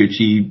on it,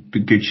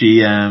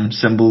 Gucci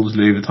symbols,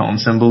 Louis Vuitton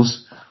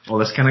symbols, all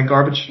this kind of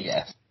garbage.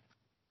 Yeah.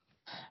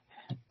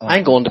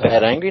 I'm going to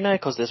bed angry now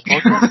because this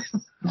podcast.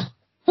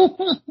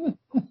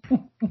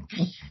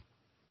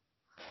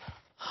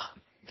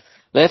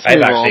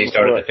 I've actually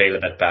started to feel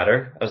a bit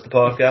better as the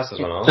podcast has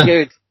went on.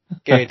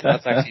 Good.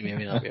 That's actually made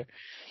me happier.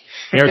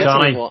 Here,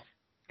 Johnny.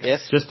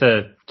 Yes. Just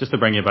to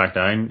bring you back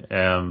down.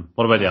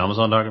 What about the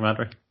Amazon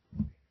documentary?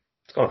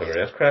 It's going to be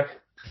great, crack.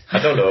 I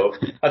don't know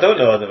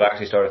if they've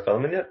actually started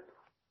filming yet.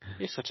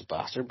 You're such a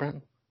bastard,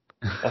 Brenton.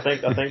 I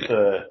think they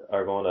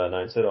are going to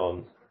announce it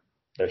on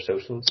their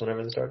socials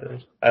whenever they start doing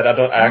it. I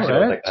don't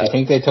think. Do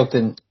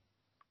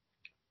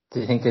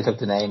you think they took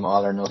the name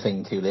All or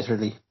Nothing too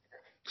literally?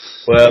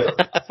 Well,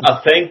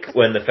 I think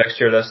when the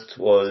fixture list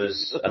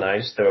was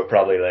announced, they were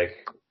probably like,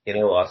 you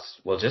know what,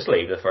 we'll just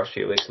leave the first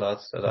few weeks,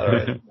 lads. Is that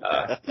alright?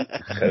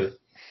 Cool.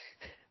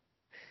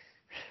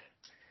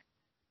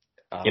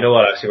 You know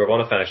what, actually, we're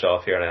going to finish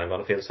off here, and I'm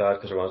going to feel sad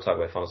because we're going to talk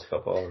about fantasy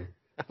football. And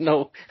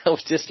no, I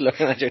was just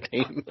looking at your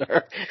team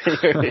there.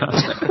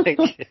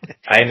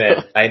 I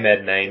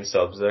made 9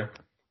 subs there.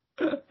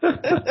 The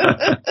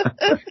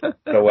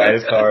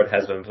wild card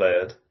has been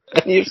played.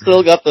 And you've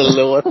still got the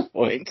lowest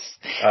points.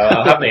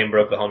 I haven't even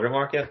broke the 100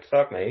 mark yet.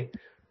 Fuck me.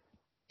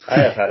 I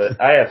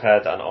have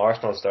had an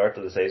Arsenal start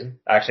to the season.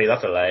 Actually,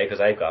 that's a lie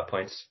because I've got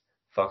points.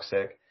 Fuck's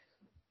sake.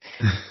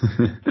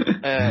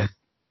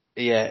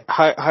 Yeah.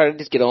 How did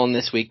you get on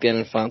this week then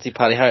in fantasy,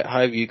 Paddy?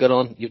 How have you got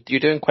on? You're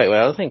doing quite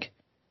well, I think.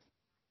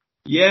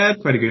 Yeah,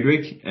 quite a good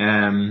week.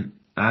 I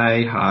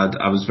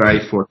was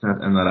very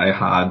fortunate in that I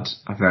had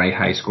a very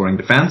high scoring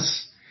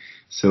defence.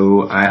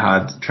 So I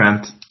had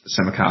Trent,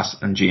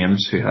 Simicast and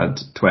James who had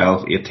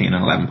 12, 18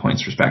 and 11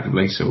 points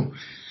respectively. So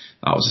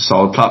that was a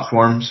solid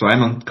platform. So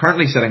I'm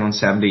currently sitting on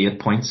 78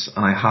 points,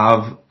 and I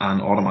have an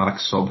automatic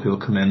sub who will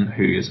come in,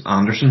 who is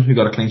Anderson, who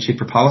got a clean sheet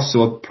for Palace.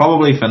 So I'll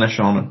probably finish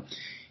on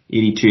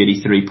 82,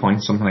 83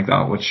 points, something like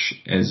that,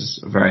 which is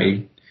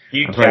very...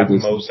 You kept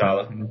Mo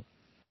Salah.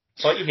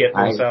 Thought you hate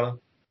Mo Salah.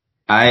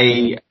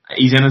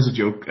 He's in as a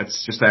joke.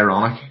 It's just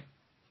ironic.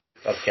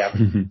 That's cap.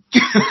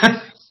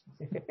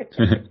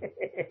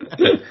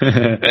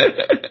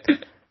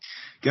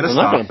 Get a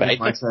stop on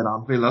my side,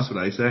 Anfield, that's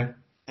what I say.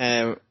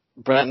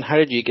 Brenton, how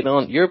did you get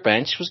on? Your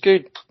bench was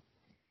good.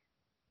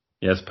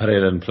 Yes, Paddy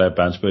didn't play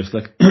bench boost,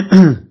 like.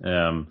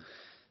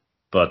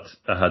 But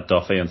I had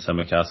Duffy and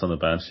Simicast on the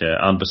bench, yeah,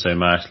 and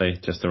Basuma actually,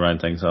 just to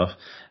round things off.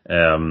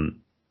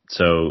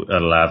 So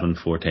at 11,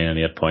 14 and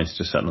 8 points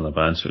just sitting on the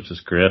bench, which is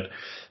great.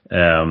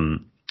 Well,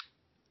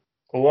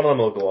 one of them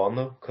will go on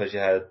though, because you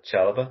had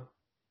Chalobah.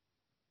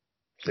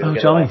 So you'll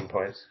get 11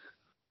 points.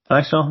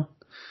 Thanks, John.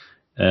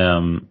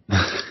 For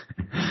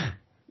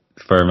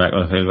making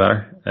me feel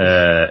better.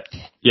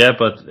 Yeah,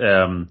 but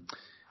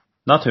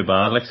not too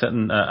bad. Like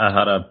I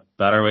had a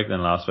better week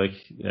than last week.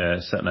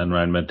 Sitting in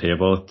around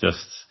mid-table,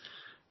 just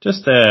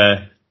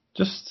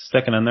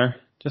sticking in there,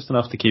 just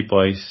enough to keep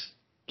boys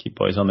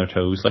on their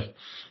toes. Like,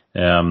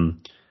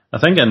 I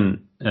think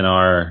in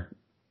our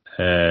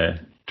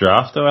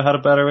draft though, I had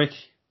a better week.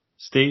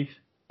 Steve,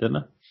 didn't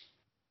I?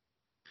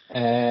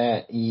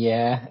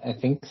 Yeah, I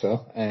think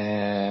so.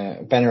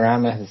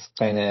 Benrahma has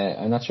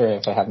I'm not sure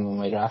if I have him on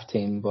my draft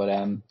team, but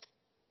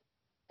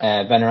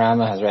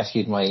Benrahma has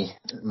rescued my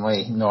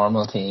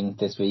normal team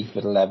this week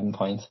with 11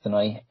 points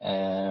tonight.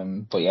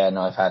 But yeah,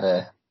 no, I've had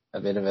a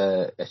bit of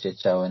a shit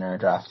show in our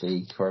draft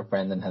league where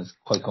Brendan has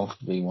quite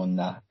comfortably won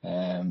that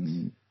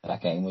game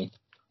week.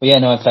 But yeah,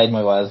 no, I played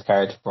my wild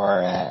card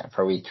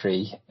for week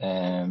 3.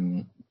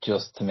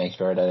 Just to make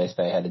sure that I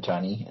stay ahead of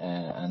Johnny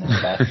and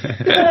I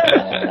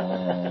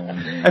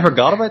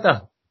forgot about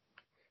that.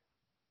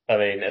 I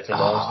mean, it's a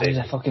long season.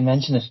 Did I fucking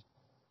mention it?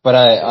 But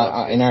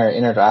I in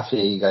our draft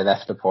league, I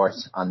left Laporte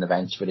on the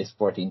bench with his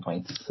 14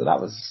 points, so that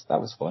was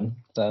fun.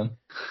 So,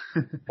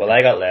 well,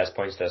 I got less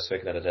points this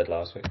week than I did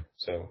last week.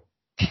 So,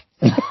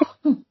 I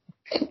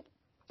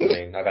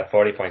mean, I got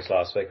 40 points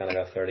last week and I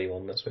got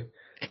 31 this week.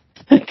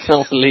 I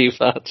can't believe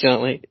that,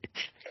 Johnny.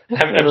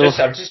 I'm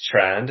just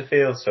trying to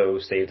feel so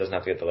Steve doesn't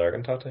have to get the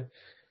Lurgan tattoo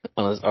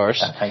on his arse.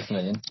 Thanks a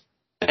million.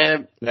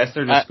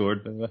 Leicester just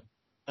scored, by the way.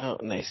 Oh,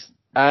 nice.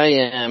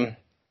 I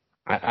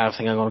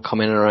think I'm going to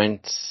come in around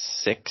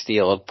 60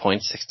 odd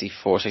points,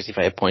 64,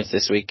 65 points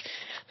this week.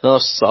 Another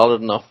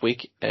solid enough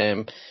week.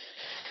 But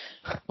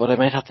I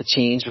might have to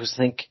change because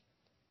I think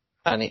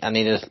I need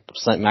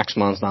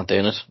Maximan's not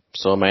doing it,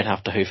 so I might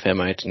have to hoof him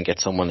out and get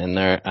someone in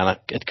there, and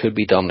it could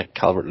be Dominic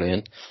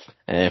Calvert-Lewin.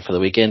 for the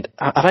weekend.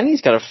 Have any of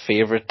you got a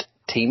favourite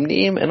team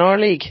name in our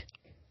league?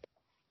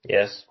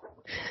 Yes.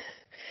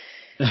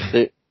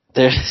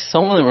 There's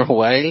some of them are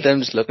wild. I'm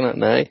just looking at it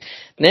now.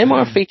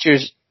 Neymar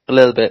features a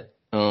little bit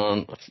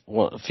on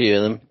a few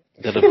of them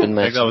that have been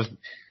mentioned. I think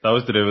that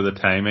was to do with the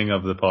timing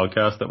of the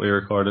podcast that we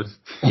recorded.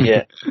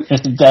 Yeah.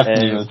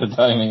 Definitely was the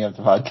timing of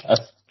the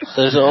podcast.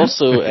 There's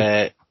also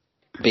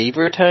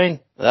Beavertown.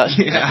 That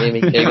made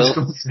me I was giggle.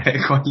 going to say,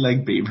 I quite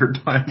like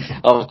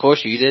Beavertown. Oh, of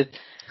course you did.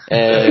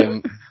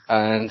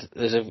 And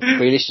there's a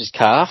Grealish's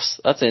Calves.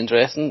 That's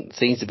interesting.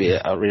 Seems to be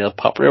a real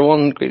popular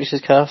one.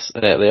 Grealish's Calves.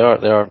 They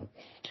are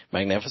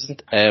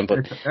magnificent.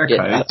 But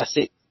yeah, I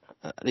see.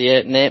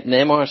 Yeah,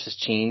 Neymar's has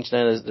changed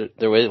now.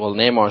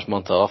 Neymar's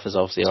month off is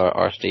obviously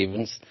our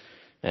Stevens,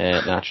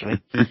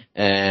 naturally.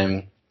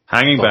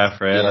 Hanging by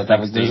Fred, yeah, I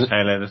think Steve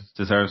highlighted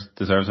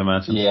deserves a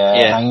mention. Yeah,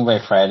 Hanging by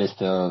Fred is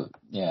still,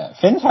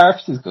 Finn's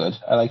Harps is good.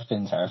 I like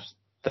Finn's Harps.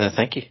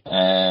 Thank you.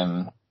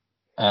 And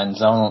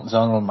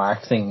zonal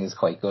marketing is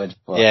quite good,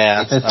 but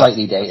yeah, it's a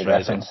slightly dated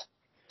reference.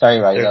 Sorry,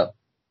 Rise Up.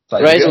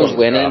 Rise was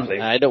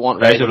winning. I don't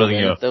want Rise to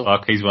win though.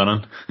 Fuck, he's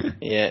winning.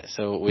 Yeah,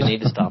 so we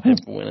need to stop him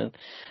from winning.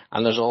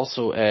 And there's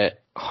also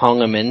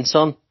Hong Min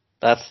Son.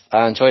 I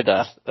enjoyed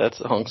that. That's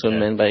Hong Sun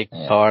Min by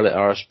Carl,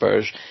 our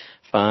Spurs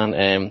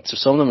fan. So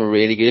some of them are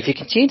really good. If you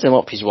can change them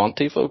up if you want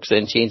to, folks,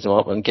 then change them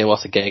up and give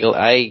us a giggle.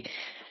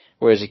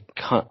 Whereas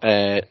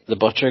the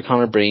Butcher,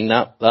 Conor Breen,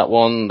 that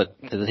one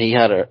that he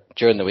had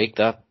during the week,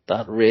 that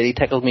really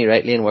tickled me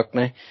rightly and worked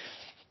me.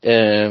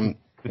 I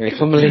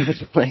couldn't believe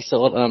it when I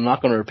saw it, and I'm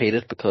not going to repeat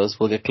it because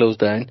we'll get closed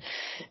down.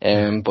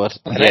 But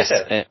yes,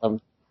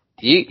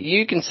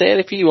 you can say it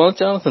if you want,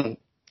 Jonathan.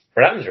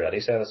 Bratton's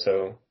already said it,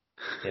 so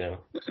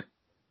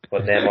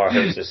But Neymar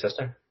hates his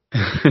sister.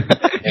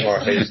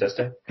 Neymar hates his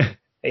sister.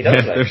 He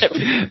does like.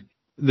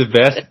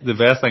 The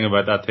best thing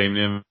about that team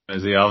name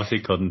is he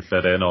obviously couldn't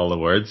fit in all the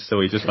words,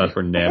 so he just went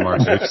for Neymar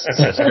hates his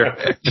sister.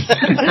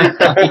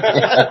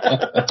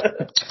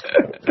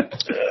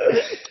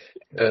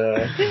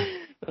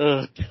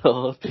 Oh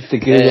God! It's the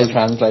Google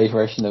Translate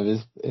version of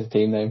his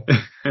team name.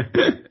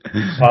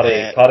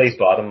 Paddy's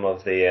bottom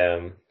of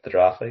the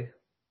draft league.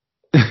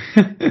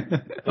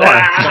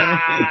 Whacker!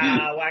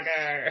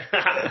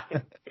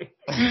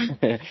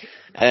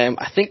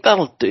 I think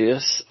that'll do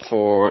us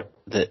for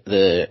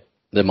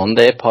the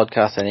Monday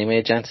podcast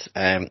anyway, gents.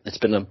 It's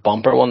been a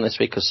bumper one this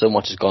week because so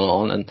much has gone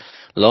on, and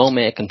long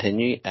may it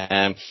continue.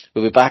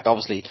 We'll be back,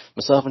 obviously,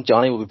 myself and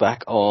Johnny will be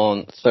back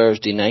on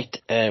Thursday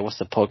night with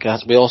the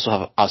podcast. We also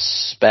have a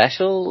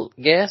special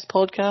guest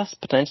podcast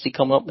potentially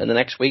coming up in the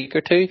next week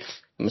or two.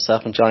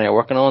 Myself and Johnny are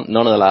working on.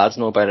 None of the lads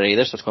know about it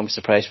either, so it's going to be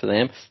a surprise for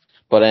them.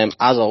 But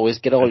as always,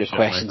 get all your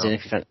questions in.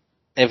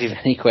 If you have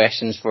any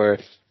questions for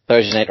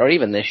Thursday night or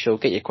even this show,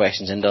 get your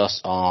questions into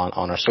us on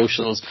our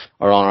socials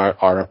or on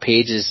our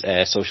pages,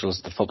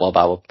 socials, the Football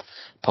Babble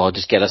Pod.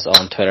 Just get us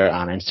on Twitter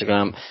and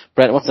Instagram.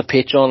 Brent, what's the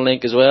Patreon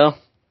link as well?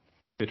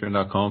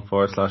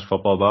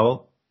 Patreon.com/Football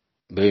Babble.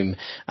 Boom.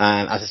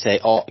 And as I say,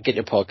 get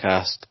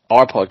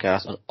our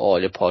podcast on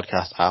all your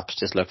podcast apps.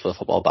 Just look for the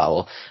Football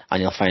Babble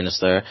and you'll find us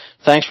there.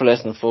 Thanks for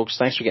listening, folks.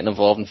 Thanks for getting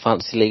involved in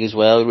Fantasy League as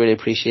well. Really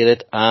appreciate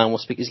it. And we'll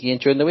speak to you again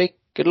during the week.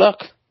 Good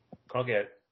luck. Okay.